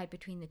decide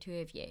between the two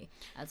of you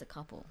as a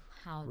couple.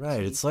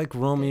 Right, it's like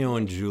Romeo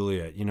and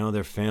Juliet. You know,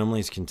 their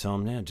families can tell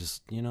them, yeah,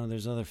 just, you know,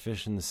 there's other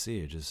fish in the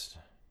sea. Just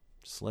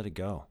let it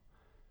go,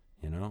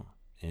 you know?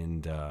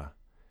 And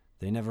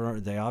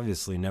they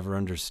obviously never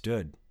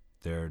understood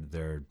their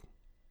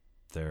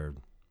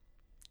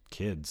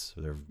kids,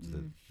 the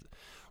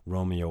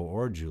Romeo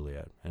or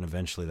Juliet, and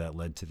eventually that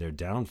led to their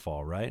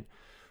downfall, right?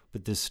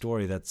 But this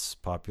story that's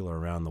popular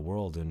around the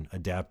world and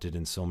adapted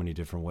in so many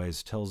different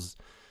ways tells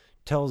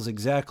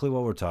exactly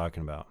what we're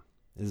talking about,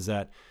 is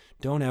that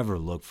don't ever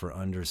look for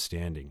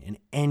understanding in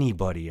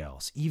anybody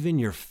else, even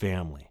your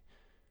family,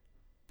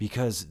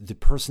 because the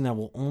person that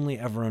will only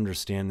ever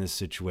understand this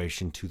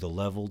situation to the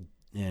level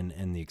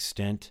and the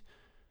extent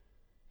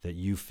that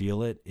you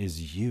feel it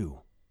is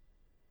you.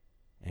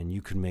 And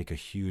you could make a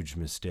huge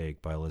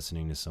mistake by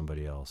listening to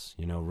somebody else.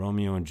 You know,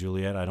 Romeo and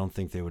Juliet, I don't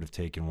think they would have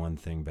taken one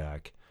thing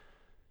back.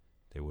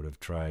 They would have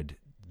tried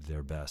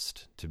their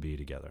best to be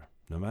together,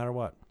 no matter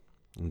what.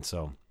 And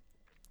so,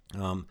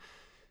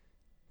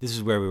 this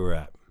is where we were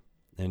at.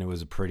 And it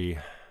was a pretty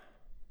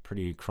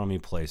crummy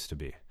place to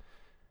be.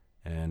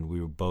 And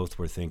we both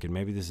were thinking,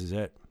 maybe this is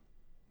it.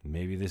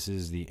 Maybe this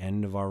is the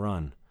end of our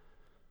run.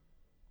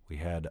 We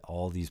had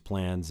all these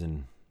plans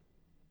and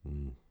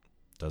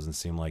doesn't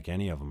seem like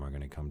any of them are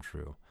going to come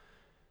true.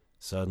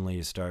 Suddenly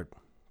you start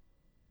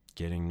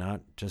getting not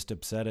just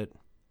upset at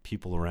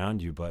people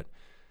around you, but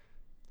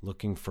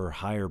looking for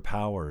higher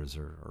powers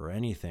or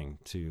anything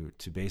to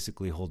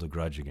basically hold a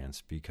grudge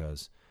against,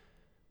 because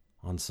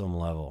on some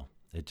level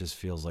it just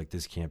feels like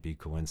this can't be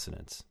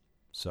coincidence.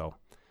 So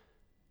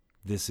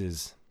this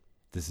is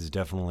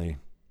definitely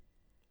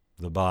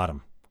the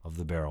bottom of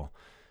the barrel,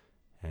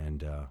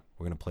 and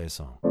we're going to play a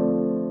song.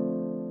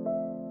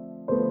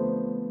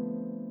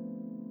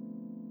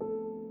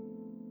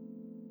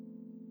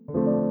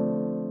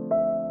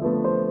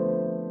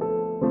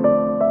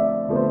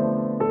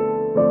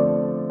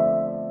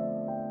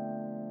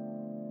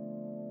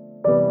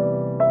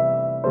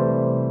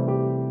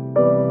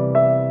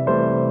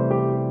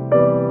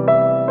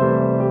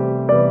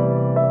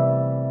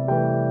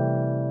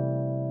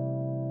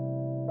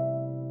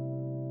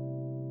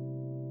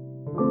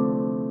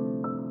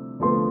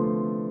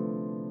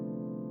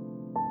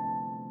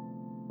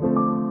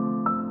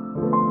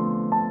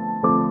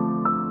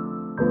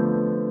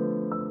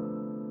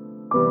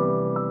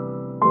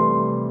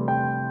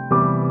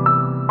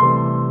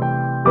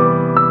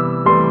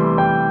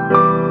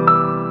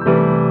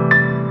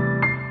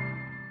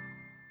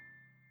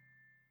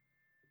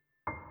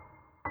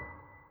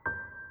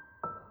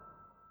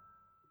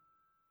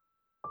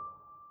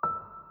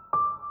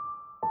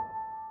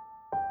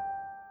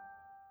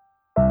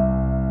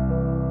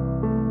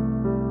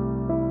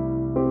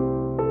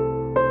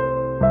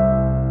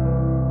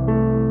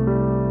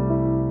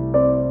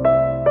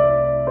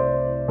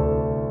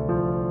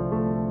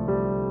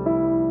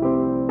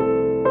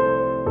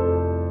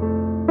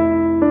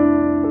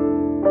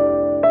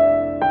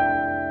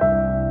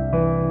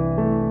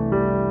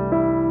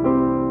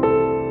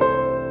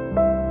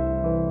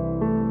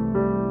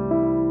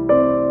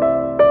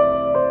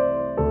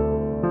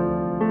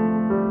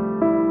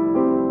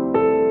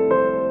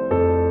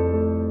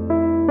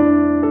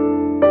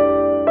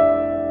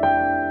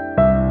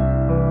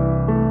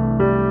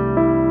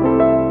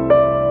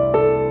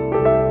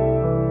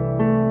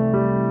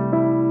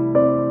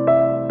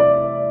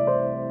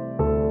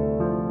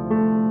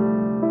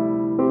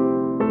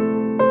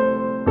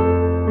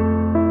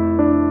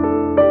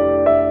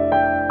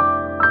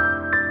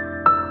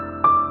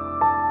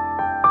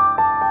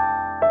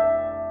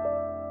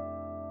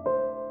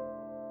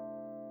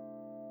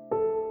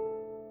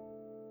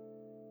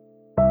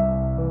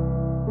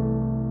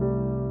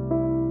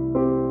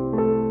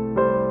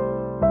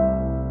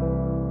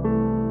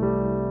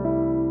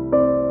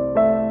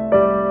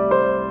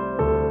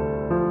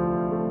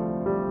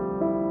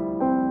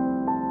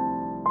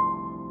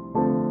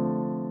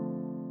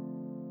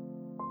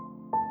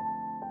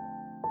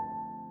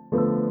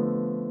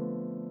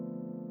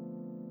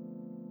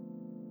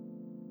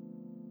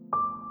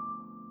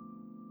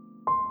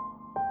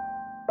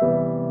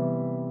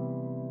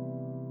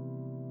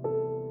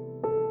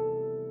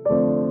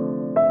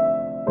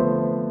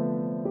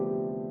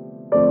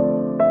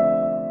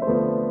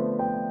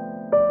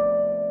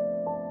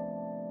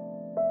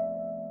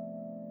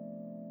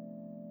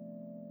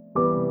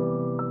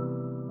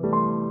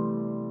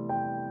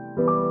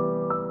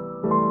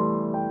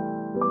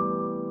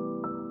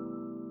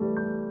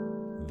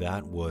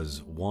 That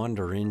was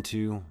Wander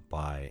Into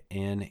by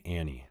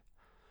Annie.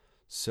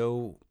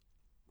 So,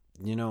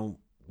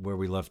 where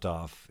we left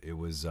off, it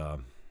was a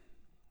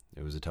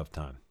tough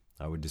time.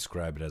 I would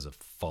describe it as a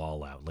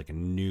fallout, like a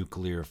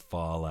nuclear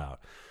fallout.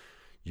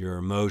 Your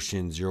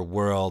emotions, your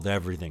world,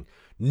 everything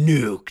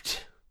nuked.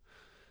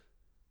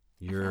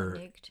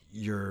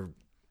 Your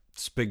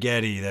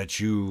spaghetti that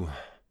you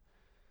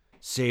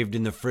saved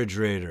in the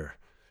refrigerator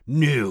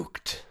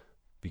nuked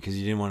because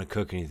you didn't want to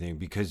cook anything,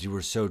 because you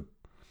were so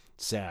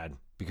sad,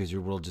 because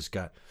your world just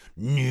got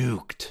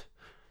nuked.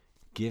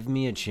 Give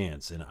me a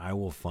chance and I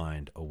will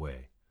find a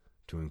way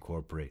to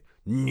incorporate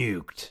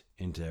nuked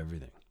into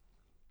everything.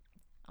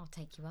 I'll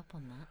take you up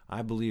on that.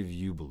 I believe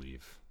you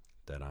believe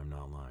that I'm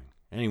not lying.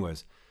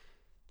 Anyways,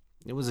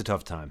 it was a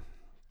tough time.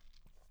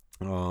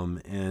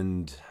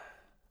 And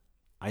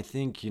I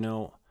think,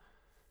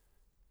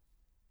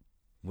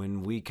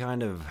 when we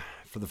kind of,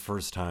 for the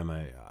first time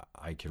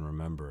I can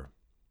remember,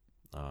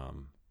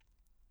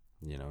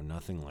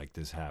 nothing like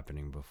this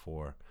happening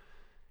before,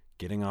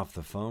 getting off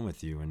the phone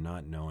with you and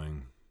not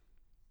knowing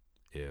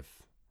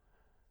if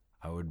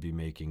I would be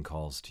making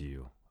calls to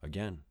you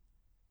again.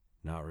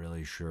 Not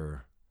really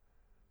sure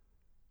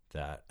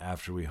that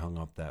after we hung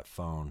up that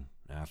phone,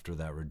 after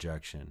that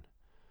rejection,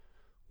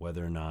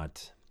 whether or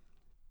not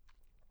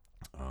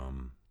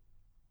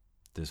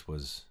this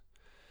was,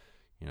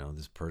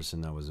 this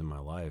person that was in my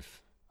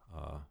life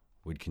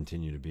would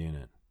continue to be in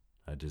it.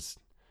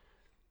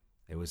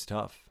 It was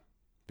tough.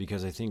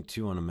 Because I think,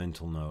 too, on a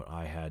mental note,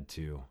 I had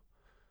to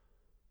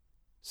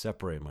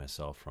separate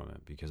myself from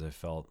it because I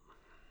felt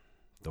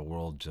the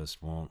world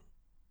just won't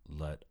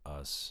let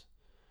us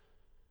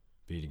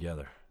be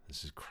together.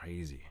 This is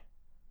crazy.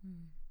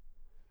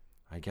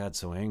 I got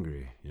so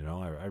angry,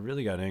 I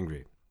really got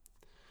angry.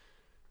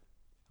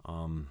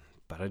 But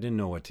I didn't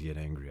know what to get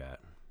angry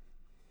at.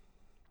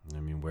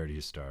 I mean, where do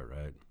you start,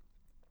 right?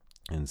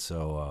 And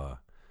so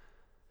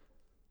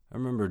I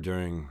remember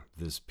during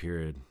this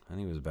period, I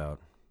think it was about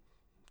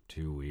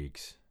 2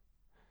 weeks,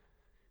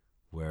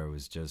 where it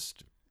was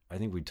just, I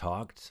think we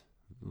talked,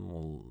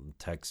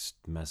 text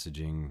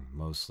messaging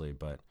mostly,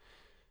 but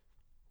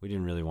we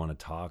didn't really want to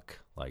talk,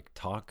 like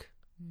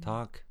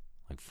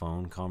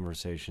phone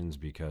conversations,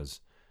 because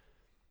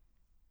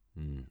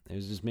it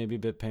was just maybe a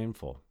bit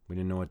painful. We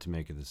didn't know what to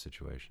make of the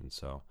situation.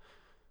 So,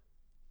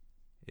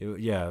 it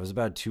was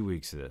about 2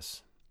 weeks of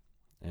this.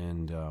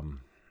 And,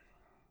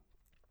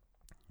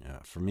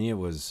 for me, I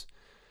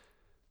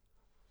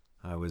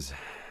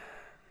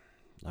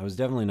was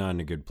definitely not in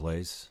a good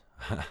place.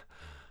 I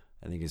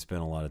think I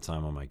spent a lot of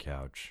time on my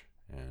couch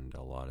and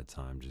a lot of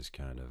time just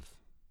kind of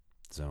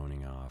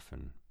zoning off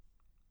and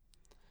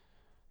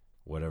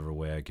whatever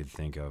way I could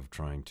think of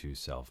trying to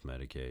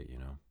self-medicate,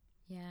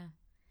 Yeah.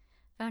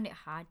 Found it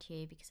hard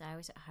too because I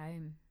was at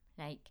home.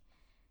 Like,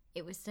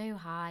 it was so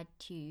hard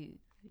to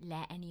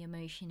let any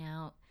emotion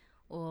out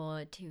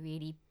or to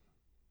really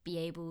be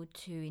able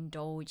to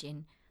indulge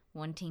in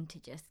wanting to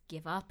just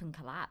give up and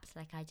collapse.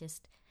 Like, I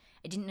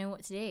didn't know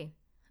what to do.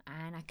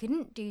 And I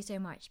couldn't do so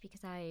much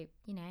because I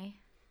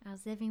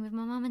was living with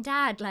my mom and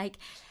dad.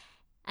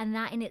 And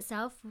that in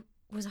itself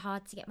was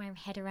hard to get my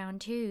head around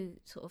too,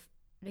 sort of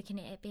looking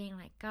at it being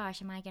like,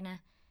 gosh,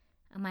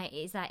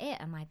 is that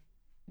it?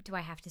 Do I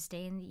have to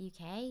stay in the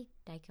UK?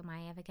 Like, am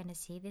I ever going to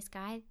see this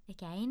guy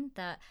again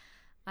that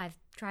I've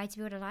tried to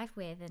build a life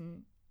with,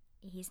 and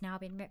he's now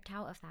been ripped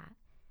out of that?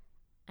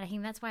 And I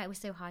think that's why it was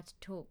so hard to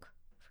talk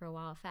for a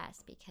while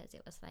first, because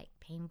it was like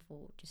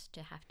painful just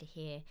to have to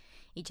hear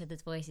each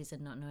other's voices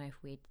and not know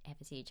if we'd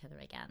ever see each other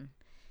again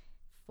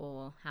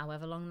for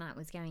however long that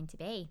was going to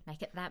be.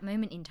 Like, at that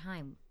moment in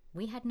time,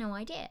 we had no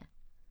idea.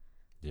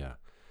 Yeah.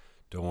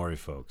 Don't worry,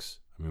 folks.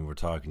 I mean, we're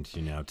talking to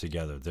you now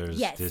together. There's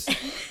this.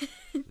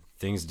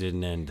 Things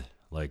didn't end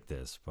like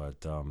this,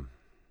 but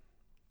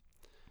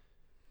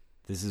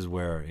this is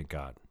where it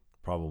got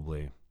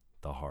probably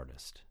the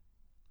hardest,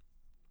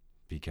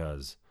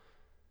 because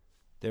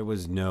there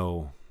was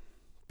no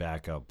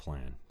backup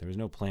plan. There was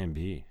no plan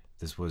B.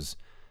 This was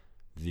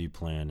the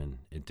plan, and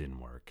it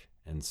didn't work.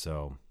 And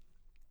so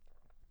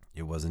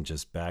it wasn't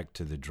just back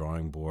to the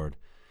drawing board.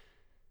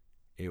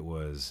 It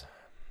was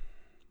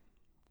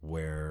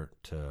where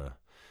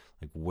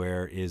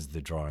is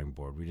the drawing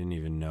board? We didn't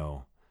even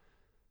know,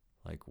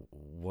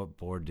 what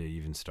board to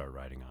even start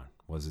writing on.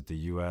 Was it the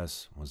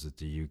U.S.? Was it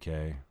the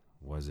U.K.?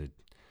 Was it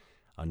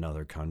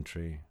another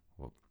country?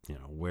 Well,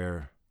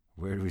 where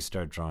do we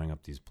start drawing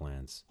up these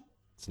plans?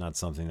 It's not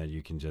something that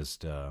you can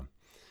just,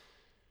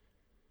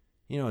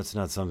 it's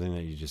not something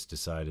that you just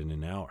decide in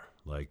an hour,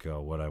 like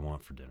what I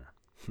want for dinner.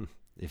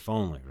 If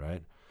only,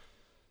 right?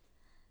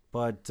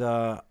 But,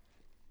 so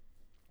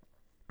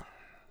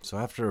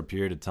after a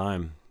period of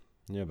time,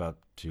 about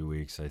 2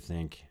 weeks, I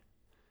think,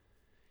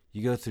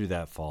 you go through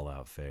that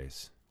fallout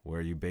phase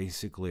where you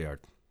basically are,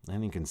 I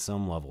think, in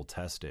some level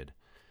tested.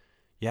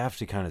 You have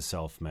to kind of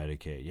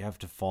self-medicate. You have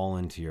to fall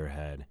into your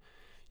head.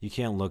 You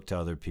can't look to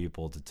other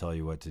people to tell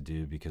you what to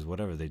do, because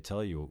whatever they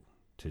tell you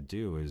to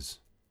do is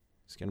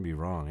It's going to be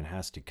wrong. It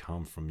has to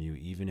come from you,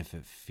 even if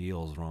it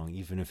feels wrong,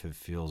 even if it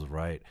feels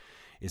right.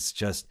 It's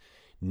just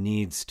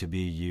needs to be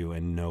you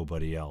and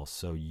nobody else.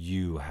 So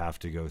you have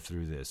to go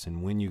through this.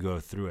 And when you go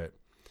through it,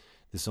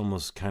 this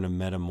almost kind of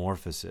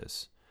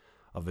metamorphosis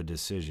of a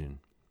decision.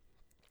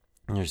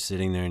 And you're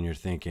sitting there and you're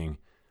thinking,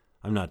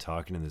 I'm not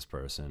talking to this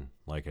person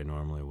like I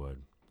normally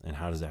would. And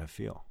how does that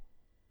feel?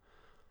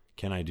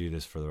 Can I do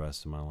this for the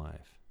rest of my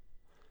life?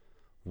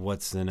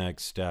 What's the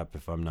next step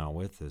if I'm not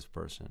with this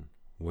person?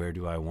 Where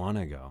do I want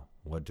to go?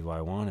 What do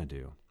I want to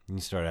do? And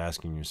you start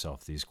asking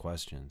yourself these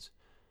questions.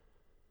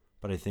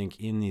 But I think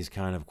in these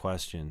kind of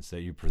questions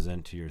that you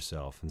present to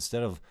yourself,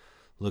 instead of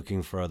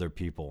looking for other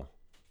people,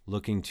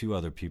 looking to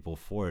other people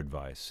for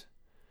advice,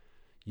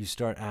 you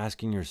start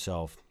asking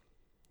yourself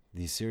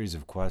these series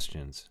of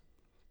questions.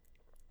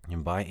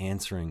 And by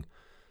answering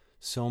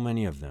so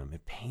many of them,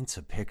 it paints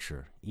a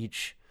picture.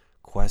 Each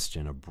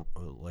question,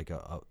 like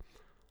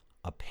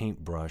a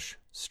paintbrush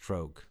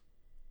stroke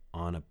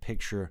on a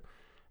picture.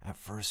 At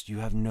first, you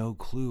have no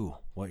clue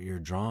what you're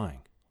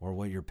drawing or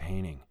what you're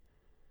painting.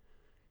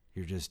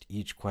 You're just,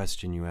 each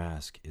question you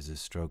ask is a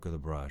stroke of the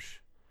brush.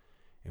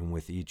 And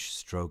with each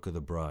stroke of the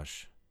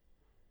brush,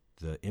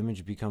 the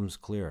image becomes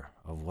clear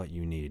of what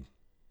you need,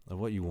 of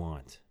what you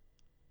want.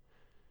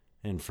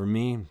 And for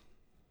me,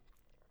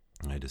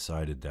 I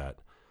decided that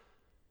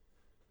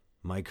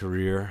my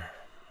career,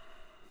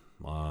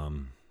 my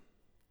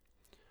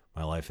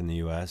life in the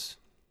U.S.,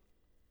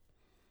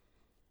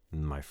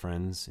 and my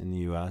friends in the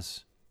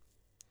U.S.,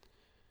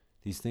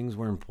 these things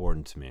were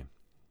important to me.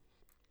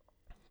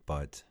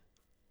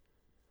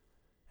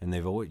 And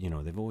they've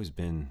always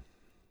been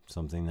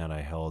something that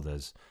I held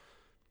as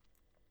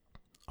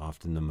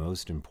often the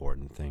most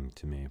important thing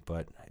to me.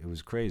 But it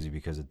was crazy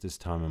because at this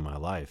time in my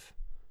life,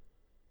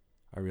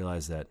 I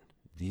realized that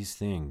these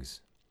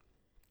things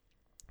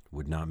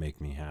would not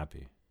make me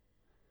happy.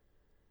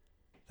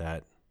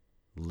 That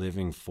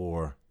living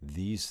for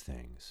these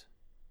things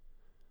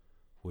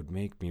would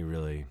make me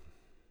really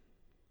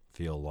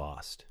feel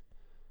lost.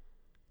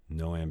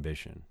 No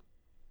ambition.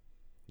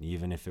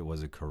 Even if it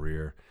was a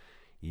career,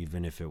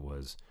 even if it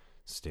was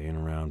staying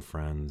around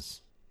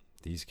friends,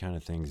 these kind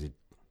of things, it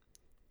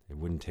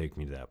wouldn't take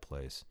me to that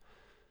place.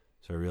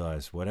 So I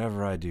realized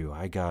whatever I do,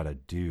 I gotta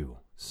do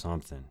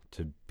something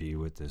to be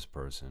with this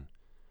person.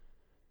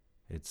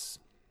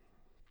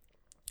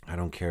 I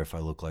don't care if I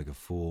look like a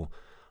fool.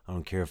 I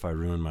don't care if I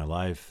ruin my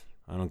life.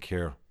 I don't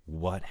care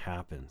what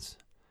happens.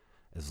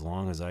 As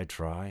long as I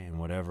try and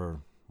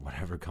whatever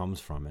comes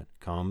from it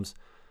comes,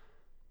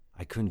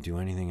 I couldn't do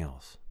anything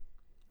else.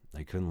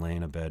 I couldn't lay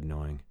in a bed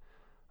knowing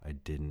I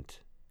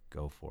didn't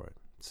go for it.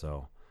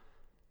 So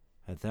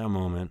at that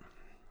moment,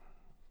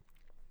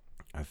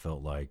 I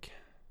felt like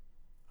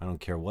I don't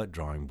care what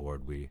drawing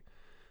board we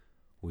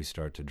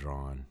start to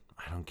draw on.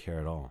 I don't care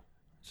at all.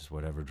 Just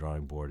whatever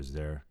drawing board is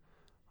there,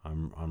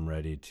 I'm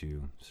ready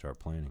to start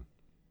planning.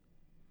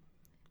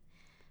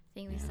 I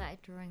think we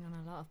started drawing on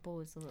a lot of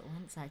boards all at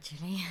once,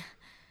 actually.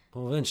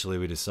 Well, eventually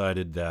we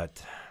decided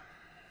that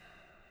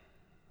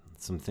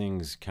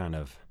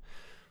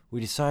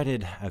we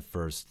decided at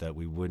first that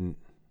we wouldn't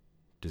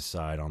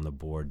decide on the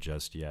board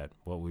just yet.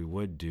 What we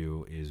would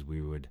do is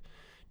we would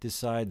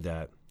decide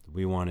that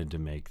we wanted to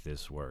make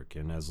this work.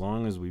 And as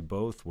long as we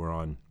both were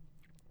on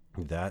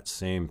that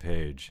same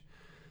page,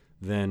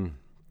 then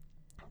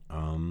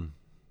at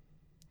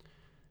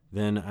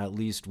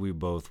least we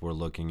both were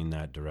looking in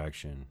that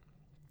direction.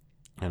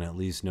 And at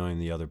least knowing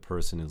the other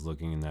person is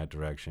looking in that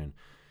direction,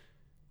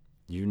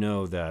 you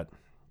know that,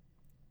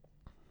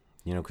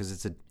 because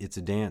it's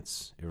a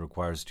dance. It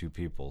requires two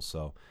people.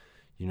 So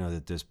you know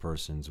that this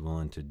person's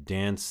willing to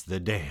dance the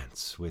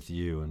dance with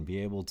you and be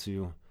able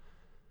to,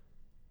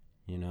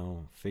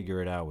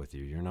 figure it out with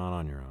you. You're not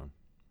on your own.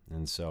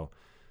 And so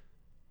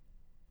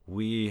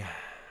we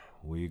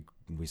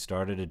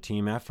started a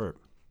team effort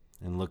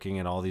and looking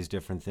at all these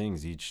different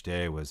things. Each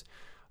day was,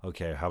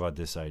 okay, how about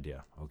this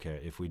idea? Okay,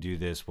 if we do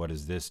this, what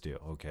does this do?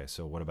 Okay,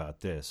 so what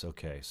about this?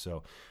 Okay,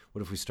 so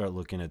what if we start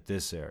looking at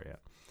this area?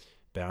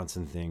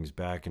 Bouncing things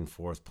back and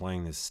forth,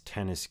 playing this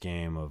tennis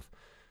game of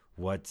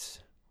what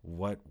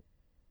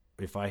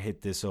if I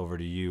hit this over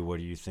to you, what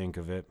do you think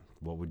of it?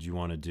 What would you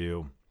want to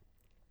do?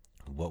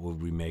 What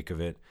would we make of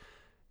it?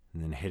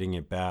 And then hitting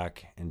it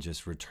back and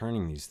just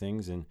returning these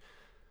things. And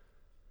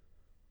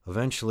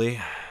eventually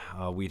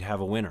we'd have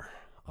a winner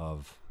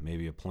of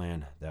maybe a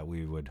plan that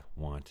we would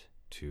want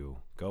to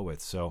go with.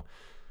 So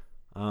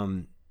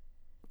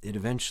it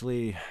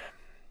eventually,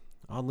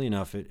 oddly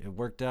enough, it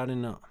worked out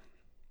in a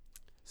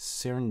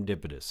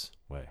serendipitous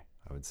way,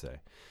 I would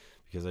say,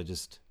 because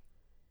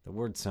the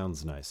word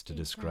sounds nice to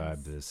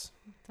describe this.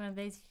 It's one of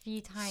those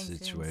few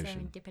times when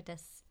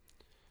serendipitous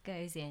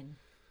goes in.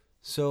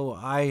 So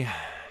I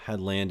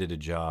had landed a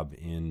job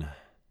in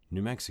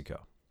New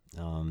Mexico,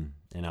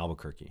 in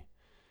Albuquerque.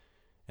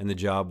 And the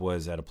job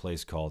was at a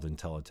place called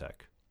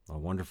Intelitech, a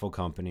wonderful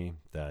company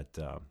that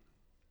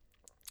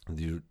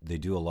they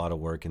do a lot of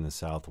work in the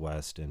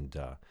Southwest, and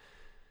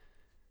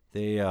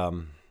they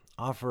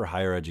offer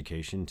higher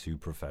education to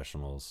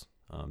professionals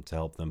to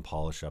help them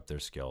polish up their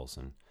skills.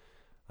 And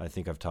I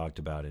think I've talked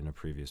about it in a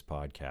previous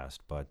podcast,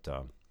 but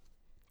a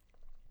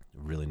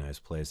really nice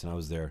place. And I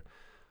was their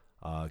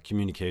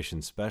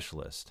communications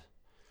specialist.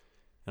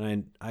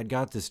 And I'd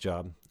got this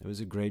job. It was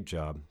a great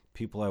job.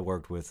 People I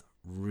worked with,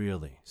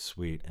 really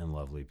sweet and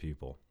lovely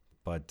people.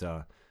 But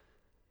the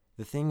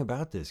thing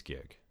about this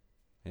gig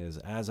is,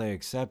 as I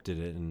accepted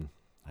it, and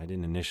I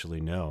didn't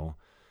initially know,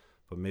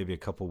 but maybe a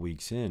couple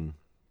weeks in,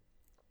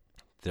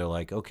 they're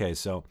like, okay,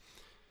 so,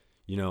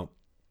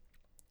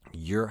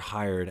 you're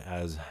hired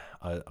as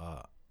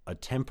a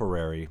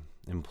temporary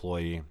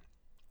employee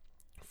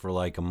for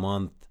like a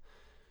month,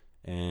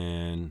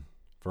 and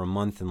for a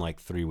month and like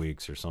 3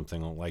 weeks or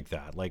something like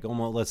that. Like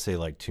almost, let's say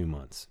like 2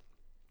 months.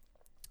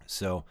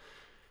 So,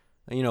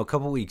 a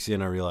couple weeks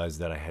in, I realized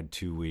that I had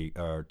 2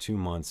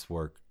 months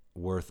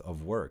worth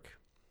of work.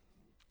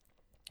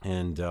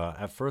 And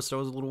at first I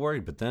was a little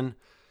worried, but then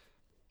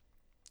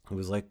it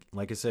was like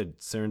I said,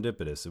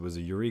 serendipitous. It was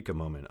a eureka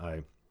moment.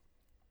 I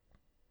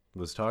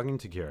was talking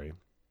to Carrie.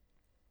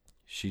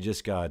 She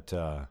just got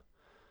a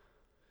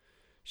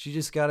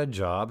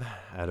job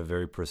at a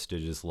very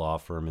prestigious law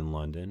firm in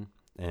London,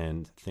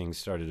 and things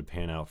started to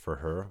pan out for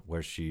her,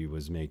 where she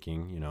was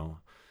making,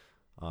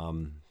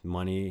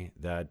 money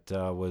that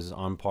was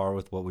on par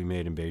with what we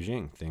made in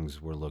Beijing.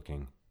 Things were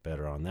looking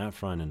better on that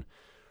front. And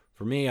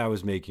for me, I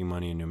was making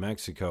money in New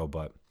Mexico,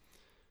 but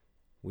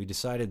we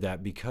decided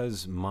that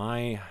because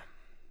my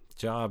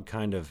job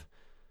kind of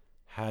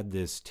had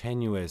this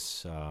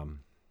tenuous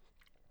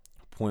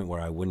point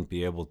where I wouldn't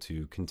be able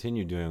to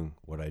continue doing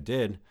what I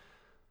did,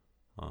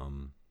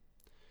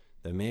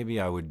 that maybe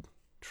I would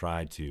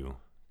try to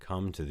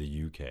come to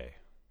the UK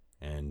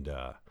and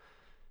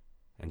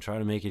try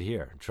to make it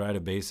here. Try to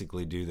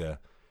basically do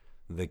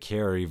the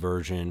Carrie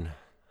version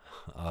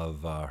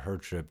of her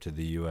trip to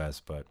the US,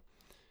 but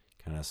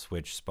kind of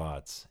switch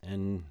spots.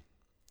 And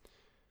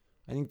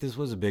I think this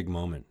was a big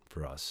moment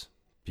for us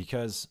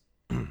because,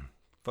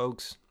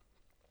 folks,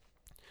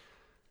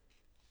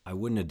 I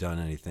wouldn't have done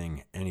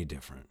anything any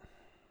different.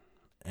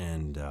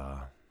 And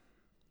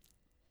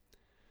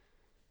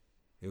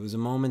it was a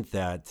moment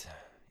that,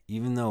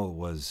 even though it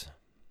was,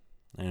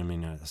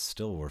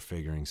 still we're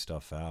figuring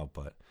stuff out,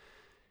 but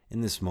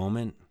in this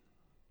moment,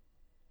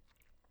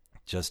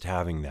 just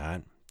having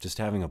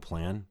a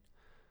plan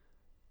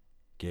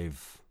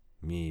gave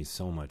me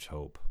so much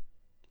hope.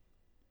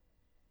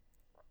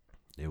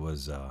 It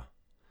was a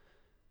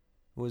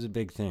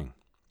big thing.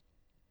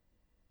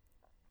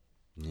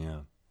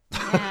 Yeah.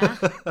 Yeah.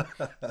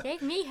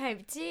 Gave me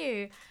hope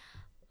too.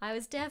 I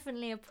was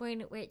definitely a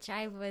point at which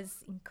I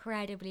was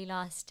incredibly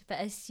lost. But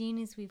as soon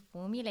as we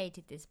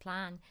formulated this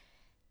plan,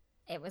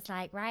 it was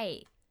like,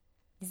 right,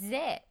 this is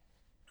it.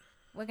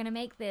 We're going to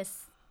make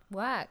this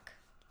work.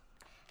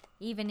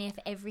 Even if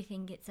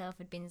everything itself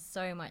had been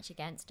so much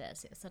against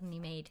us, it suddenly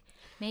made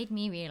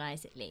me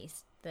realize, at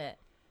least, that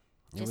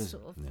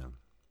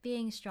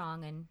being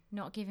strong and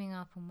not giving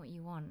up on what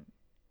you want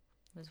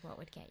was what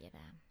would get you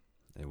there.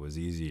 It was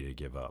easy to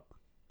give up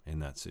in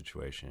that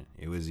situation.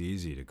 It was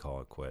easy to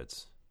call it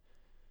quits.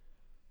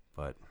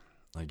 But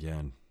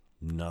again,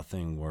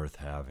 nothing worth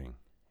having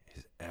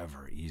is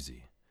ever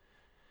easy.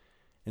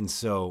 And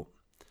so,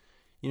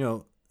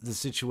 the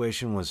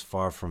situation was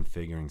far from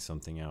figuring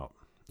something out.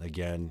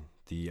 Again,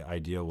 the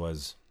idea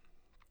was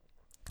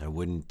I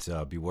wouldn't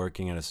be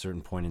working at a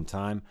certain point in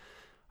time.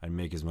 I'd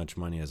make as much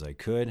money as I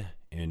could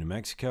in New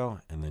Mexico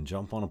and then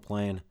jump on a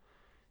plane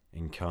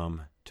and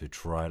come to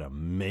try to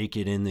make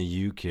it in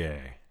the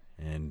UK.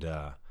 And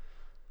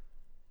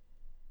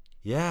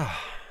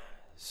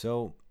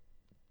so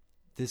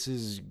this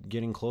is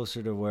getting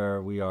closer to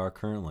where we are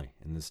currently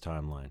in this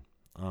timeline.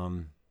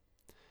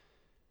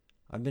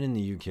 I've been in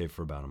the UK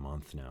for about a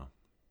month now.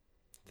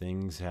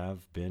 Things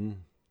have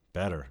been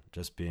better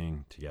just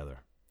being together.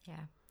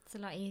 Yeah, it's a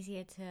lot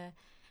easier to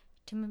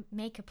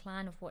make a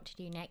plan of what to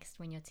do next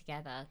when you're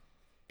together,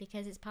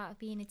 because it's part of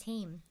being a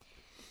team.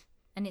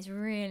 And it's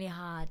really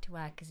hard to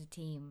work as a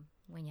team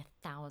when you're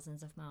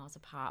thousands of miles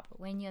apart.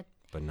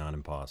 But not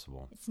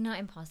impossible. It's not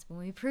impossible.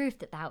 We proved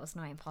that was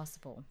not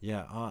impossible.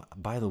 Yeah.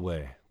 By the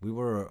way, we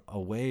were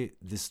away.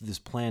 This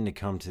plan to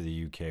come to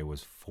the UK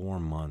was 4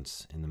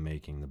 months in the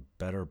making, the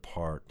better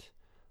part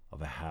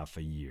of a half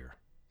a year.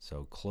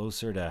 So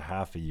closer to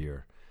half a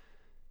year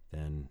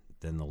than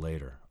the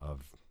later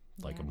of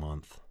a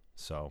month.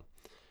 So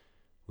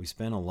we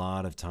spent a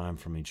lot of time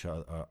from each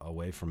other,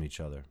 away from each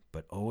other,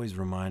 but always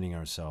reminding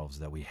ourselves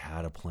that we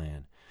had a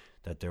plan,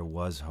 that there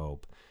was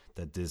hope,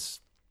 that this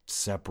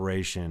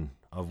separation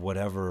of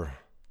whatever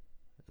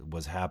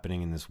was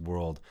happening in this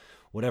world,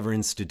 whatever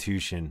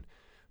institution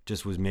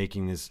just was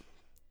making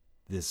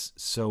this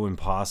so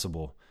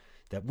impossible,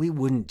 that we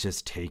wouldn't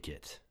just take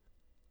it.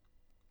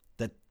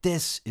 That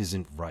this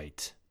isn't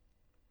right.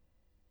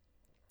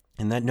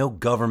 And that no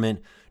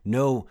government,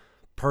 no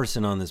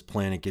person on this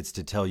planet gets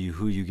to tell you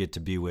who you get to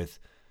be with,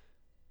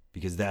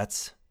 because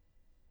that's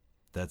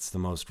the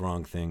most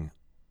wrong thing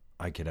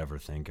I could ever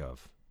think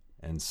of.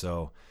 And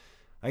so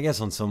I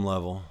guess on some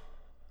level,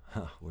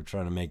 we're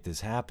trying to make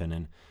this happen.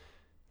 And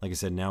like I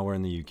said, now we're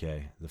in the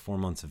UK. The 4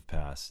 months have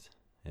passed.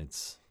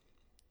 It's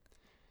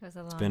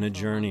been a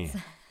journey.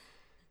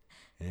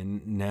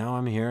 And now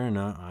I'm here, and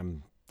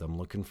I'm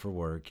looking for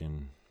work,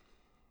 and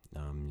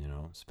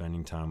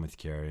spending time with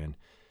Carrie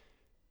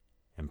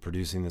and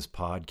producing this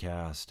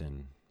podcast,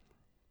 and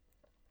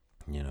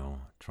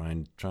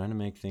trying to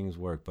make things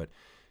work. But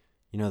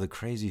the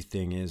crazy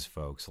thing is,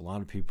 folks, a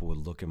lot of people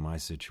would look at my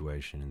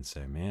situation and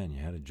say, "Man, you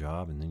had a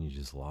job and then you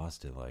just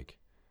lost it. Like,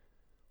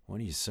 what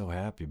are you so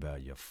happy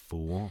about, you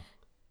fool?"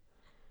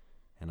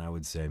 And I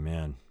would say,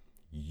 "Man,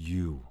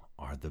 you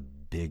are the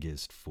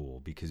biggest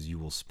fool, because you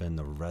will spend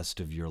the rest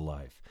of your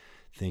life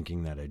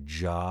thinking that a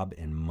job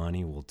and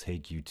money will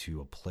take you to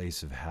a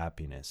place of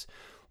happiness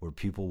where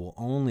people will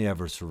only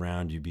ever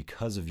surround you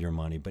because of your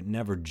money, but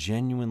never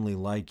genuinely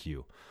like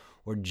you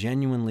or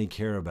genuinely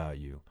care about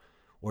you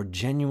or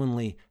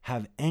genuinely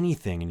have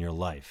anything in your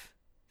life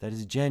that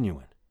is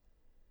genuine.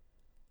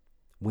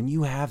 When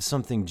you have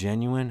something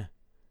genuine,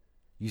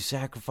 you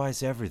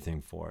sacrifice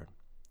everything for it,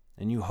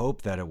 and you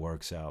hope that it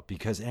works out,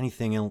 because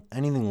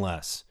anything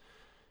less,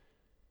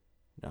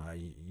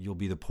 you'll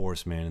be the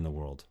poorest man in the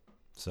world."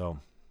 So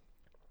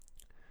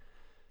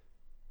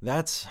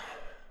that's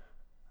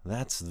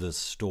the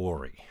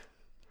story.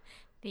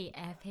 The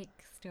epic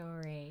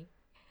story.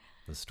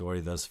 The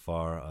story thus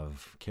far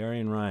of Carrie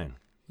and Ryan.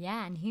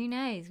 Yeah, and who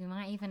knows, we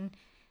might even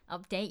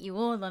update you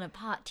all on a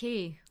part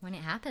 2 when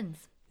it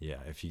happens.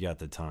 Yeah, if you got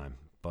the time.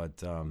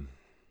 But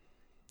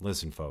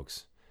listen,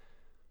 folks,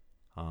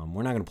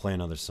 we're not going to play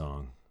another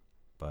song,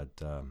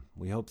 but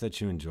we hope that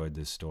you enjoyed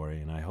this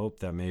story, and I hope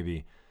that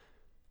maybe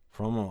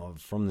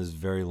from this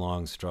very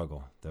long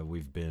struggle that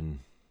we've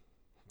been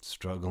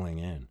struggling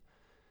in,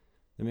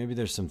 that maybe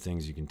there's some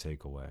things you can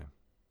take away,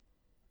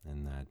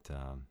 and that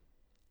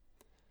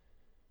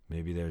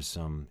maybe there's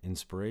some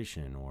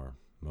inspiration or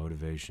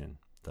motivation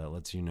that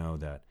lets you know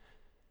that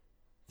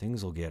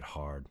things will get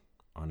hard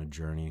on a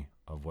journey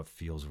of what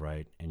feels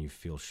right and you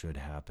feel should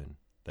happen,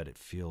 that it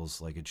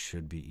feels like it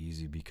should be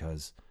easy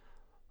because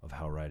of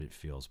how right it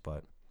feels.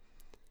 But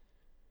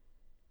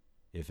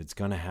if it's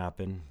going to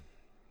happen,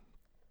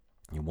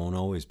 it won't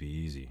always be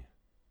easy,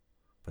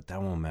 but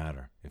that won't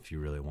matter if you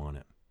really want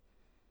it,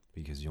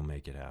 because you'll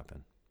make it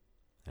happen,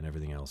 and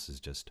everything else is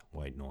just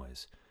white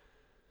noise.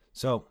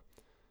 So,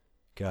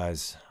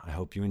 guys, I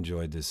hope you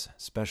enjoyed this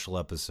special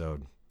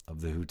episode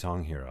of the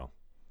Hutong Hero.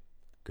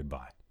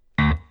 Goodbye.